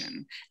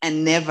innovation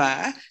and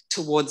never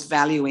towards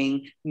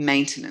valuing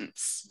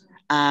maintenance.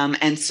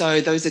 And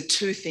so those are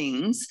two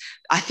things.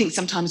 I think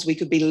sometimes we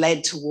could be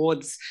led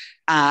towards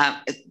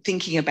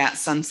thinking about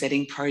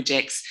sunsetting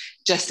projects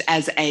just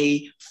as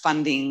a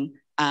funding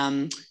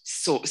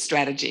sort of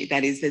strategy.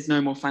 That is, there's no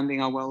more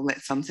funding, oh, well,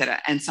 let's sunset it.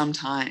 And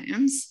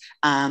sometimes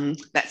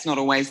that's not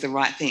always the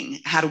right thing.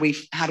 How do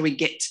we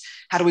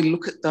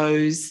look at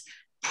those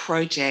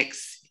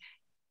projects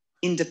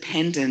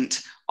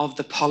independent of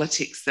the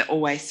politics that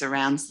always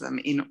surrounds them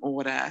in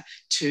order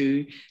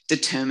to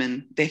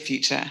determine their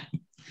future?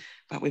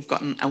 But we've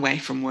gotten away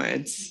from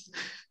words.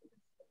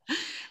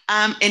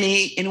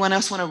 Anyone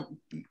else want to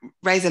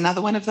raise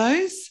another one of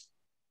those?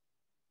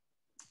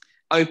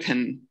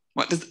 Open.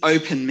 What does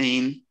open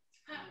mean?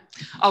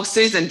 Oh,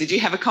 Susan, did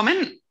you have a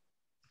comment?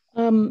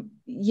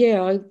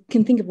 Yeah, I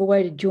can think of a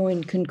way to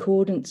join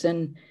concordance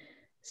and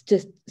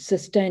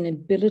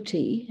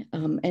sustainability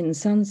and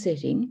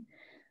sunsetting.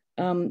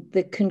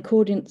 The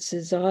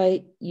concordances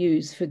I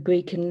use for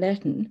Greek and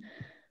Latin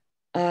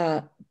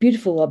are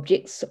beautiful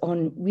objects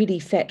on really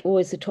fat,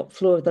 always the top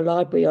floor of the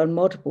library on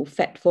multiple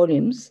fat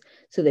volumes.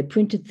 So they're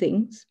printed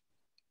things.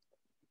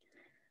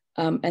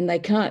 And they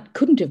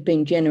couldn't have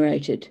been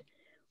generated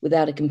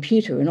without a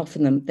computer. And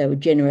often they were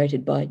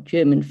generated by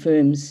German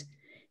firms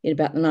in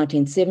about the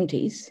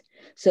 1970s.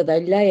 So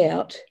they lay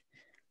out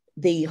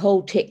the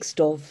whole text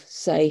of,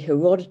 say,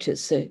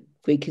 Herodotus, a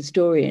Greek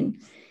historian,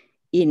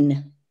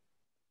 in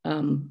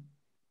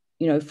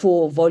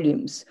 4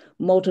 volumes,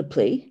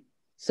 multiply.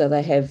 So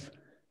they have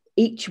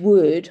each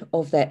word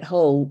of that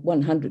whole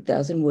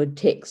 100,000 word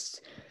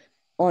text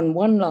on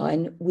one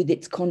line with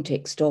its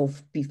context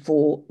of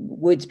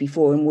words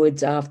before and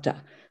words after.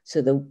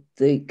 So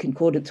the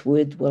concordance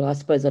word, well, I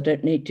suppose I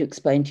don't need to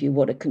explain to you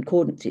what a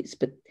concordance is,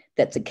 but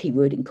that's a key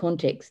word in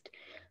context.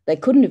 They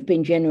couldn't have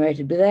been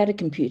generated without a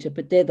computer,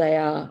 but there they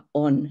are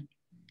on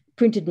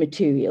printed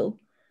material,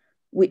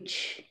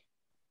 which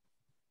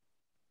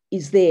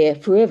is there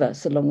forever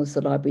so long as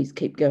the libraries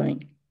keep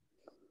going.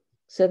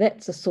 So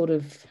that's a sort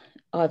of,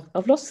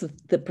 I've lost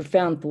the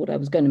profound thought I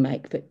was going to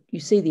make, but you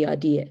see the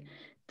idea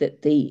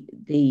that the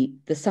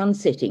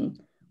sunsetting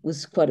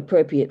was quite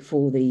appropriate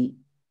for the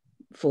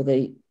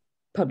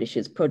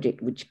publisher's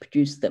project which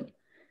produced them.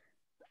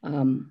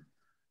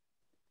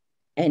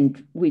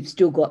 And we've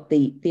still got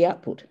the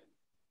output.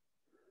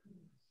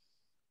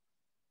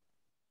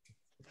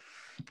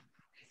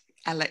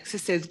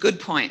 Alexis says, good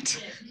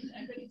point.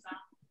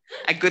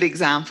 A good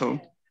example.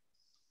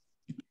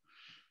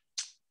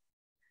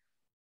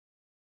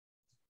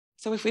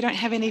 So if we don't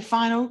have any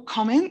final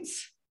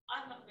comments.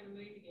 I'm not going to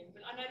move again,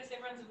 but I notice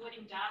everyone's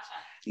avoiding data.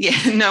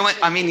 Yeah, no,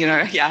 I mean,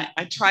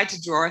 I tried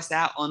to draw us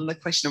out on the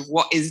question of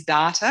what is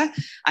data.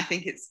 I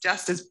think it's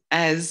just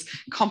as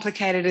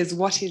complicated as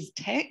what is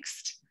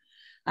text.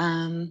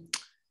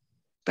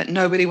 But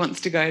nobody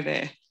wants to go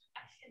there.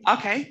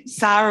 Okay,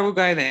 Sara will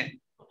go there.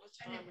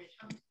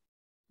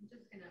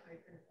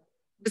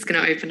 I'm just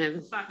going to open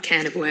a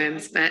can of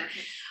worms, but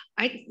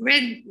I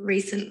read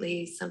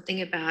recently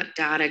something about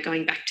data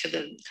going back to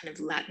the kind of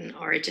Latin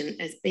origin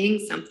as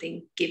being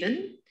something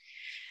given,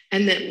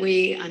 and that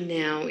we are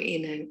now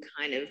in a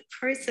kind of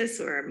process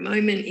or a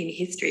moment in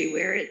history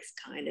where it's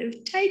kind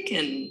of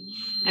taken,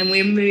 and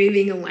we're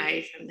moving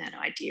away from that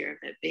idea of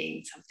it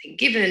being something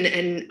given.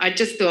 And I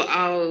just thought,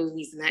 oh,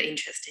 isn't that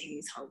interesting,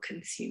 this whole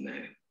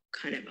consumer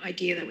kind of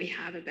idea that we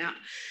have about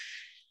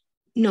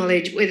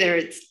knowledge, whether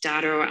it's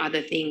data or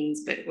other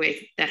things, but with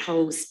that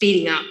whole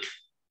speeding up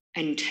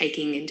and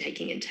taking and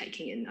taking and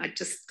taking. And I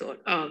just thought,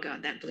 oh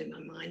God, that blew my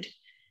mind.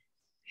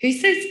 Who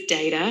says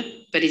data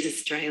but is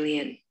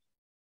Australian?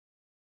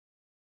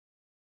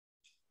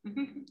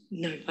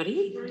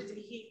 Nobody?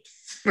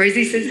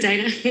 Rosie says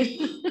data.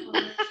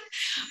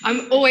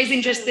 I'm always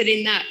interested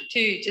in that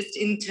too, just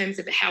in terms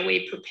of how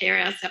we prepare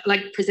ourselves,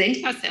 like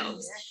present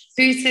ourselves.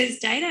 Who says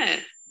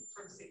data?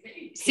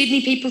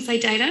 Sydney people say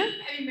data?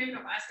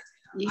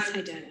 You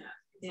say data.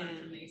 Yeah.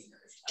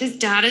 Does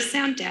data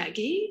sound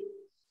daggy?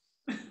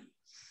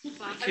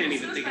 I can't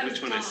even think of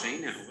which one I say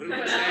now. What do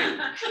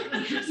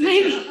I say?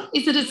 Maybe.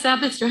 Is it a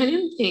South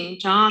Australian thing?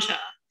 Data.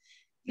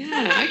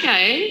 Yeah,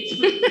 okay.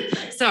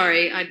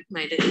 Sorry, I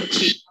made it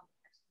cheap.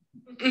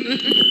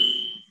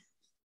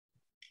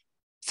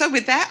 So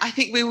with that, I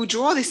think we will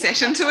draw this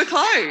session to a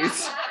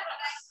close.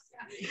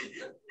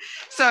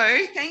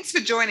 So thanks for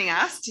joining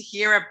us to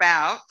hear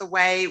about the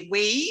way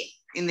we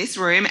in this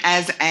room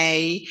as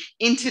a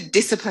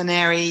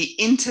interdisciplinary,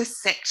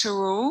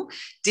 intersectoral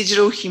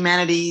digital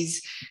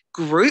humanities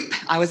group,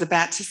 I was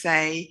about to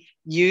say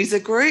user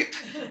group,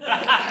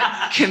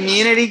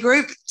 community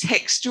group,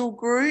 textual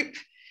group,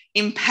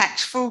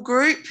 impactful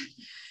group,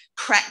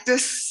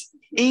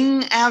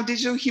 practicing our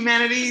digital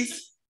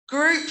humanities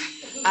group,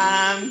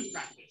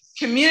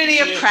 community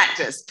of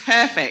practice,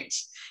 perfect,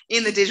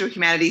 in the digital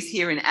humanities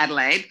here in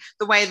Adelaide,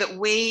 the way that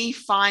we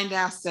find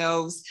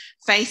ourselves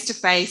face to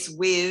face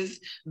with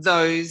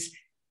those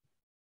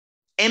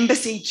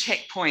embassy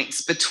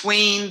checkpoints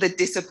between the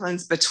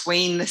disciplines,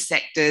 between the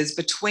sectors,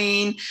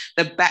 between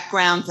the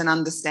backgrounds and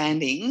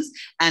understandings,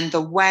 and the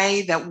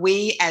way that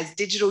we as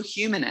digital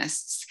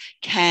humanists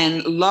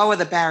can lower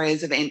the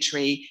barriers of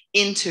entry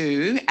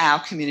into our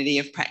community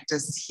of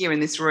practice here in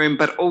this room,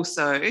 but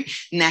also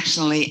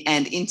nationally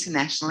and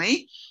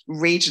internationally,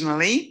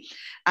 regionally,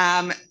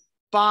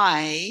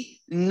 by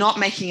not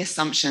making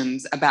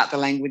assumptions about the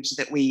language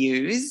that we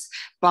use,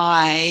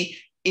 by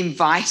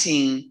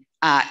inviting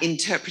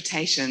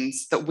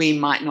interpretations that we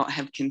might not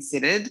have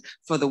considered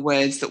for the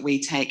words that we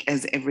take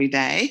as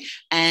everyday,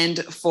 and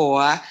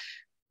for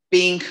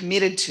being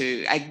committed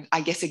to,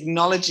 I guess,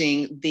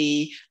 acknowledging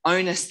the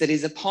onus that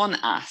is upon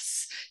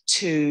us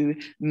to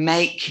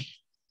make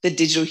the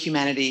digital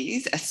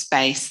humanities a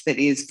space that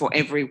is for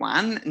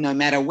everyone, no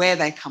matter where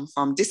they come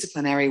from,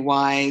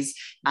 disciplinary-wise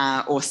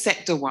or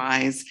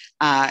sector-wise.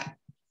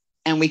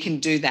 And we can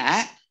do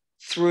that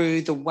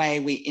through the way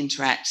we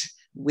interact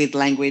with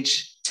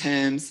language,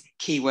 terms,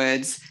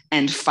 keywords,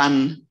 and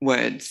fun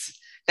words.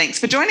 Thanks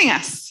for joining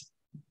us.